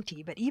not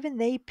dainty, but even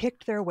they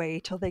picked their way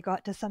till they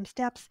got to some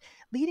steps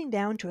leading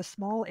down to a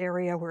small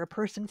area where a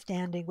person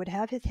standing would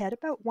have his head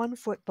about 1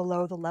 foot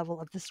below the level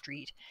of the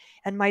street,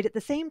 and might at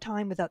the same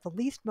time, without the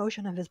least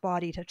motion of his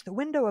body, touch the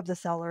window of the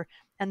cellar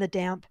and the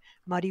damp,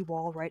 muddy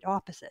wall right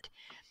opposite.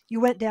 You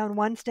went down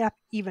one step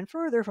even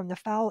further from the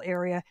foul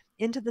area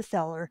into the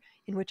cellar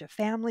in which a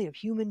family of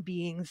human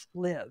beings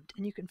lived.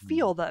 And you can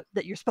feel that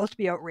you're supposed to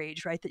be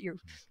outraged, right?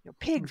 That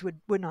pigs would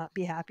not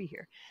be happy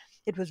here.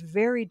 It was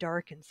very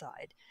dark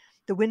inside.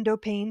 The window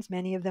panes,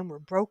 many of them, were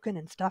broken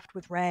and stuffed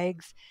with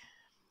rags,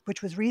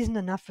 which was reason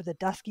enough for the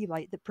dusky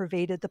light that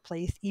pervaded the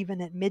place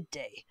even at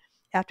midday.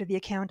 After the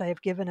account I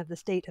have given of the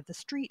state of the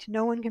street,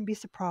 no one can be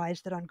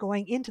surprised that on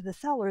going into the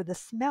cellar, the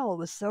smell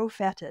was so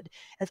fetid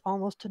as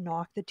almost to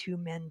knock the two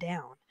men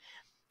down.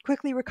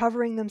 Quickly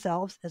recovering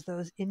themselves, as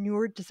those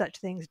inured to such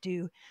things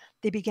do,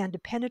 they began to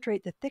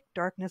penetrate the thick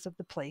darkness of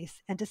the place,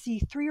 and to see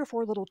 3 or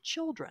 4 little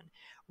children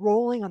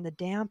rolling on the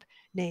damp,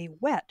 nay,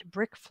 wet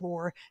brick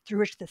floor through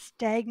which the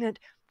stagnant,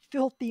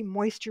 filthy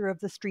moisture of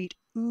the street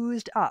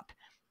oozed up.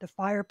 The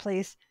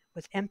fireplace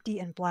was empty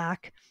and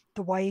black.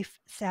 The wife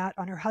sat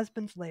on her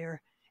husband's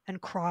lair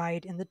and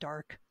cried in the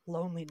dark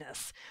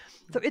loneliness.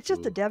 So it's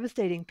just a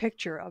devastating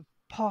picture of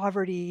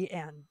poverty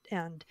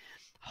and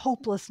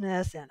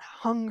hopelessness and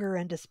hunger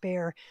and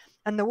despair.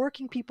 And the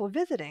working people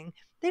visiting,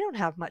 they don't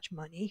have much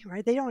money,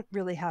 right? They don't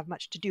really have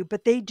much to do,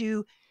 but they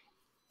do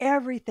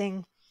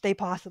everything they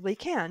possibly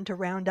can to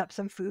round up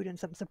some food and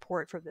some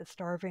support for this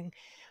starving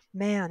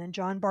man. And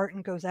John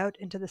Barton goes out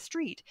into the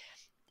street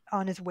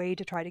on his way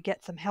to try to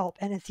get some help.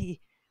 And as he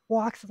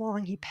walks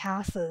along, he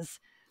passes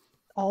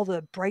all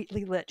the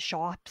brightly lit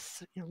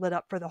shops, lit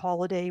up for the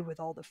holiday with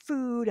all the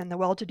food, and the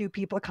well-to-do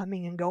people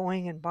coming and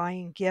going and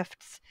buying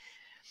gifts.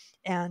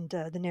 And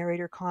the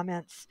narrator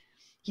comments,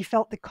 he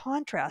felt the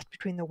contrast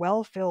between the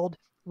well-filled,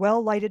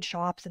 well-lighted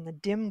shops and the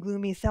dim,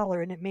 gloomy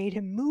cellar, and it made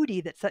him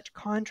moody that such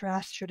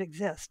contrasts should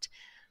exist.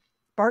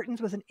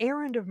 Barton's was an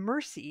errand of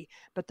mercy,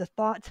 but the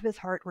thoughts of his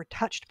heart were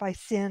touched by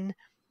sin,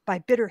 by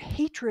bitter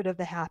hatred of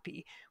the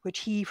happy, which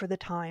he for the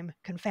time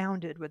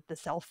confounded with the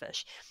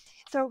selfish.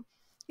 So,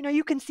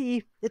 you can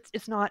see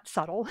it's not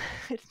subtle.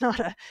 It's not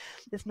a,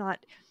 it's not,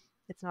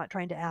 it's not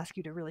trying to ask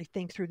you to really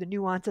think through the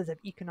nuances of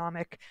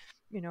economic,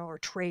 or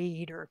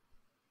trade,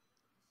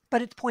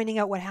 but it's pointing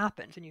out what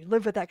happens when you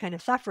live with that kind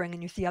of suffering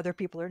and you see other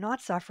people are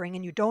not suffering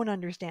and you don't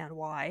understand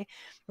why,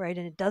 right?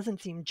 And it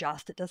doesn't seem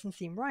just, it doesn't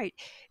seem right.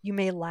 You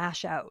may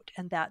lash out,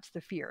 and that's the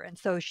fear. And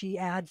so she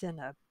adds in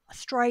a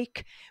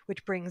strike,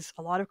 which brings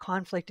a lot of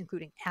conflict,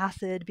 including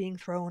acid being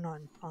thrown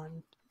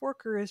on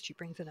workers. She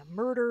brings in a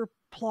murder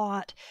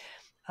plot,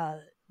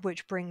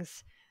 which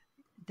brings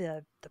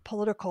the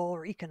political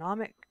or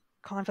economic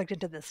conflict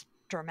into this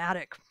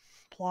dramatic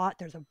plot.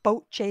 There's a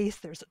boat chase,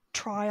 there's a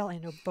trial. I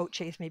know boat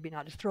chase maybe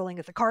not as thrilling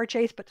as a car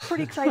chase, but it's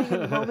pretty exciting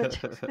in the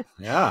moment.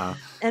 Yeah.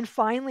 And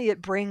finally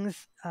it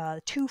brings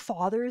two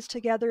fathers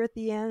together at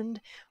the end,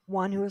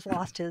 one who has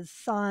lost his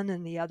son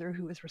and the other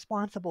who is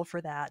responsible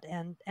for that,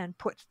 and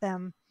puts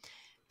them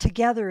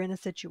together in a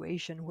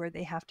situation where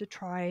they have to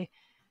try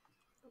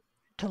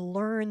to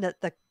learn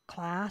that the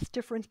class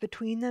difference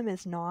between them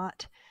is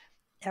not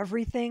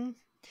everything.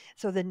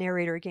 So the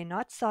narrator, again,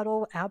 not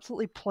subtle,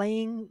 absolutely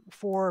playing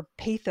for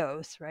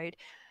pathos, right?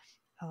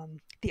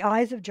 The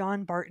eyes of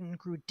John Barton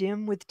grew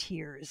dim with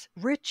tears.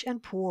 Rich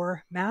and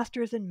poor,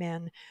 masters and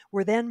men,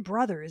 were then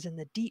brothers in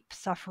the deep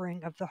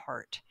suffering of the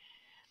heart.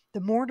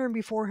 The mourner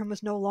before him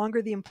was no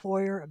longer the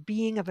employer, a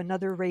being of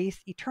another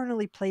race,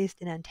 eternally placed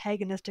in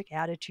antagonistic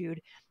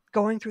attitude,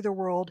 going through the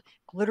world,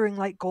 glittering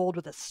like gold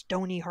with a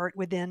stony heart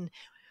within,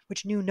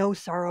 which knew no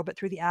sorrow but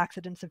through the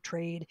accidents of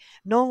trade,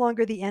 no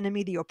longer the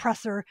enemy, the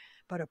oppressor,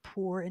 but a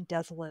poor and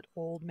desolate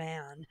old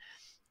man.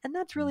 And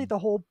that's really the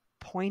whole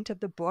point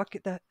of the book.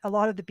 A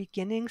lot of the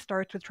beginning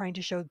starts with trying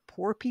to show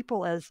poor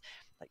people as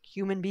like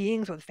human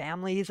beings with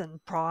families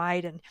and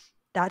pride, and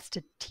that's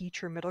to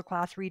teach her middle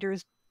class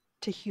readers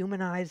to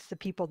humanize the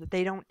people that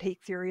they don't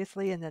take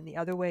seriously. And then the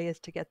other way is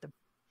to get the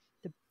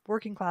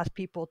working class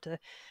people to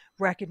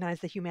recognize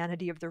the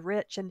humanity of the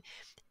rich. And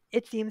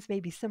it seems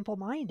maybe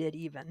simple-minded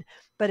even,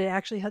 but it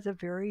actually has a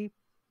very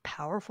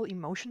powerful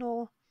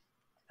emotional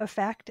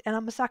effect. And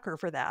I'm a sucker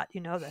for that.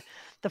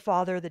 The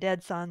father, the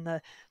dead son,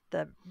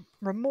 the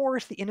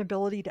remorse, the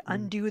inability to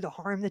undo the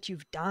harm that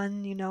you've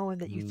done, and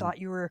that you thought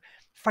you were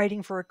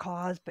fighting for a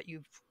cause, but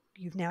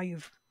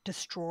you've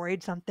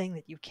destroyed something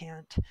that you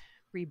can't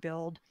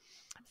rebuild.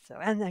 So,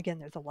 and again,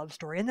 there's a love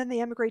story. And then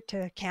they emigrate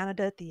to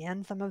Canada at the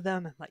end, some of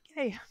them. I'm like,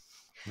 hey,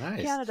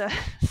 Nice. Canada.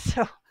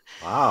 So,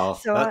 wow,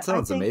 that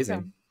sounds I think,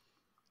 amazing.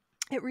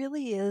 It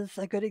really is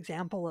a good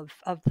example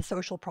of the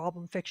social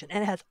problem fiction.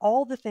 And it has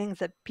all the things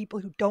that people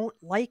who don't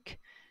like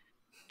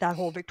that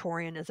whole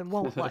Victorianism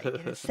won't like.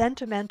 It is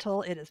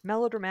sentimental, it is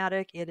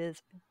melodramatic, it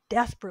is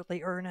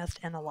desperately earnest,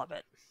 and I love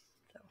it.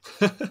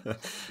 So.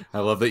 I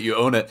love that you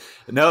own it.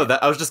 No,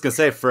 that I was just gonna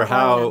say for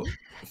how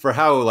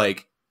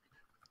like,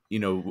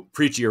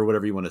 preachy or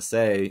whatever you want to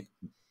say,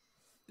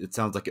 it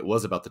sounds like it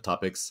was about the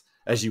topics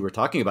as you were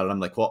talking about it. I'm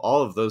like, well,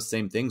 all of those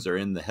same things are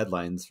in the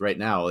headlines right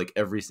now. Like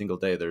every single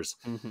day there's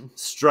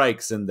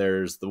strikes and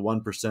there's the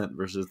 1%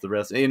 versus the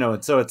rest,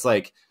 and so it's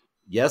like,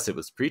 yes, it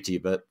was preachy,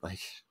 but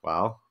like,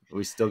 wow,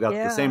 we still got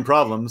the same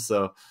problems.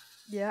 So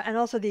yeah. And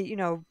also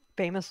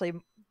famously,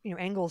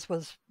 Engels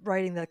was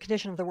writing The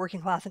Condition of the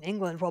Working Class in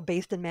England while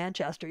based in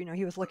Manchester.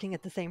 He was looking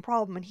at the same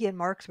problem, and he and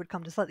Marx would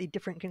come to slightly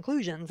different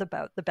conclusions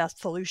about the best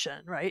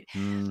solution, right?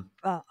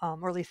 Or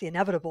at least the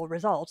inevitable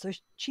result. So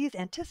she's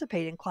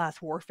anticipating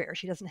class warfare.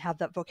 She doesn't have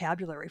that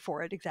vocabulary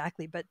for it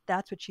exactly, but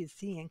that's what she's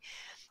seeing.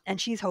 And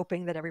she's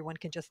hoping that everyone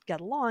can just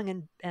get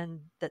along, and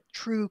that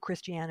true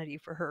Christianity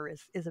for her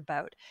is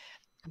about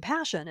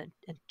compassion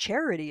and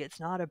charity. It's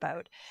not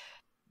about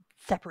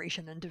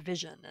separation and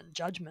division and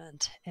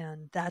judgment,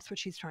 and that's what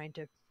she's trying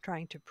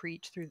to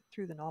preach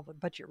through the novel.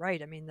 But you're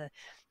right. I mean,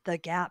 the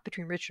gap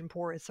between rich and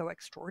poor is so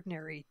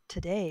extraordinary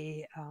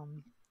today,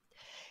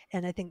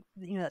 and I think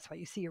that's why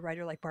you see a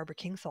writer like Barbara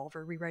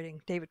Kingsolver rewriting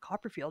David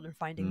Copperfield and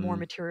finding more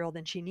material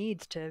than she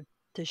needs to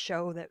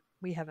show that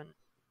we haven't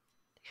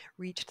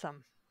reached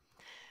some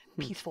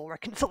peaceful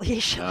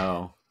reconciliation.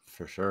 Oh,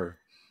 for sure.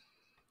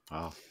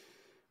 Wow.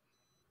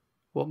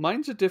 Well,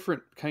 mine's a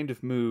different kind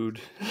of mood.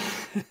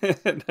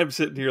 And I'm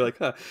sitting here like,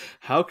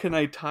 how can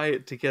I tie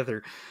it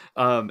together?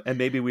 And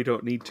maybe we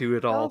don't need to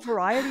at all. Well,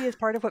 variety is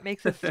part of what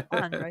makes it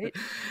fun, right?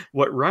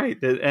 Right.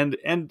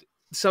 And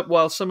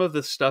while some of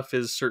the stuff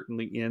is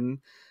certainly in,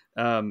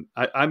 I'm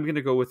going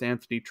to go with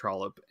Anthony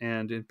Trollope,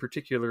 and in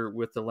particular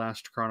with The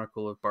Last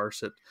Chronicle of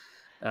Barset.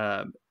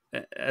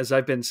 As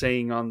I've been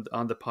saying on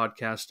the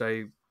podcast,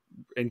 I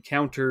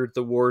encountered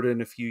The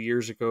Warden a few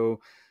years ago.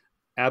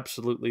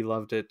 Absolutely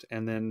loved it,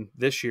 and then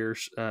this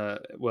year's I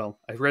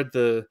read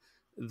the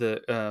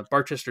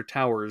Barchester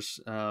Towers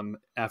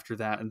after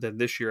that, and then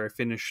this year I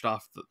finished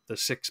off the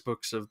 6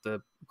 books of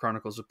the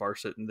Chronicles of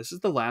Barset, and this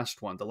is the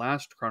last one, The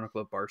Last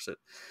Chronicle of Barset,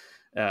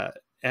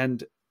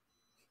 and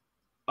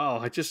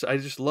I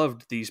just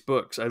loved these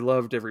books. I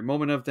loved every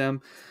moment of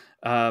them,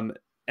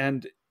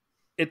 and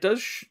it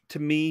does to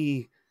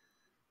me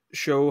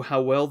show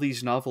how well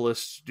these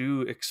novelists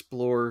do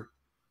explore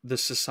the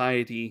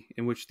society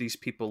in which these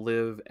people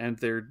live and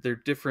their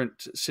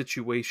different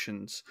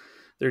situations,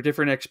 their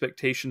different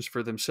expectations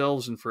for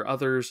themselves and for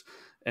others,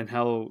 and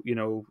how,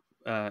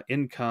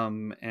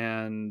 income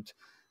and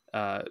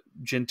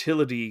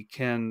gentility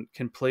can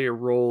play a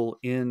role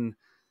in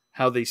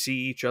how they see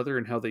each other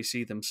and how they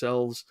see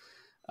themselves,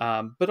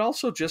 but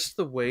also just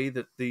the way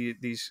that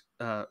these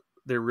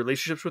their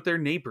relationships with their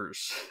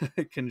neighbors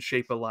can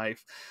shape a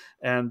life.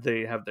 And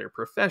they have their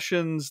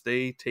professions,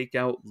 they take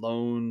out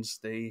loans,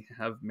 they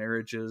have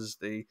marriages,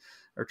 they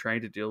are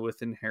trying to deal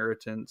with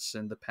inheritance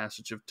and the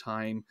passage of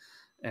time,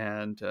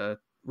 and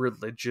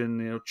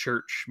religion,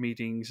 church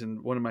meetings.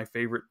 And one of my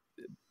favorite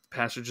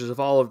passages of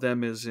all of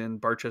them is in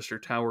Barchester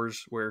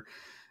Towers, where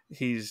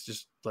he's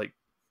just like,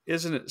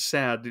 isn't it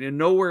sad?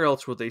 Nowhere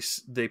else will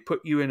they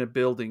put you in a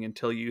building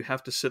until you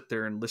have to sit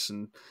there and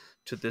listen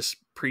to this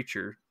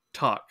preacher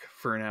talk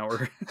for an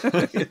hour.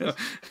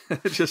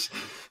 Just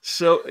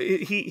so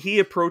he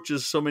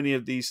approaches so many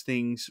of these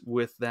things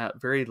with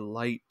that very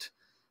light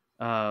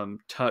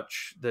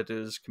touch that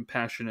is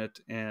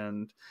compassionate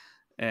and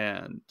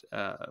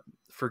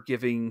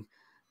forgiving.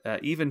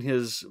 Even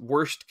his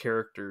worst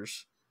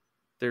characters,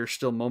 there's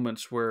still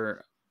moments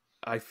where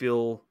I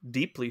feel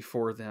deeply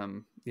for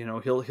them.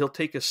 He'll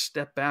take a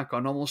step back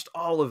on almost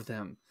all of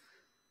them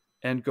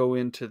and go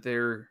into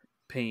their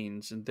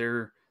pains and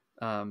their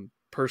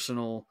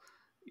personal,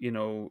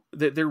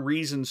 their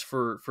reasons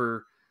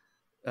for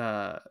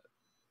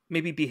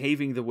maybe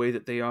behaving the way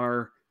that they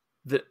are,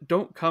 that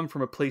don't come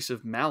from a place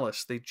of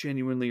malice. They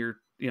genuinely are,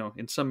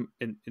 in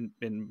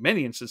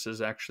many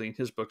instances, actually, in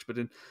his books, but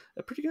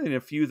particularly in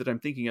a few that I'm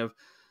thinking of,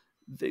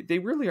 they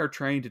really are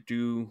trying to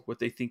do what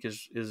they think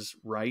is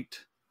right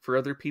for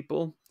other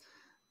people.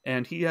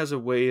 And he has a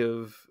way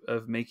of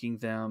making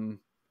them,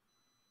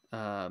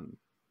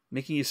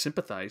 making you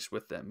sympathize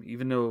with them,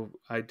 even though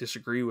I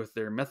disagree with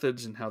their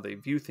methods and how they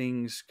view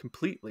things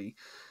completely.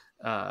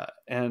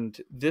 And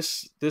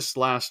this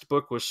last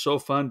book was so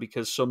fun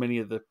because so many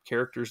of the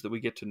characters that we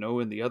get to know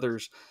in the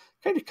others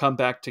kind of come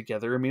back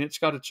together. I mean, it's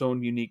got its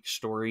own unique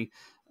story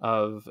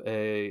of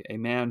a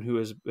man who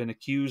has been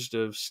accused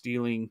of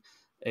stealing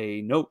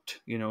a note,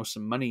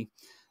 some money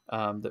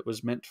that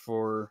was meant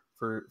for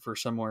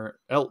somewhere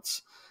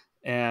else.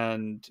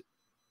 And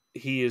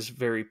he is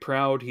very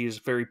proud. He is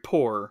very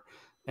poor.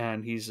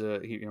 And he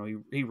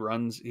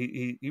runs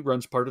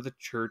part of the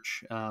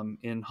church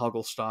in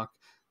Hogglestock.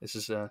 This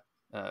is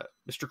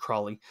Mr.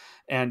 Crawley,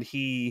 and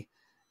he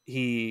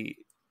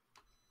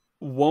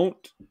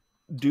won't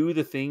do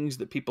the things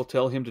that people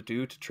tell him to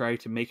do to try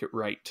to make it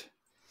right,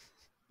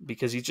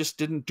 because he just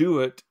didn't do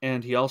it.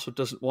 And he also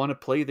doesn't want to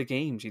play the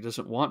games. He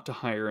doesn't want to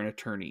hire an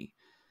attorney.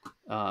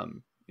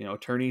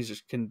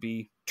 Attorneys can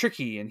be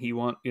tricky, and he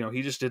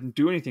just didn't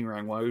do anything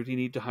wrong. Why would he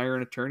need to hire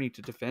an attorney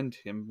to defend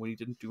him when he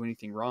didn't do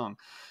anything wrong?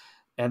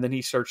 And then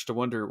he starts to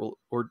wonder, well,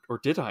 or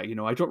did I?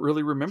 I don't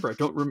really remember.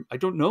 I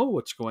don't know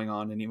what's going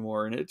on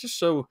anymore. And it's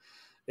just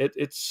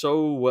it's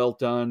so well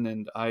done,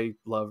 and I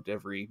loved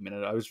every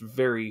minute. I was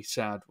very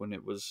sad when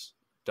it was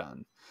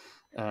done.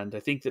 And I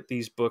think that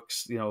these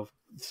books,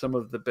 some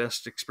of the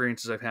best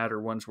experiences I've had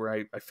are ones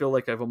where I feel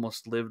like I've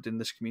almost lived in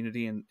this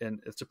community, and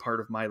it's a part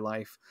of my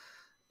life,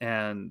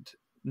 and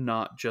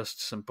not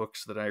just some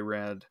books that I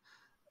read.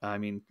 I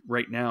mean,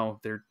 right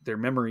now they're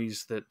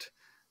memories that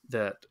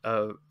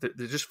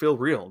they just feel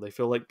real. They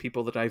feel like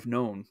people that I've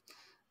known,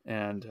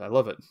 and I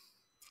love it.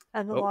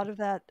 And a lot of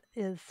that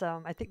is,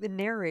 I think, the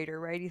narrator,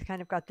 right? He's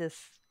kind of got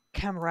this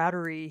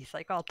camaraderie. He's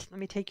like, "Oh, let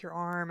me take your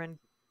arm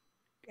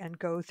and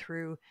go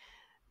through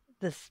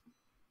this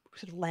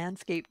sort of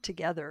landscape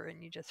together,"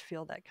 and you just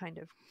feel that kind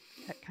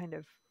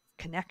of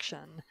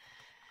connection.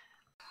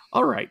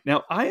 All right,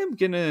 now I am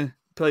gonna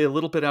play a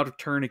little bit out of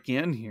turn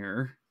again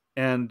here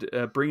and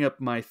bring up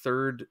my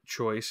third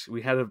choice.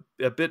 We had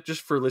a bit,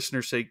 just for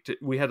listeners' sake,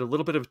 we had a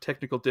little bit of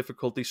technical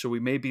difficulty, so we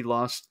maybe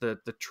lost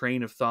the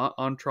train of thought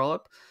on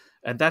Trollope,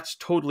 and that's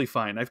totally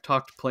fine. I've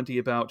talked plenty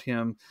about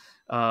him,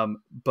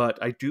 but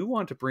I do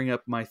want to bring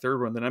up my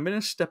third one. Then I'm going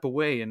to step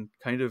away and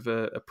kind of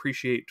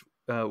appreciate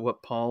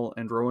what Paul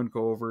and Rowan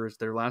go over as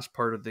their last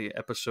part of the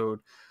episode.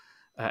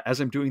 As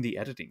I'm doing the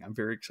editing, I'm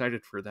very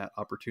excited for that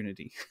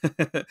opportunity.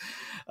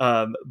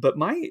 But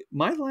my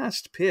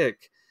last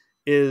pick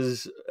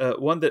is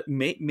one that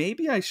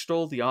maybe I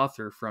stole the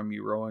author from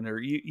you, Rowan, or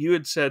you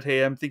had said,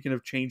 "Hey, I'm thinking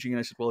of changing." And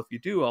I said, "Well, if you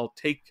do, I'll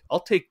take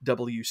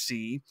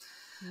WC."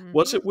 Mm-hmm.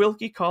 Was it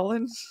Wilkie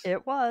Collins?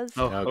 It was.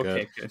 Oh,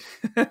 okay,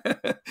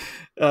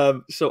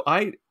 good. So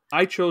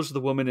I chose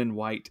The Woman in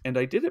White, and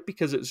I did it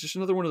because it's just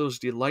another one of those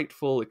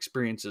delightful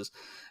experiences.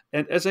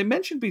 And as I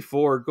mentioned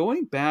before,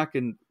 going back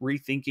and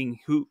rethinking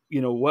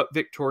what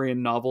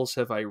Victorian novels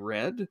have I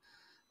read,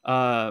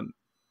 I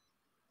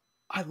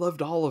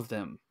loved all of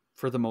them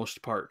for the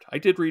most part. I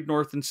did read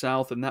North and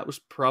South, and that was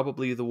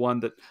probably the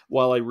one that,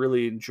 while I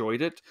really enjoyed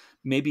it,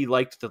 maybe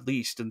liked the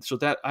least. And so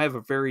that I have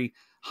a very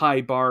high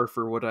bar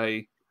for what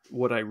I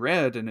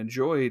read and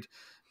enjoyed.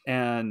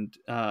 And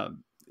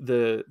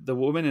the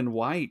Woman in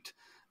White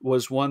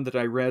was one that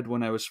I read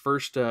when I was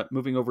first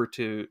moving over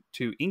to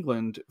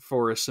England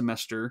for a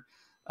semester.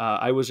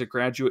 I was a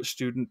graduate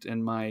student,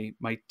 and my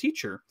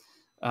teacher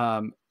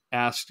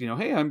asked,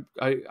 hey,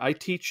 I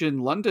teach in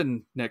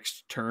London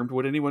next term.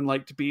 Would anyone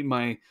like to be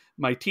my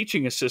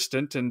teaching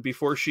assistant? And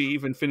before she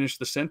even finished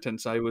the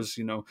sentence, I was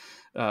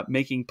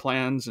making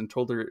plans and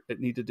told her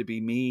it needed to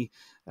be me.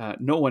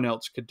 No one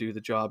else could do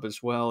the job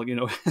as well.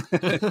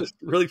 Just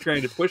really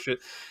trying to push it,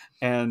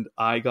 and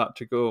I got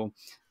to go.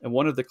 And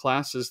one of the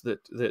classes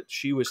that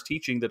she was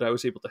teaching that I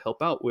was able to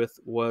help out with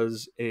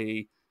was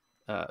a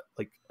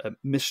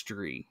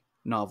mystery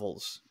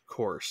novels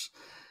course.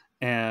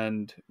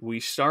 And we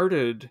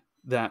started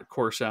that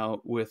course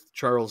out with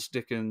Charles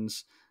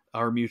Dickens'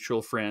 Our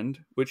Mutual Friend,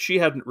 which she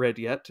hadn't read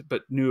yet,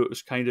 but knew it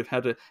was kind of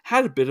had a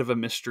bit of a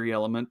mystery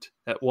element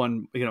at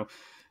one,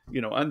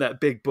 on that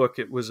big book.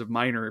 It was a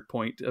minor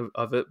point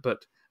of it,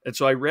 and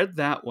so I read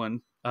that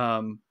one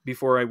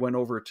before I went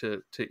over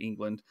to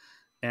England,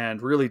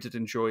 and really did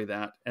enjoy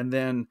that. And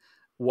then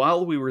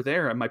while we were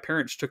there, and my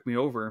parents took me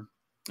over,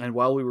 and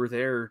while we were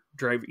there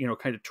driving,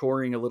 kind of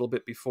touring a little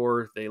bit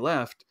before they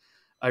left,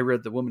 I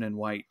read The Woman in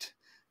White,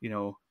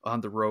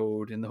 on the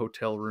road, in the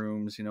hotel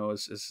rooms,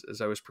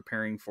 as I was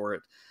preparing for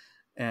it.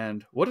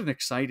 And what an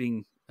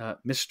exciting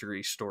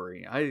mystery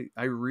story.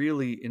 I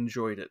really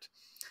enjoyed it.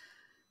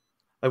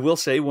 I will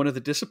say one of the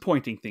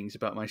disappointing things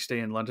about my stay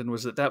in London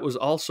was that was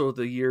also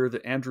the year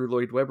that Andrew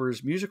Lloyd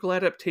Webber's musical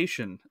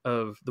adaptation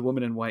of The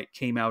Woman in White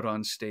came out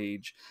on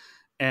stage.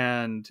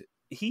 And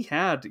he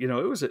had,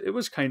 it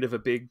was kind of a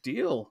big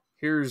deal.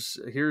 Here's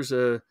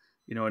a,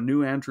 a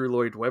new Andrew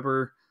Lloyd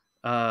Webber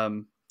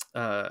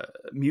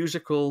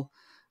musical,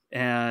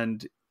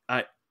 and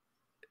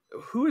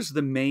who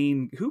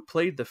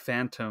played the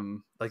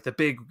Phantom, like the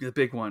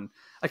big one?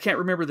 I can't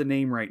remember the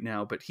name right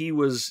now, but he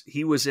was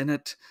in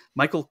it.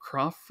 Michael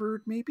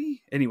Crawford,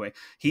 maybe. Anyway,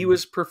 he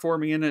was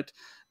performing in it.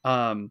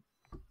 It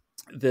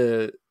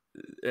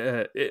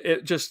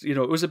just,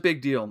 it was a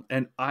big deal,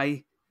 and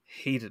I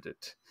hated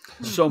it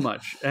so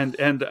much. And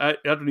I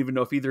don't even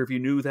know if either of you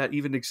knew that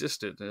even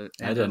existed.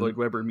 Andrew Lloyd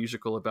Webber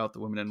musical about the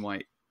Woman in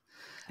White.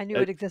 I knew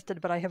it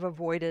existed, but I have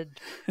avoided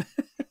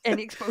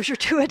any exposure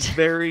to it.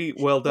 Very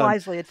well done.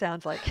 Wisely, it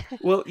sounds like.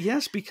 Well,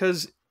 yes,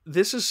 because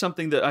this is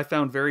something that I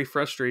found very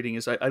frustrating.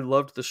 Is I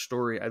loved the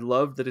story. I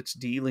loved that it's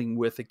dealing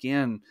with,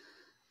 again,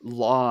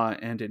 law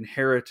and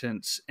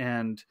inheritance,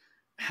 and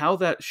how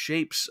that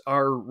shapes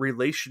our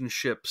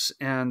relationships,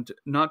 and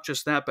not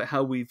just that, but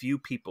how we view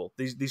people.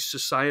 These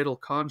societal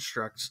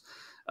constructs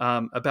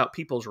about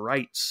people's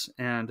rights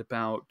and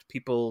about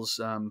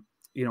people's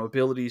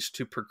abilities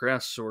to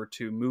progress or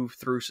to move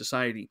through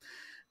society.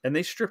 And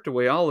they stripped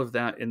away all of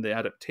that in the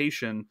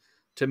adaptation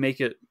to make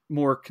it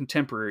more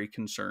contemporary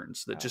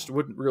concerns that just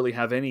wouldn't really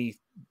have any,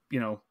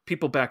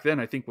 people back then,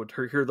 I think, would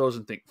hear those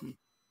and think,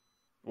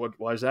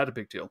 why is that a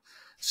big deal?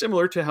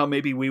 Similar to how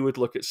maybe we would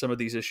look at some of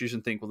these issues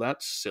and think, well,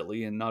 that's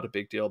silly and not a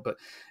big deal. But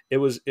it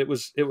was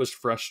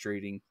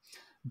frustrating.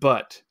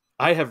 But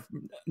I have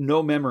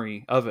no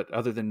memory of it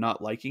other than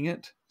not liking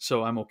it.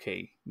 So I'm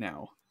okay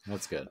now.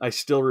 That's good. I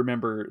still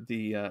remember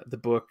the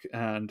book,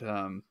 and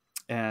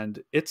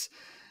it's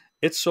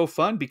so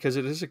fun because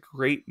it is a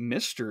great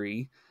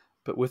mystery,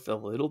 but with a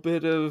little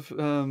bit of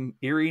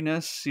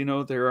eeriness.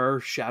 There are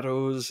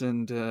shadows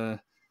and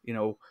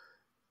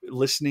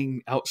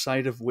listening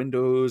outside of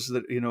windows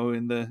that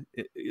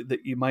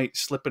that you might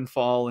slip and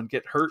fall and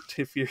get hurt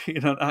if you're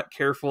not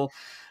careful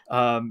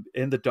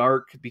in the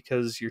dark,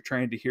 because you're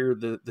trying to hear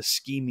the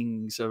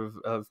schemings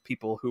of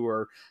people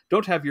who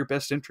don't have your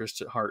best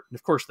interests at heart. And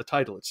of course the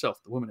title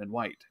itself, The Woman in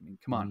White, I mean,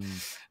 come on.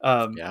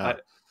 Yeah.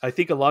 I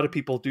think a lot of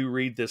people do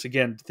read this,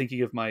 again,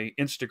 thinking of my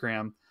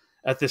Instagram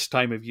at this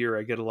time of year.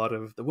 I get a lot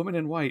of The Woman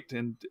in White,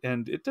 and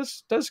it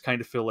does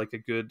kind of feel like a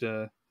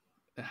good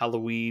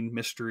Halloween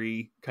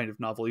mystery kind of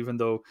novel, even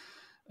though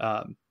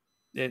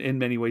in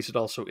many ways it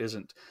also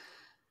isn't.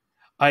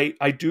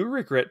 I do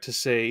regret to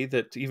say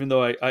that even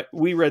though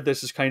we read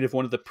this as kind of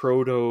one of the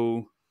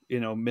proto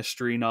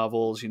mystery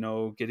novels,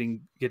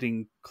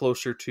 getting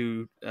closer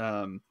to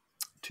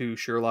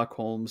Sherlock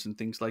Holmes and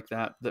things like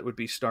that would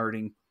be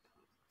starting,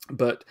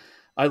 but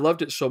I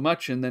loved it so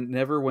much, and then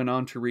never went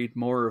on to read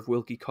more of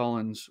Wilkie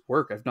Collins'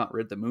 work. I've not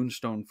read The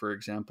Moonstone, for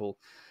example.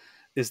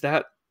 Is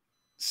that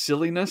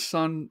silliness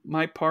on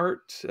my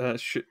part?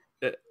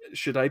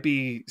 Should I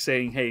be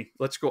saying, hey,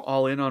 let's go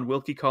all in on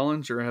Wilkie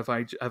Collins, or have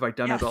I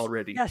done it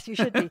already? Yes, you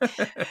should be.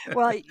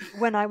 Well,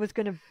 when I was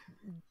going to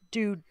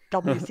do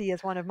WC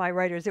as one of my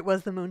writers, it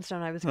was The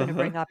Moonstone I was going to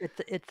bring up.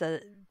 It's a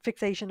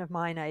fixation of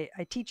mine. I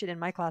teach it in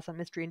my class on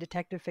mystery and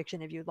detective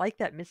fiction. If you like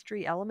that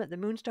mystery element, The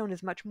Moonstone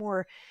is much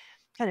more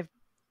kind of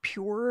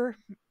pure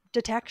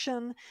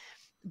detection,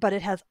 but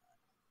it has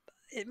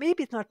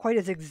maybe it's not quite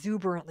as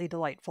exuberantly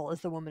delightful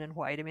as The Woman in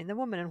White. I mean, The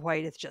Woman in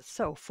White is just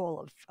so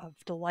full of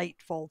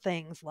delightful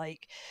things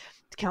like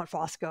Count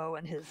Fosco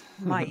and his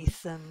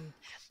mice, and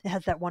it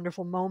has that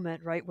wonderful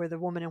moment, right, where the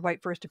woman in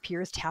white first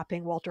appears,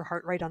 tapping Walter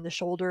Hartright on the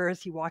shoulder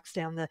as he walks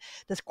down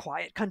this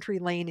quiet country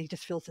lane. He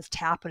just feels this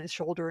tap on his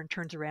shoulder and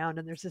turns around,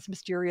 and there's this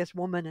mysterious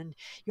woman, and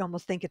you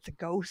almost think it's a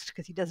ghost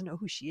because he doesn't know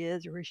who she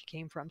is or where she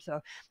came from. So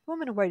The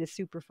Woman in White is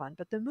super fun.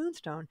 But The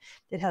Moonstone,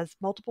 it has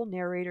multiple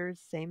narrators,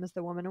 same as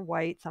The Woman in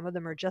White. Some of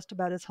them are just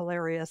about as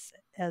hilarious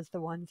as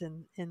the ones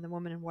in The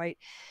Woman in White,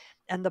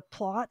 and the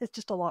plot is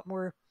just a lot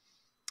more,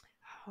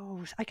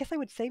 I guess I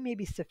would say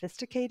maybe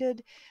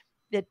sophisticated.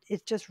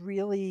 It's just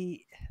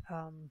really,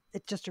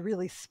 it's just a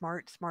really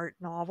smart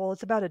novel.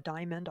 It's about a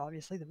diamond,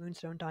 obviously the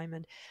Moonstone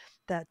diamond,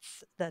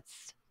 that's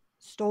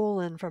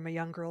stolen from a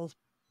young girl's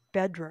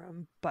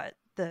bedroom. But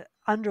the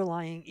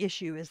underlying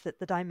issue is that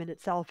the diamond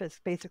itself is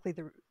basically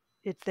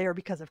it's there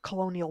because of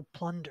colonial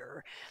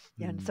plunder,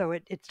 and so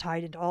it's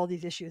tied into all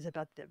these issues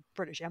about the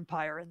British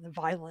Empire and the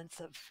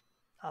violence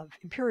of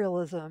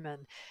imperialism,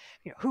 and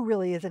who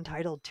really is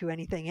entitled to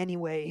anything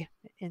anyway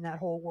in that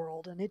whole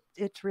world. And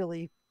it's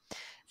really,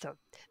 so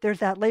there's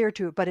that layer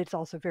to it, but it's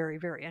also very,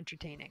 very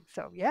entertaining.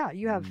 So yeah,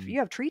 you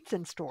have treats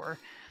in store.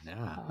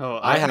 Yeah.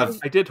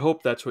 I did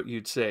hope that's what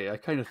you'd say. I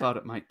kind of thought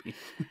it might be.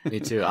 Me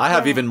too. I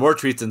have even more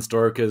treats in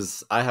store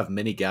because I have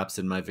many gaps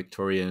in my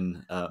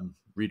Victorian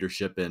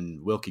readership,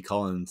 and Wilkie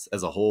Collins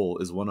as a whole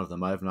is one of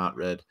them. I have not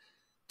read,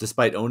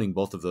 despite owning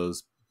both of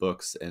those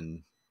books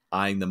and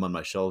eyeing them on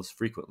my shelves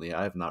frequently.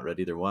 I have not read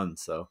either one.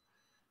 So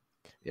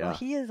yeah. Well,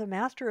 he is a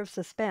master of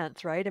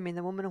suspense, right? I mean,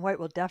 The Woman in White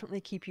will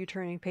definitely keep you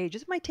turning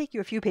pages. It might take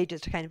you a few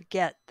pages to kind of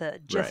get the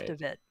gist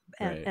of it.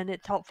 And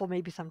it's helpful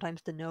maybe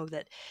sometimes to know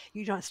that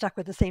you're not stuck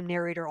with the same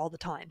narrator all the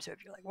time. So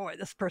if you're like, boy,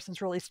 this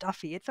person's really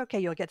stuffy, it's okay.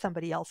 You'll get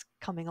somebody else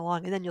coming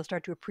along, and then you'll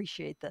start to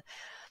appreciate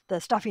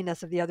the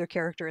stuffiness of the other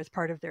character as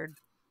part of their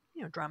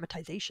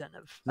dramatization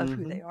of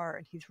who they are.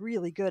 And he's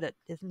really good at,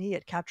 isn't he,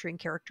 at capturing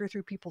character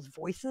through people's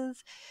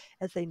voices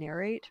as they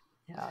narrate.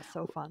 Yeah,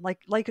 so fun.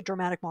 Like a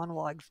dramatic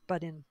monologues,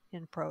 but in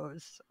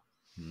prose.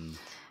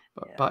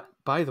 But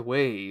by the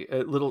way, a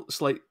little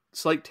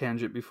slight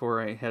tangent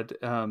before I head.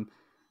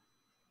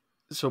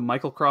 So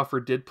Michael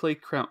Crawford did play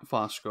Count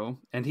Fosco,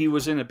 and he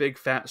was in a big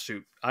fat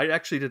suit. I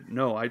actually didn't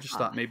know. I just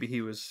thought maybe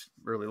he was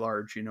really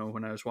large.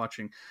 When I was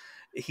watching,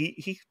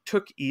 he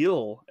took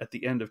ill at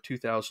the end of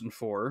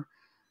 2004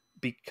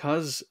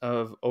 because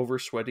of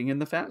oversweating in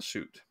the fat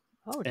suit.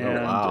 Oh,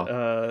 and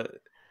wow.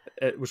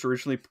 It was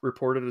originally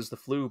reported as the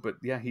flu, but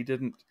yeah, he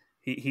didn't.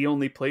 He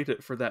only played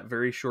it for that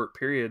very short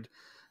period,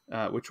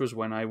 which was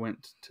when I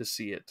went to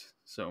see it.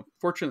 So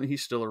fortunately,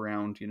 he's still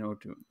around.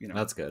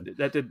 That's good.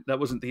 That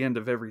wasn't the end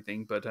of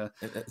everything, but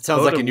it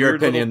sounds like, in your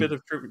opinion, bit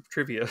of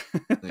trivia.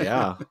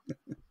 Yeah,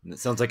 it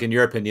sounds like, in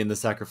your opinion, the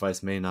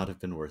sacrifice may not have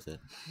been worth it.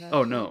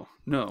 Oh no!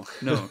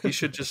 He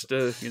should just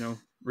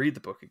read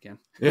the book again.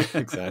 Yeah,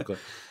 exactly.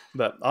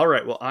 But all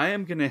right, well, I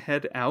am going to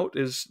head out.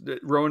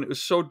 Rowan, it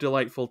was so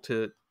delightful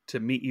to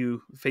meet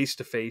you face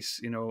to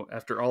face,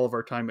 after all of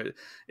our time.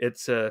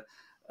 It's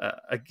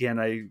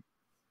again,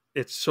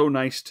 it's so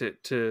nice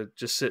to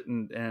just sit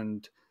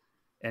and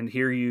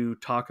hear you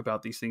talk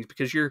about these things,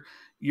 because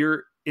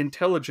your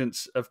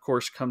intelligence, of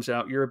course, comes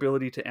out, your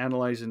ability to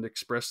analyze and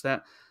express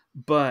that,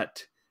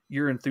 but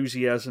your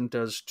enthusiasm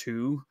does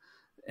too.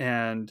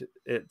 And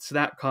it's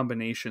that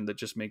combination that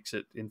just makes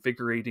it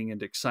invigorating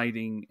and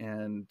exciting.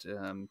 And,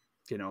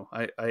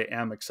 I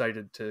am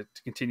excited to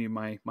continue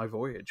my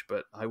voyage,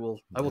 but I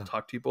will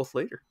talk to you both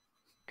later.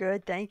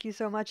 Good. Thank you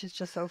so much. It's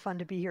just so fun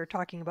to be here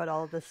talking about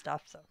all of this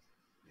stuff. So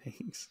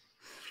thanks.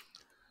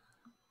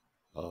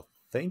 Well,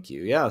 thank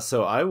you. Yeah.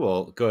 So I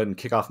will go ahead and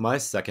kick off my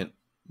second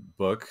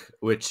book,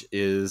 which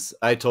is,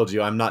 I told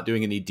you I'm not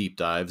doing any deep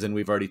dives, and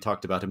we've already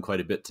talked about him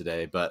quite a bit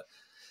today, but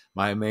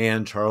my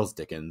man, Charles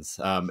Dickens.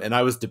 And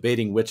I was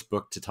debating which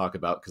book to talk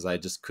about because I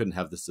just couldn't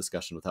have this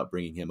discussion without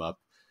bringing him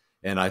up.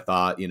 And I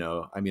thought,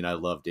 I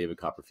love David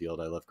Copperfield.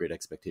 I love Great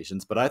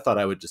Expectations, but I thought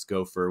I would just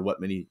go for what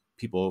many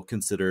people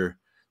consider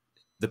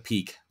the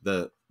peak,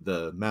 the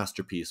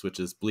masterpiece, which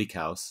is Bleak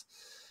House.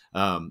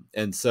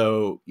 And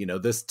so,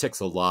 this ticks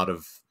a lot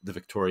of the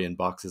Victorian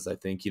boxes, I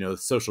think.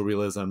 Social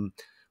realism,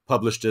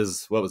 published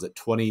as,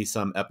 20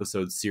 some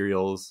episode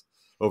serials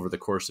over the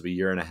course of a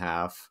year and a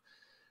half.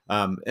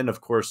 And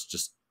of course,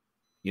 just,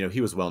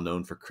 he was well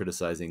known for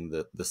criticizing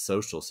the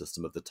social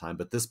system of the time,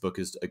 but this book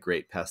is a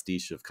great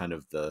pastiche of kind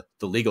of the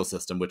legal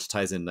system, which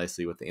ties in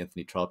nicely with the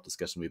Anthony Trollope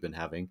discussion we've been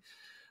having.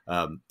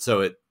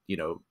 So it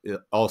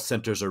all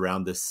centers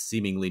around this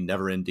seemingly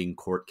never-ending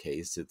court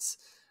case. It's,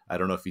 I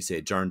don't know if you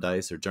say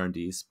Jarndyce or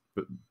Jarndyce,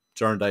 but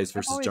Jarndyce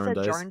versus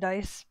Jarndyce.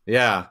 Jarndyce.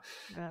 Yeah,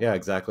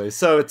 exactly.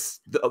 So it's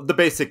the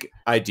basic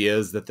idea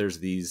is that there's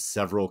these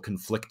several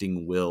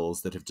conflicting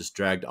wills that have just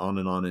dragged on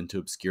and on into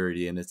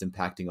obscurity, and it's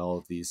impacting all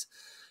of these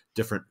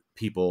different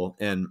people.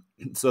 And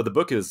so the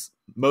book is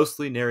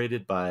mostly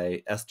narrated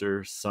by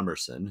Esther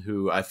Summerson,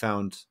 who I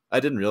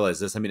didn't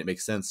realize this. I mean, it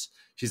makes sense.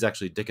 She's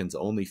actually Dickens'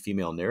 only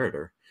female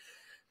narrator,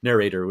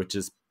 which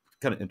is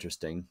kind of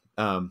interesting.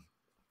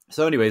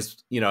 So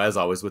anyways, as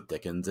always with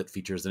Dickens, it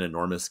features an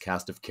enormous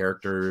cast of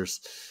characters.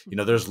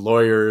 There's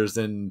lawyers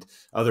and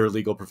other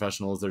legal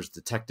professionals. There's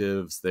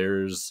detectives.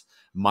 There's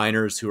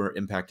miners who are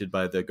impacted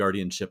by the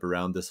guardianship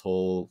around this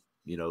whole,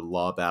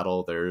 law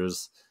battle.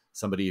 There's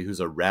somebody who's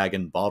a rag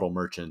and bottle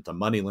merchant, a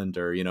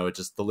moneylender,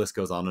 the list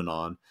goes on and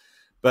on.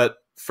 But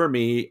for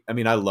me, I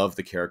mean, I love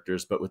the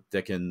characters, but with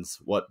Dickens,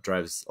 what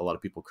drives a lot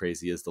of people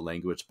crazy is the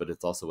language, but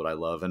it's also what I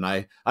love. And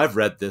I've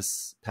read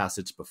this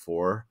passage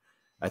before.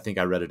 I think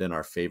I read it in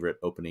our favorite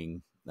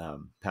opening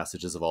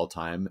passages of all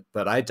time,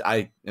 but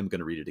I am going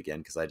to read it again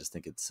because I just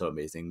think it's so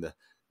amazing.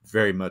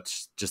 Very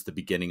much just the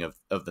beginning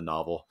of the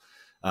novel.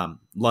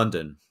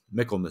 London,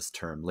 Michaelmas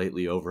term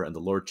lately over, and the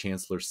Lord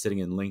Chancellor sitting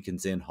in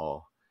Lincoln's Inn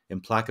Hall.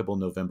 Implacable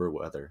November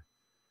weather.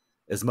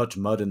 As much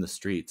mud in the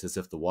streets as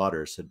if the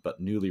waters had but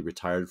newly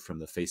retired from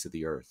the face of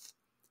the earth.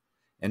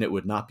 And it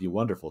would not be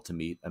wonderful to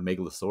meet a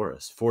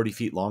megalosaurus, 40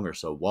 feet long or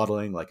so,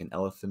 waddling like an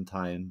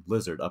elephantine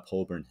lizard up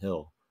Holborn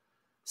Hill.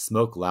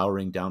 Smoke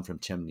lowering down from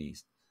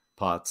chimneys,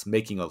 pots,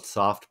 making a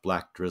soft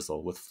black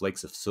drizzle with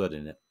flakes of soot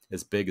in it,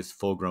 as big as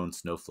full-grown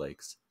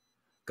snowflakes.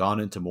 Gone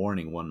into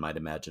mourning, one might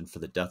imagine, for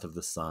the death of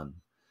the sun.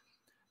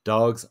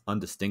 Dogs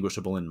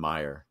undistinguishable in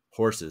mire,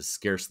 horses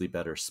scarcely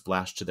better,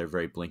 splashed to their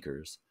very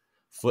blinkers.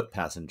 Foot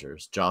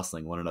passengers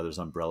jostling one another's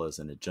umbrellas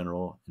in a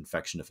general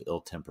infection of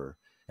ill temper,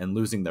 and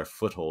losing their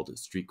foothold at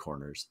street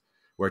corners,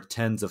 where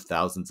tens of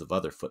thousands of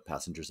other foot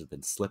passengers have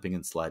been slipping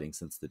and sliding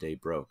since the day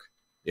broke,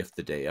 if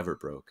the day ever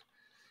broke,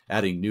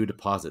 adding new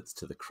deposits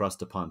to the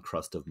crust upon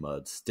crust of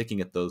mud,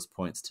 sticking at those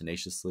points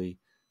tenaciously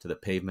to the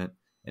pavement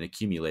and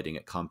accumulating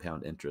at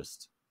compound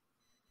interest.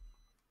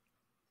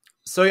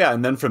 So yeah,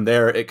 and then from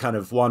there, it kind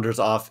of wanders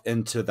off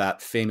into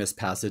that famous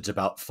passage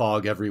about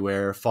fog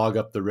everywhere, fog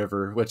up the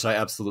river, which I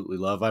absolutely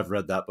love. I've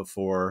read that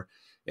before,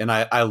 and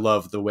I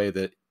love the way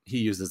that he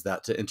uses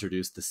that to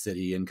introduce the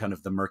city and kind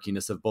of the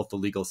murkiness of both the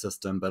legal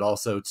system, but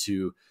also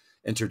to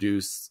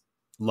introduce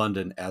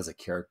London as a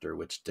character,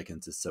 which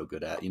Dickens is so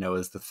good at,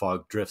 as the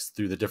fog drifts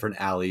through the different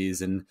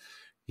alleys and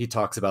he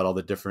talks about all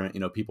the different,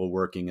 people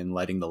working and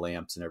lighting the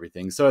lamps and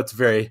everything. So it's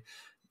very,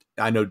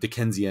 I know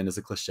Dickensian is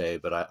a cliche,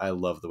 but I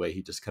love the way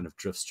he just kind of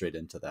drifts straight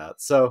into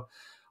that. So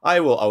I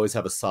will always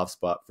have a soft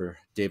spot for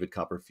David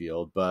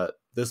Copperfield, but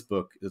this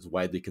book is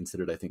widely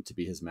considered, I think, to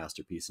be his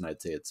masterpiece. And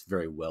I'd say it's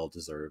very well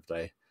deserved.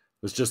 I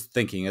was just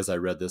thinking as I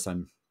read this,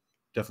 I'm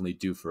definitely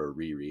due for a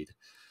reread.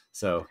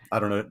 So I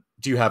don't know.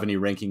 Do you have any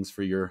rankings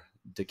for your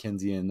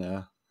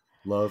Dickensian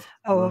love?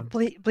 Oh,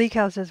 Bleak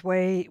House is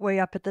way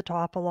up at the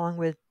top, along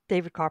with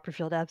David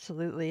Copperfield,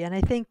 absolutely. And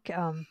I think,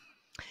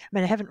 I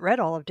haven't read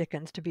all of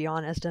Dickens, to be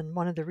honest, and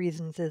one of the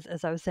reasons is,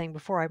 as I was saying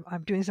before,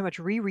 I'm doing so much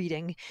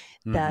rereading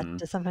that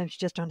sometimes you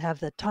just don't have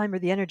the time or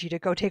the energy to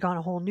go take on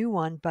a whole new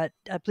one. But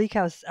at Bleak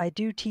House, I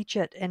do teach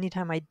it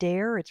anytime I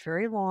dare. It's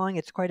very long.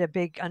 It's quite a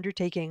big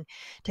undertaking.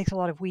 It takes a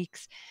lot of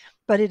weeks,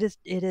 but it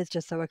is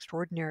just so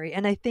extraordinary.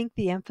 And I think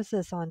the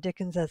emphasis on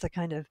Dickens as a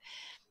kind of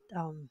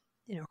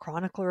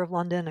chronicler of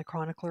London, a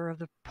chronicler of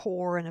the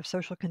poor and of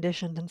social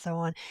conditions and so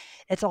on.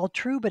 It's all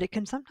true, but it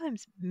can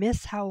sometimes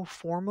miss how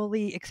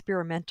formally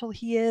experimental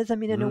he is. I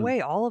mean, in a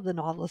way, all of the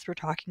novelists we're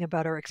talking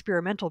about are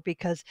experimental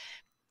because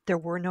there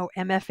were no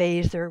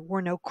MFAs, there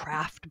were no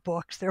craft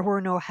books, there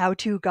were no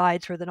how-to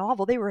guides for the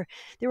novel. They were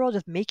all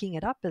just making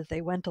it up as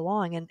they went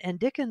along. And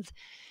Dickens,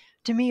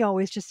 to me,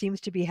 always just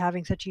seems to be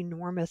having such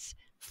enormous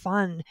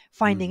fun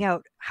finding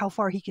out how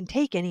far he can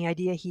take any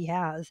idea he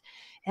has.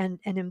 And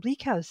in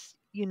Bleak House,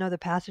 the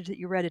passage that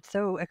you read, it's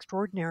so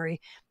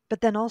extraordinary. But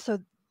then also,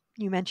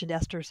 you mentioned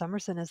Esther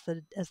Summerson as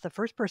the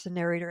first person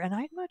narrator, and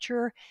I'm not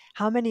sure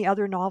how many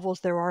other novels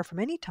there are from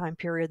any time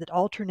period that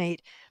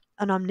alternate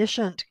an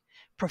omniscient,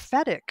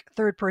 prophetic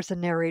third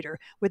person narrator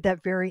with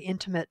that very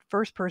intimate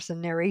first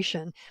person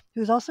narration,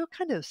 who's also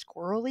kind of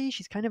squirrely.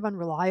 She's kind of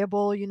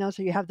unreliable,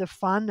 so you have the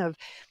fun of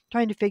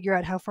trying to figure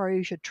out how far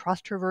you should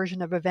trust her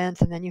version of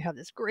events, and then you have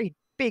this great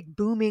big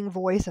booming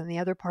voice on the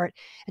other part,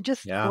 and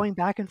just going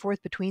back and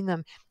forth between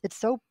them. It's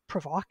so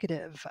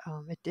provocative.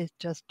 It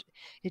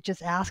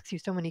just asks you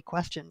so many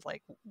questions,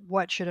 like,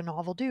 what should a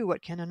novel do?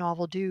 What can a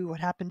novel do? What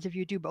happens if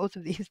you do both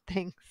of these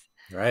things?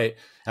 Right.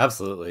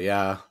 Absolutely.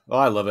 Yeah. Well,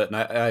 I love it. And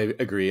I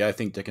agree. I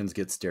think Dickens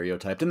gets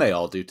stereotyped, and they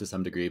all do to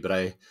some degree, but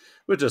I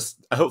would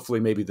just, hopefully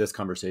maybe this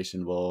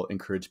conversation will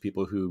encourage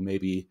people who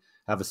maybe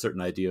have a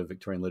certain idea of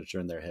Victorian literature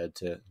in their head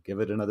to give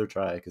it another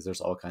try, because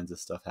there's all kinds of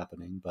stuff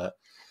happening. But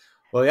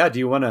well, yeah. Do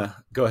you want to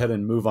go ahead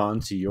and move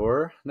on to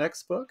your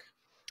next book?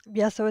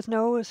 Yeah, so it's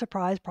no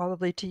surprise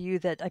probably to you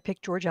that I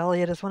picked George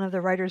Eliot as one of the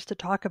writers to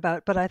talk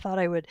about, but I thought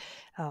I would,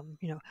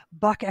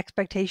 buck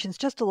expectations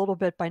just a little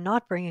bit by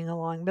not bringing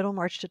along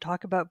Middlemarch to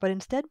talk about, but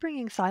instead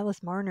bringing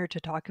Silas Marner to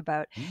talk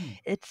about.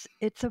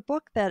 It's a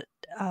book that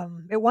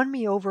it won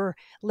me over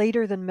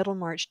later than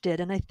Middlemarch did,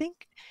 and I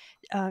think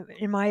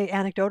in my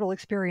anecdotal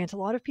experience, a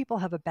lot of people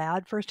have a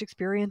bad first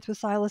experience with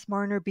Silas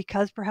Marner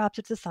because perhaps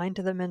it's assigned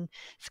to them in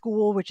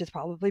school, which is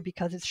probably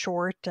because it's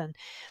short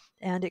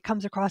and it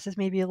comes across as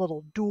maybe a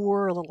little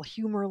dour, a little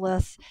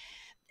humorless.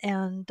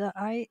 And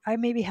I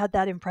maybe had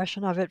that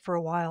impression of it for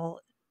a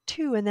while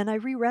too. And then I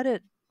reread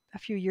it a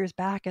few years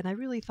back, and I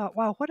really thought,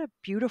 wow, what a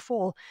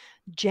beautiful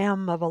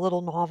gem of a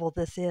little novel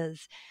this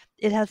is.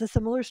 It has a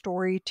similar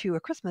story to A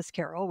Christmas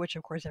Carol, which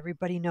of course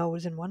everybody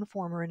knows in one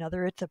form or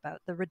another. It's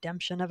about the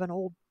redemption of an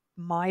old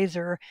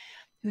miser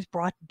who's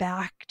brought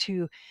back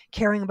to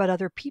caring about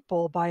other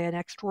people by an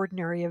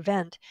extraordinary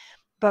event.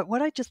 But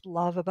what I just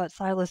love about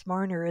Silas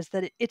Marner is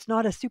that it's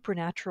not a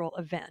supernatural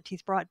event.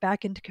 He's brought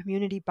back into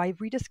community by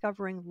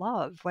rediscovering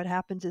love. What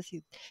happens is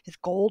his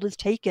gold is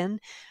taken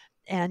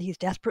and he's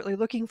desperately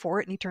looking for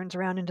it, and he turns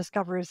around and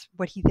discovers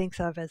what he thinks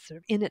of as sort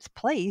of in its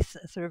place,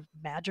 a sort of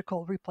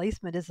magical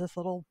replacement, is this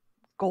little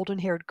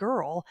golden-haired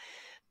girl.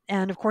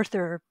 And of course,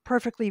 there are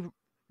perfectly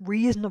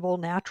reasonable,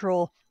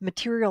 natural,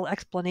 material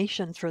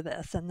explanations for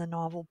this. And the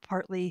novel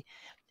partly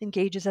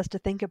engages us to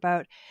think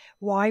about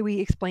why we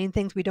explain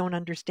things we don't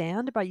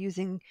understand by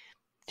using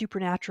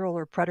supernatural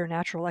or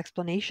preternatural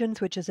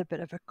explanations, which is a bit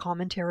of a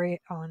commentary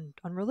on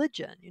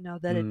religion,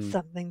 that it's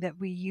something that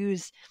we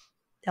use.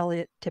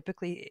 Eliot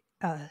typically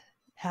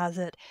has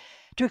it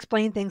to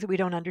explain things that we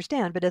don't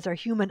understand. But as our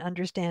human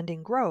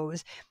understanding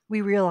grows,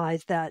 we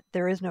realize that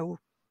there is no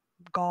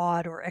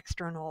God or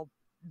external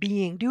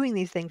being doing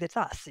these things. It's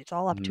us. It's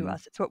all up to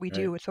us. It's what we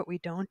do. It's what we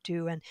don't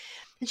do. And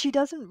she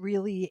doesn't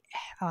really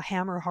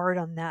hammer hard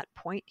on that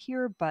point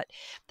here, but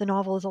the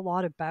novel is a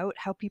lot about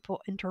how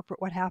people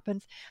interpret what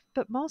happens.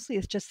 But mostly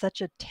it's just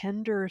such a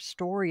tender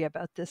story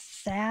about this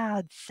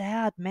sad,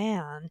 sad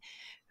man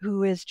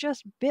who is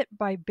just bit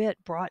by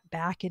bit brought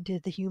back into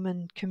the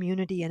human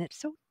community. And it's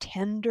so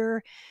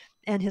tender.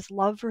 And his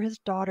love for his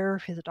daughter,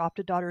 his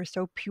adopted daughter, is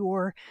so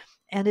pure.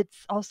 And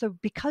it's also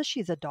because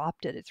she's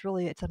adopted,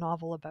 it's a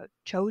novel about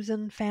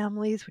chosen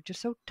families, which is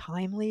so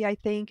timely, I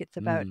think. It's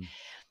about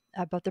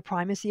the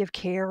primacy of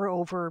care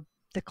over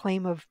the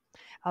claim of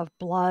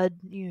blood.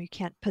 You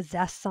can't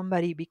possess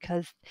somebody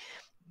because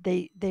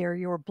they are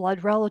your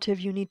blood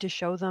relative. You need to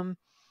show them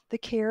the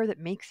care that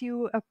makes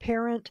you a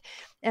parent.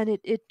 And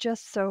it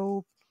just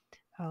so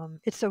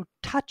it's so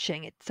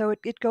touching.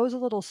 It goes a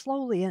little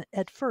slowly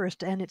at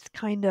first, and it's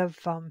kind of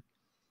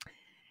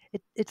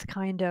it's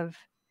kind of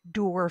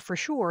dour for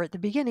sure at the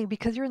beginning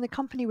because you're in the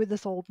company with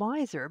this old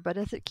miser. But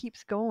as it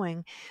keeps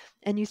going,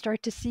 and you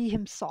start to see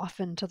him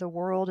soften to the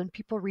world, and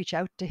people reach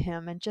out to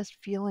him, and just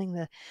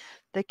feeling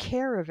the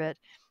care of it,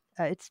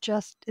 it's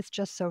just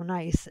so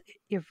nice.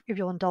 If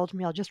you'll indulge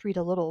me, I'll just read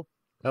a little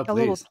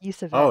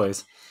piece of it.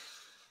 Always.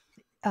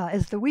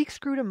 As the weeks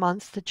grew to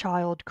months, the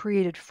child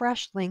created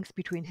fresh links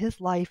between his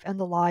life and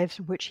the lives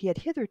from which he had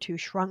hitherto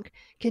shrunk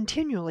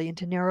continually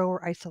into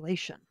narrower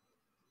isolation.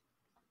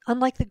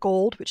 Unlike the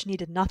gold, which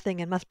needed nothing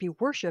and must be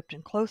worshipped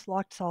in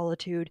close-locked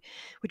solitude,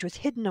 which was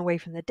hidden away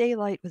from the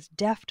daylight, was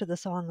deaf to the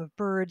song of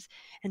birds,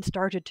 and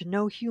started to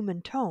no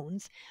human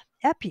tones,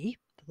 Eppie,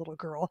 the little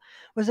girl,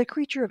 was a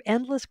creature of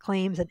endless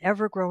claims and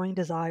ever-growing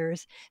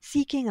desires,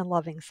 seeking and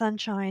loving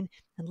sunshine,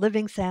 and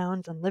living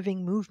sounds and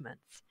living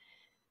movements.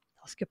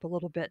 I'll skip a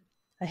little bit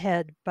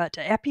ahead, but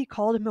Eppie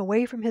called him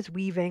away from his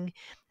weaving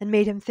and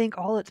made him think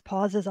all its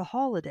pauses a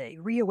holiday,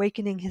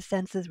 reawakening his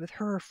senses with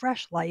her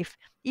fresh life,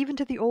 even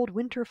to the old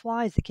winter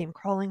flies that came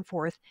crawling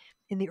forth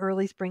in the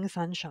early spring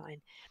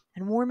sunshine,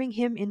 and warming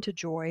him into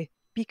joy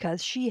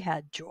because she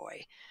had joy.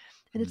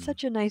 And it's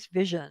such a nice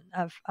vision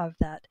of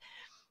that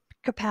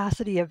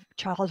capacity of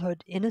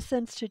childhood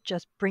innocence to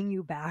just bring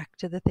you back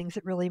to the things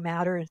that really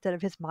matter instead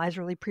of his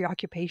miserly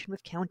preoccupation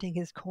with counting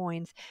his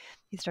coins.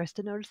 He starts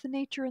to notice the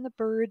nature and the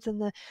birds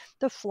and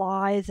the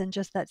flies, and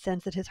just that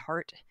sense that his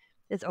heart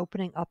is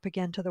opening up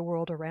again to the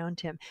world around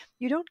him.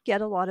 You don't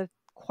get a lot of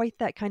quite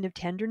that kind of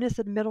tenderness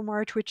in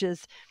Middlemarch, which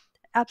is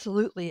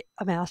absolutely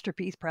a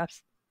masterpiece,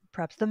 perhaps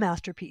the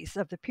masterpiece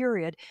of the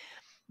period.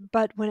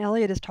 But when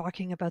Eliot is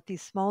talking about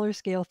these smaller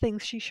scale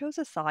things, she shows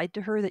a side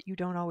to her that you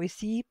don't always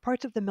see.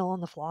 Parts of The Mill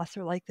and the Floss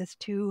are like this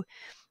too,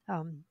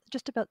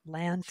 just about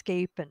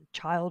landscape and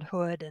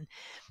childhood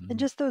and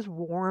just those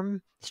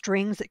warm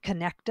strings that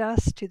connect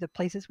us to the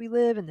places we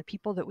live and the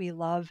people that we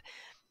love.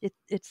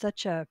 It's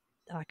such a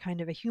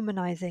kind of a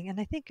humanizing and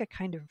I think a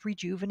kind of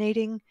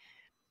rejuvenating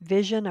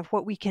vision of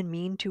what we can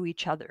mean to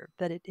each other,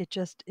 that it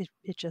just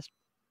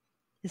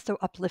is so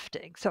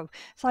uplifting. So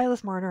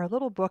Silas Marner, a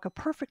little book, a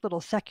perfect little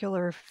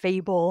secular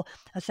fable,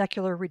 a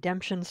secular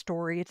redemption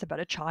story. It's about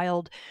a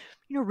child,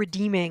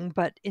 redeeming,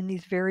 but in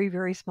these very,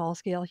 very small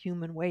scale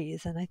human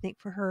ways. And I think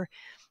for her,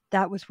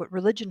 that was what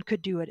religion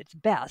could do at its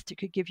best. It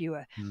could give you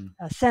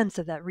a sense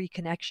of that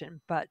reconnection,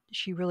 but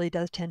she really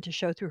does tend to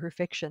show through her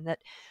fiction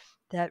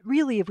that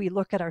really, if we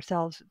look at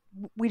ourselves,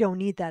 we don't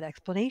need that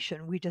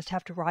explanation. We just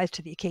have to rise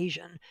to the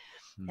occasion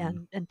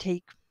and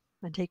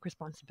take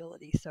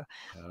responsibility. So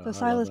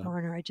Silas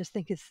Marner, I just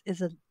think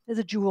is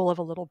a jewel of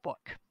a little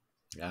book.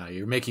 Yeah,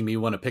 you're making me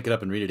want to pick it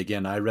up and read it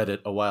again. I read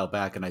it a while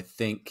back, and I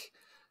think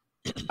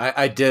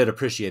I did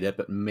appreciate it,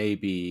 but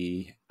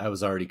maybe I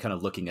was already kind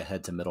of looking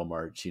ahead to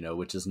Middlemarch,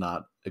 which is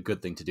not a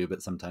good thing to do.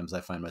 But sometimes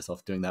I find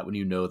myself doing that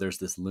when there's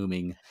this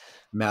looming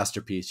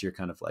masterpiece. You're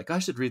kind of like, I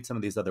should read some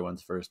of these other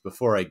ones first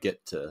before I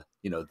get to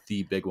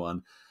the big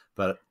one.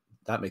 But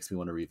that makes me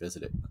want to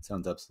revisit it. It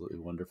sounds absolutely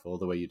wonderful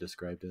the way you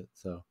described it.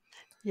 So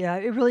Yeah,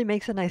 it really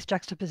makes a nice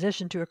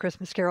juxtaposition to A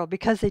Christmas Carol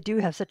because they do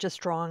have such a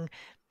strong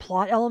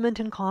plot element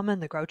in common,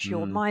 the grouchy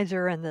old Mm,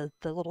 miser and the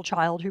little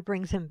child who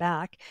brings him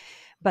back.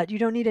 But you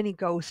don't need any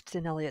ghosts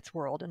in Eliot's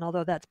world. And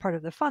although that's part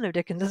of the fun of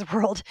Dickens's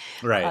world,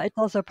 right. it's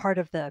also part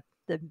of the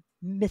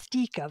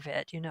mystique of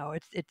it. You know,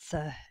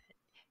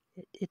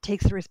 it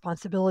takes the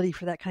responsibility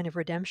for that kind of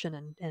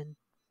redemption and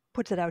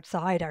puts it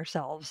outside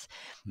ourselves.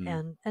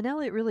 Mm, And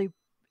Eliot really,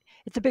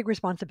 it's a big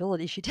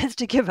responsibility she tends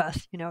to give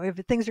us. You know, if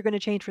things are going to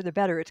change for the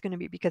better, it's going to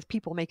be because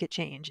people make it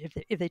change.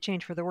 If they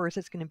change for the worse,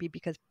 it's going to be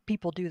because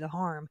people do the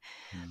harm.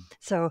 mm,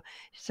 So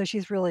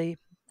she's really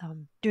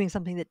doing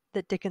something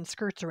that Dickens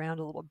skirts around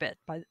a little bit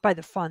by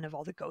the fun of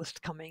all the ghosts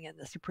coming and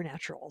the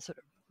supernatural sort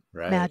of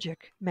right.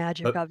 magic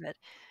But of it.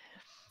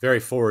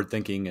 very forward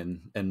thinking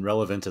and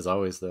relevant as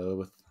always,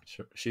 though.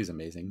 She's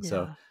amazing.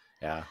 So Yeah,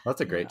 yeah, that's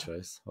a great yeah.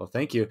 choice. Well,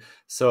 thank you.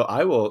 So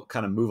I will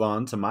kind of move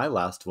on to my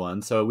last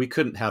one. So we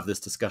couldn't have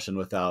this discussion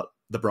without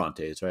the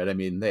Brontes, right? I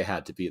mean, they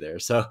had to be there.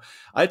 So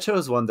I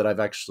chose one that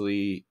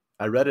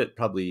I read it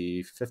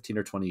probably 15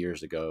 or 20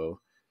 years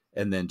ago,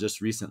 and then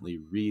just recently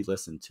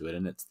re-listened to it,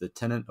 and it's The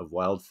Tenant of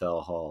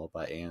Wildfell Hall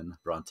by Anne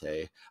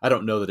Bronte. I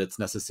don't know that it's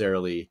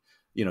necessarily,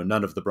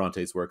 none of the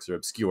Brontes works are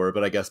obscure,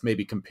 but I guess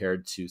maybe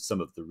compared to some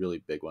of the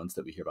really big ones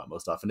that we hear about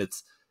most often,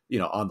 it's,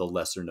 on the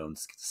lesser known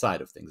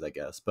side of things, I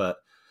guess. But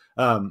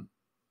um,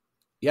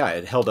 yeah,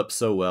 it held up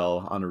so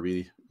well on a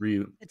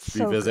It's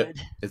so revisit.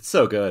 good. It's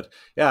so good.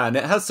 Yeah, and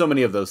it has so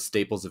many of those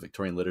staples of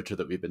Victorian literature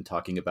that we've been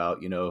talking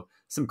about,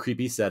 some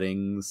creepy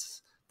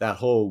settings, that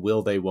whole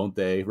will they, won't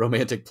they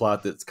romantic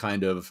plot that's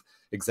kind of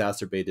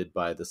exacerbated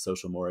by the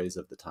social mores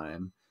of the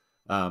time.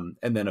 And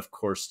then, of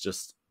course,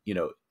 just,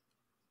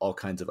 all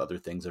kinds of other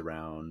things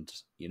around,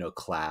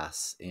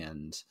 class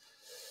and,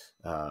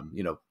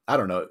 I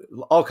don't know,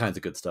 all kinds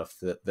of good stuff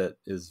that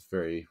is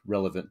very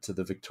relevant to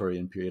the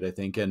Victorian period, I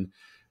think. And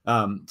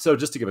so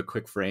just to give a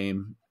quick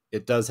frame,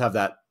 it does have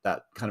that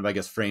kind of, I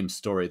guess, frame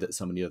story that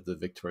so many of the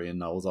Victorian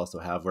novels also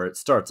have, where it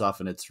starts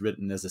off and it's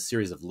written as a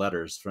series of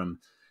letters from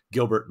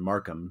Gilbert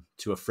Markham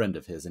to a friend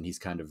of his, and he's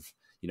kind of,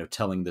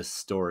 telling this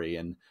story.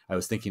 And I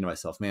was thinking to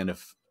myself, man,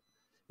 if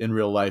in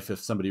real life,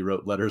 if somebody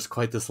wrote letters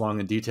quite this long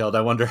and detailed,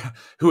 I wonder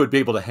who would be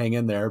able to hang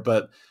in there.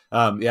 But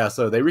yeah,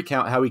 so they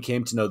recount how he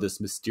came to know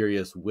this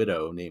mysterious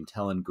widow named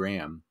Helen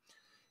Graham.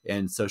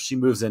 And so she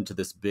moves into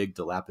this big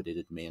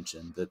dilapidated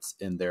mansion that's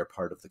in their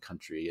part of the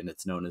country, and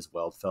it's known as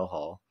Wildfell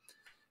Hall.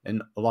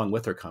 And along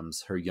with her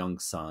comes her young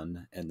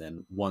son and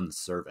then one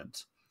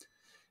servant.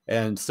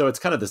 And so it's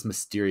kind of this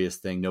mysterious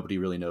thing. Nobody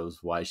really knows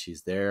why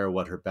she's there,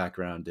 what her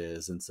background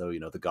is. And so,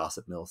 the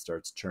gossip mill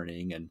starts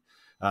churning, and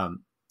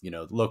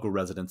local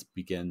residents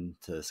begin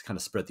to kind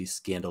of spread these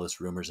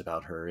scandalous rumors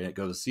about her. And it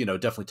goes,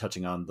 definitely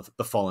touching on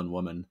the fallen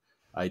woman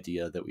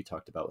idea that we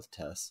talked about with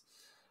Tess.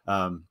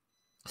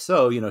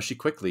 So, she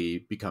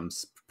quickly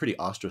becomes pretty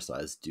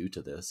ostracized due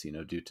to this,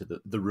 due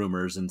to the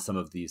rumors and some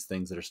of these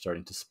things that are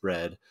starting to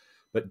spread.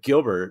 But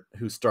Gilbert,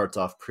 who starts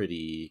off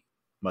pretty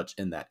much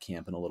in that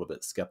camp and a little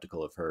bit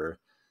skeptical of her,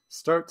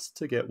 starts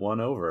to get won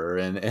over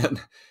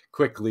and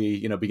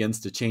quickly,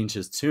 begins to change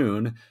his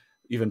tune,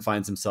 even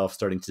finds himself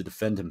starting to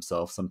defend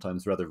himself,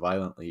 sometimes rather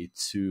violently,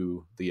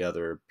 to the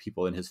other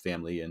people in his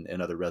family and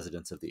other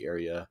residents of the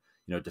area,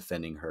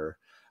 defending her.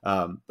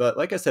 But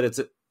like I said,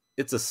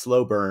 it's a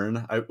slow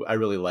burn. I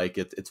really like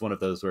it. It's one of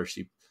those where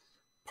she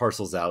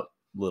parcels out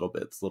little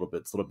bits,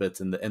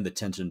 and the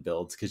tension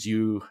builds because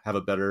you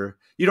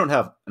don't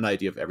have an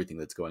idea of everything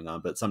that's going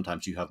on, but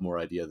sometimes you have more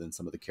idea than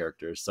some of the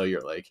characters. So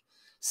you're like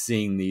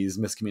seeing these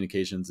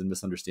miscommunications and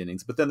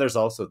misunderstandings, but then there's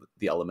also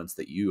the elements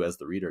that you as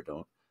the reader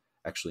don't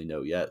actually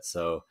know yet.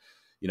 So,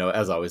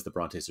 as always, the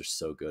Brontes are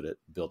so good at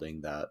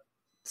building that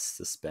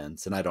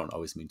suspense, and I don't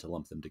always mean to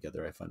lump them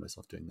together. I find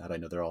myself doing that. I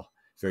know they're all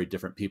very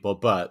different people,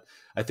 but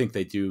I think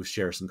they do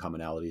share some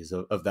commonalities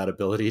of that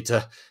ability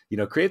to,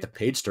 create the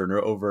page turner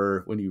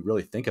over when you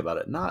really think about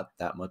it. Not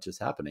that much is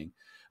happening.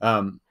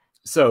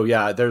 So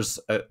yeah,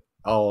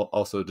 I'll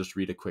also just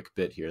read a quick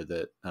bit here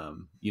that,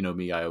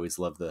 me, I always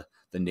love the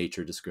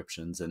nature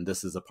descriptions. And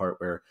this is a part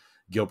where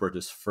Gilbert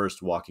is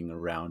first walking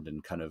around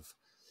and kind of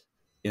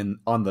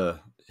on the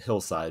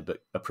hillside, but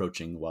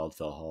approaching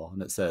Wildfell Hall.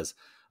 And it says,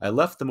 I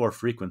left the more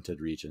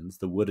frequented regions,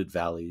 the wooded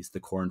valleys,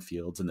 the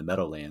cornfields, and the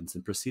meadowlands,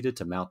 and proceeded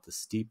to mount the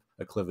steep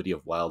acclivity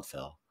of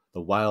Wildfell,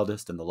 the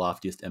wildest and the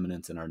loftiest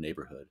eminence in our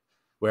neighborhood,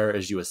 where,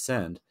 as you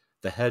ascend,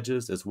 the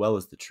hedges as well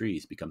as the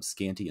trees become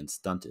scanty and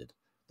stunted,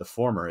 the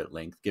former at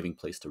length giving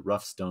place to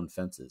rough stone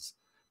fences,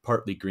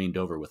 partly greened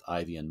over with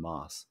ivy and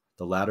moss,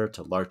 the latter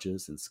to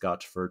larches and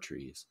Scotch fir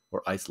trees,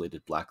 or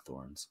isolated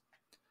blackthorns.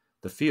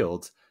 The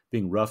fields,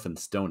 being rough and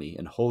stony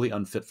and wholly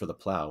unfit for the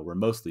plough, were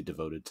mostly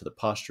devoted to the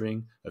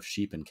posturing of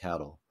sheep and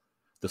cattle.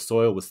 The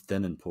soil was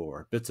thin and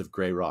poor, bits of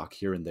grey rock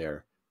here and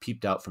there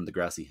peeped out from the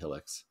grassy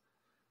hillocks.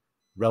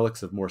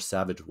 Relics of more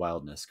savage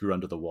wildness grew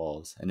under the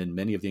walls, and in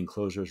many of the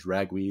enclosures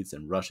ragweeds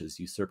and rushes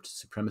usurped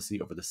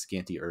supremacy over the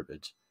scanty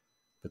herbage.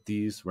 But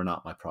these were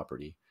not my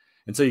property.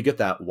 And so you get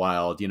that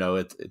wild,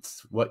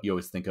 it's what you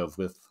always think of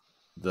with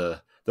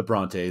the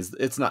Brontes.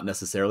 It's not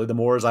necessarily the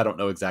moors. I don't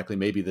know exactly.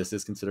 Maybe this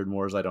is considered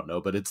moors. I don't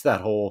know, but it's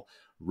that whole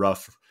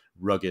rough,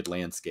 rugged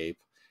landscape.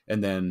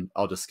 And then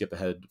I'll just skip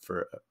ahead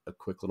for a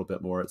quick little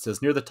bit more. It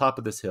says, near the top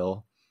of this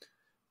hill,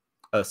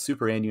 a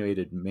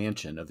superannuated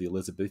mansion of the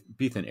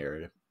Elizabethan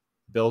era,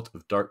 built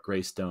of dark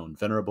gray stone,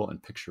 venerable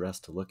and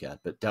picturesque to look at,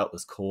 but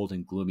doubtless cold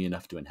and gloomy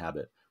enough to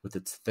inhabit, with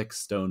its thick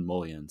stone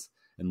mullions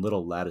and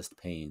little latticed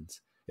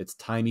panes, its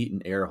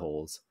time-eaten air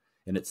holes,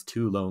 and its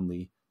too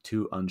lonely,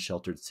 too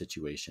unsheltered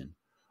situation,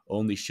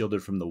 only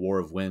shielded from the war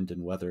of wind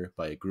and weather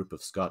by a group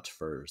of Scotch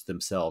firs,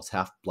 themselves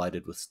half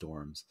blighted with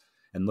storms,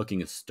 and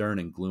looking as stern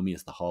and gloomy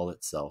as the hall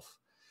itself.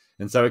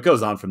 And so it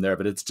goes on from there,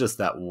 but it's just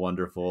that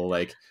wonderful,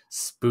 like,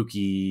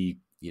 spooky,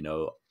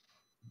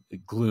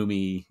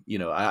 gloomy,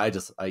 I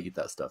eat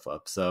that stuff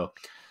up. So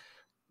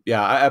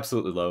yeah, I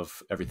absolutely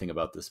love everything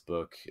about this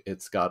book.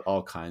 It's got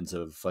all kinds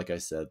of, like I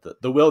said,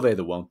 the will they,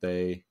 the won't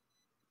they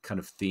kind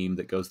of theme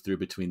that goes through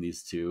between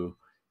these two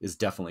is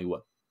definitely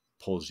what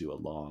pulls you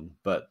along.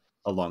 But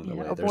along the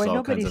way, Oh there's boy, all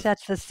nobody kinds of,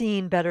 sets the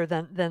scene better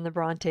than the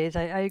Brontes.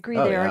 I agree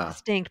oh they are yeah.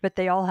 distinct, but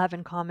they all have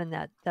in common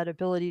that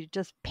ability to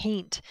just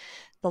paint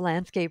the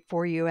landscape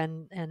for you,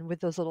 and with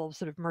those little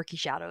sort of murky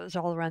shadows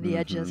all around the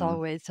edges Mm-hmm.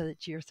 always, so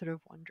that you're sort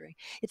of wondering.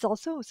 It's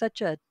also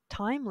such a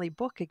timely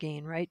book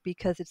again, right?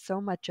 Because it's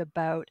so much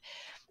about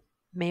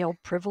male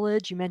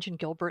privilege. You mentioned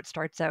Gilbert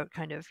starts out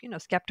kind of,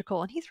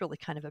 skeptical, and he's really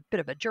kind of a bit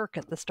of a jerk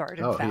at the start,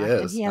 in Oh, he fact,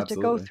 and is. he has to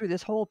go Absolutely. through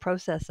this whole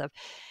process of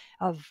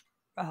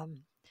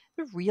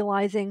sort of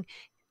realizing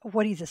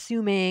what he's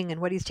assuming and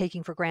what he's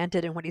taking for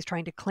granted and what he's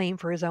trying to claim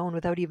for his own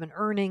without even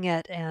earning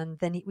it. And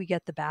then we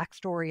get the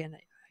backstory, and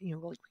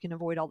we can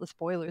avoid all the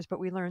spoilers, but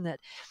we learn that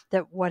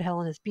what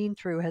Helen has been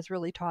through has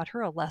really taught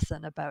her a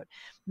lesson about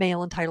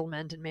male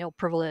entitlement and male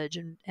privilege,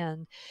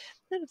 and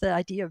the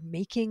idea of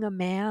making a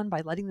man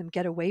by letting them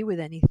get away with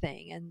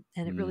anything.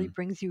 And it really Mm.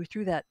 brings you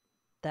through that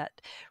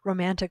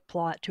romantic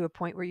plot to a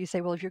point where you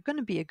say, well, if you're going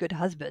to be a good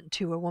husband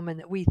to a woman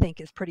that we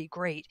think is pretty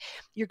great,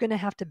 you're going to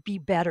have to be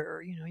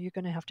better. You're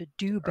going to have to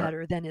do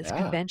better than is Yeah.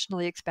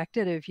 conventionally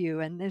expected of you.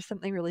 And there's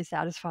something really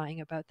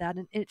satisfying about that.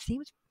 And it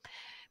seems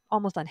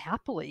almost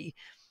unhappily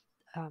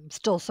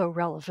still so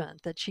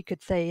relevant that she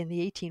could say in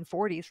the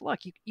 1840s, look,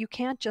 you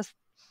can't just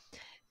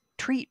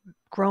treat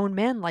grown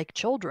men like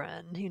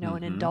children, and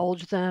Mm-hmm.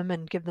 indulge them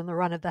and give them the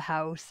run of the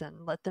house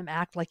and let them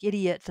act like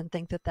idiots and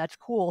think that that's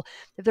cool.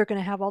 If they're going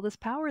to have all this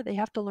power, they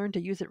have to learn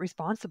to use it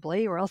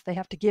responsibly, or else they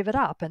have to give it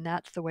up. And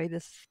that's the way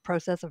this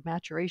process of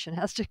maturation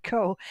has to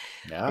go.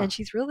 Yeah. And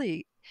she's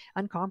really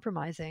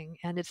uncompromising.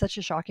 And it's such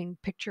a shocking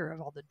picture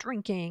of all the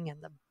drinking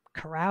and the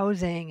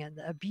carousing and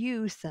the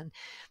abuse and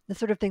the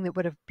sort of thing that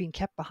would have been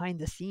kept behind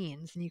the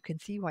scenes. And you can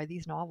see why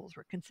these novels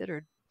were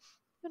considered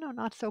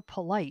not so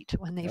polite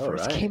when they Oh,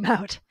 first right. came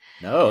out.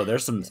 No,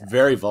 there's some Yeah.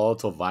 very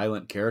volatile,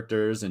 violent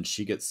characters, and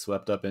she gets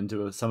swept up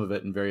into some of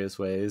it in various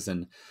ways.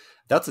 And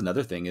that's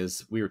another thing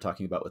is we were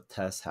talking about with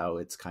Tess, how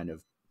it's kind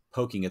of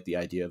poking at the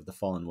idea of the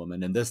fallen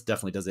woman. And this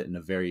definitely does it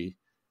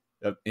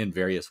in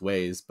various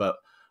ways. But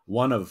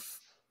one of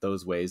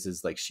those ways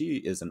is like, she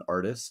is an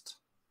artist.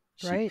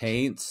 She Right.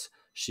 paints,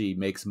 she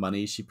makes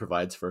money, she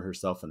provides for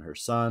herself and her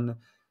son.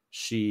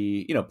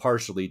 She,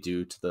 partially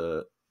due to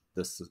the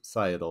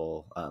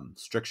societal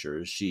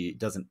strictures, she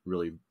doesn't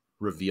really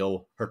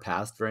reveal her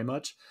past very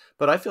much.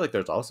 But I feel like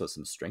there's also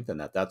some strength in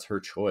that. That's her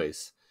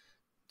choice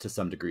to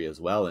some degree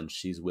as well, and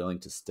she's willing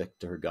to stick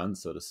to her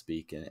guns, so to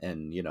speak,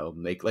 and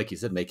make, like you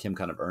said, make him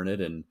kind of earn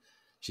it. And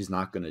she's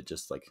not going to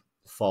just like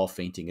fall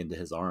fainting into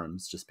his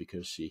arms just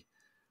because she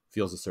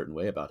feels a certain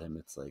way about him.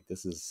 It's like,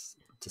 this is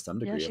to some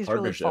Yeah, degree a she's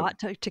really partnership. fought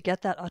to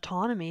get that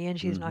autonomy, and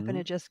she's not going Mm-hmm.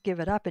 to just give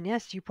it up. And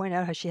yes, you point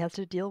out how she has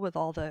to deal with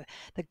all the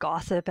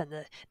gossip and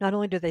the, not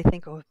only do they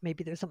think, oh,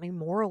 maybe there's something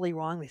morally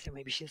wrong, they say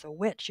maybe she's a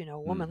witch, a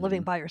woman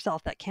living Mm-hmm. by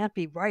herself. That can't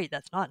be right.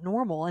 That's not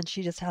normal. And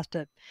she just has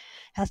to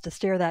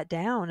stare that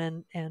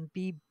down and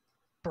be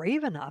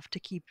brave enough to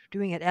keep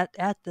doing it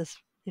at this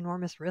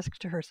enormous risk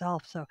to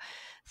herself. So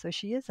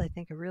she is, I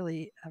think, a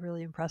really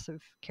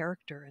impressive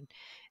character,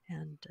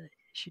 and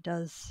she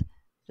does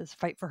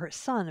fight for her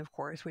son, of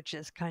course, which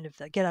is kind of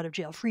the get out of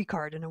jail free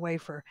card in a way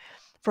for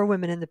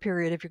women in the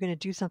period. If you're going to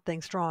do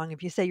something strong,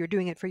 if you say you're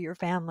doing it for your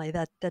family,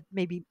 that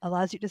maybe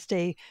allows you to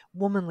stay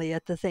womanly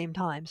at the same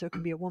time. So it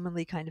can be a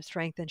womanly kind of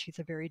strength. And she's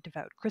a very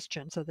devout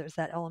Christian, so there's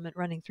that element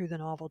running through the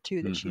novel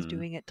too, that she's Mm-hmm.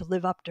 doing it to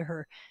live up to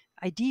her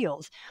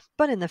ideals,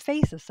 but in the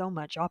face of so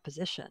much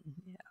opposition.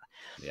 Yeah.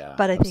 Yeah,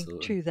 But I think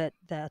absolutely. too that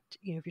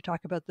if you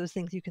talk about those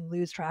things, you can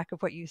lose track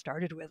of what you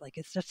started with. Like,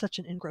 it's just such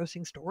an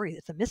engrossing story.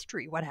 It's a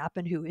mystery. What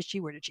happened? Who is she?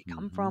 Where did she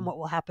come Mm-hmm. from? What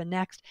will happen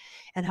next?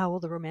 And how will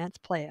the romance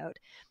play out?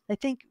 I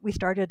think we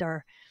started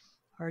our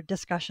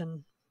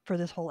discussion for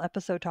this whole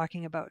episode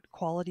talking about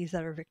qualities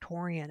that are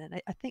Victorian,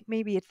 and I think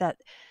maybe it's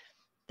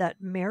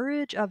that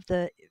marriage of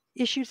the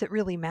issues that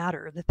really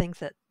matter, the things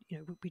that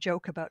we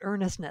joke about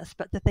earnestness,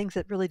 but the things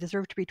that really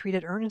deserve to be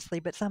treated earnestly,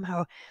 but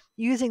somehow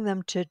using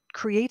them to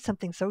create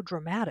something so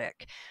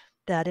dramatic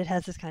that it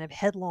has this kind of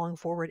headlong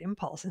forward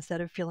impulse.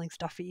 Instead of feeling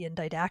stuffy and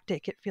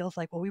didactic, it feels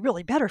like, well, we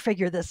really better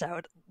figure this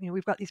out.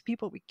 We've got these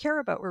people we care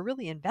about. We're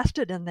really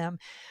invested in them.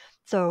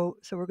 So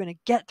we're going to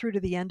get through to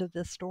the end of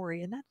this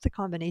story. And that's a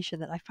combination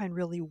that I find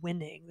really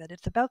winning, that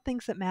it's about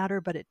things that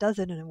matter, but it does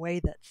it in a way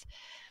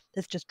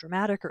that's just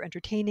dramatic or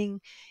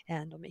entertaining,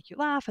 and it'll make you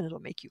laugh, and it'll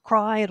make you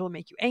cry, it'll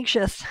make you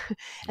anxious.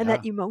 And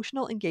that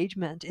emotional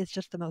engagement is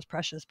just the most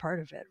precious part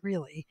of it,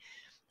 really.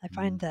 I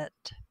find that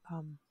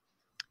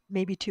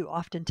maybe too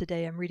often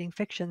today I'm reading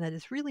fiction that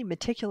is really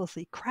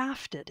meticulously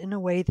crafted in a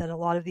way that a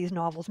lot of these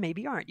novels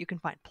maybe aren't. You can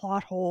find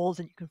plot holes,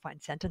 and you can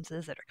find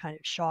sentences that are kind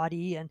of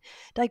shoddy, and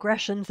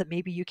digressions that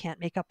maybe you can't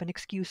make up an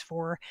excuse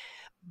for.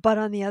 But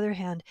on the other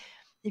hand,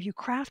 if you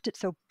craft it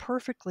so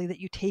perfectly that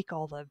you take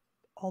all the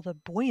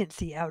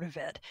buoyancy out of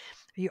it,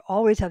 you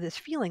always have this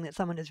feeling that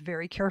someone is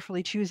very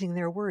carefully choosing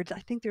their words.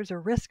 I think there's a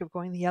risk of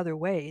going the other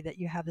way, that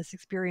you have this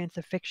experience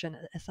of fiction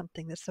as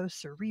something that's so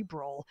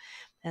cerebral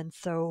and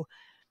so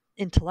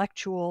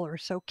intellectual or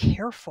so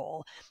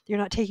careful. You're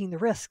not taking the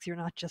risks. You're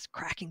not just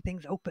cracking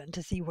things open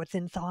to see what's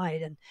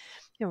inside. And,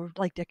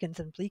 like Dickens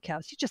and Bleak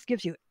House, he just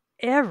gives you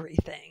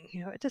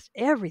everything, just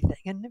everything.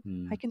 And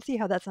I can see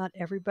how that's not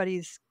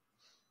everybody's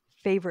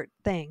favorite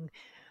thing,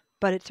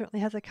 but it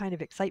certainly has a kind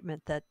of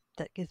excitement that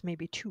is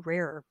maybe too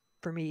rare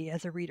for me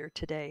as a reader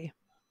today.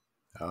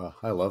 Oh,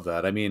 I love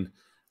that. I mean,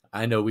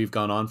 I know we've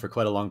gone on for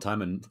quite a long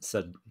time and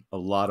said a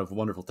lot of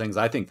wonderful things.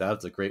 I think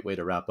that's a great way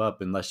to wrap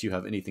up. Unless you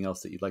have anything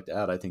else that you'd like to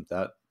add, I think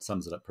that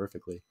sums it up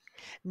perfectly.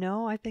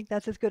 No, I think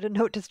that's as good a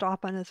note to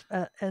stop on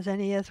as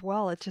any as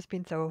well. It's just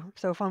been so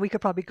fun. We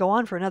could probably go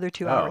on for another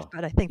 2 hours,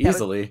 but I think that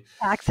easily would be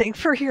taxing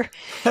for your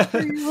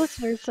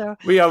listeners. So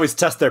we always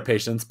test their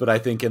patience, but I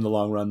think in the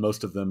long run,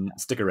 most of them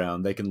stick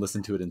around. They can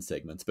listen to it in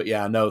segments. But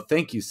yeah, no,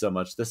 thank you so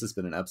much. This has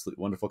been an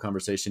absolutely wonderful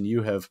conversation.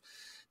 You have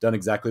done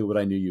exactly what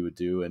I knew you would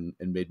do, and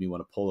made me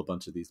want to pull a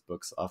bunch of these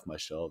books off my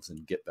shelves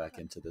and get back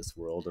into this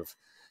world of,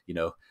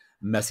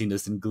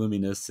 messiness and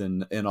gloominess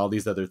and all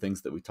these other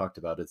things that we talked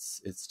about.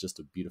 It's just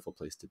a beautiful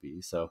place to be.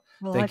 So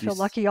I feel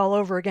lucky all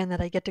over again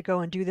that I get to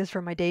go and do this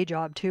for my day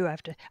job too. I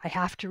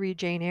have to read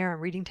Jane Eyre. I'm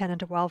reading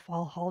Tenant of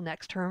Wildfall Hall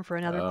next term for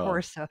another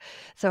course.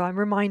 So I'm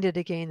reminded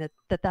again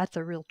that that's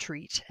a real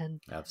treat, and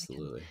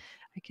absolutely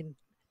I can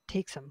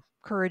take some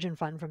courage and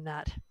fun from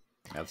that.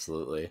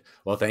 Absolutely.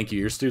 Well, thank you.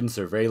 Your students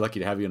are very lucky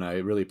to have you, and I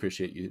really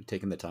appreciate you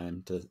taking the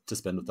time to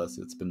spend with us.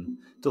 It's been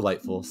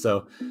delightful.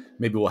 So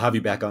maybe we'll have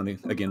you back on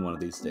again one of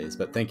these days.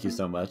 But thank you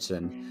so much,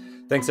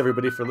 and thanks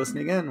everybody for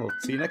listening in. We'll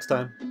see you next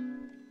time.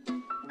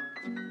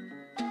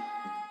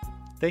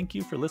 Thank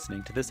you for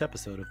listening to this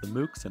episode of the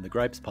Mooks and the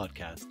Gripes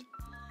podcast.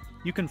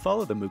 You can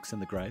follow the Mooks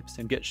and the Gripes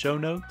and get show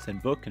notes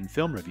and book and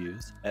film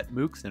reviews at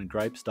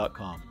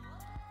mooksandgripes.com.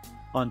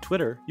 On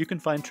Twitter, you can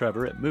find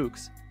Trevor at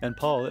Mooks and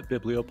Paul at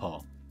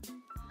BiblioPaul.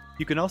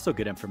 You can also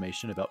get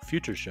information about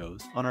future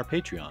shows on our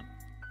Patreon.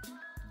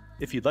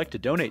 If you'd like to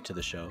donate to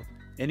the show,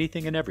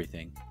 anything and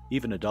everything,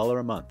 even $1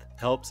 a month,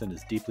 helps and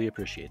is deeply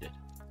appreciated.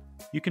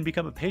 You can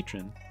become a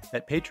patron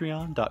at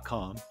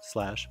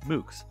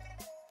patreon.com/mooks.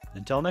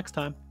 Until next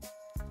time.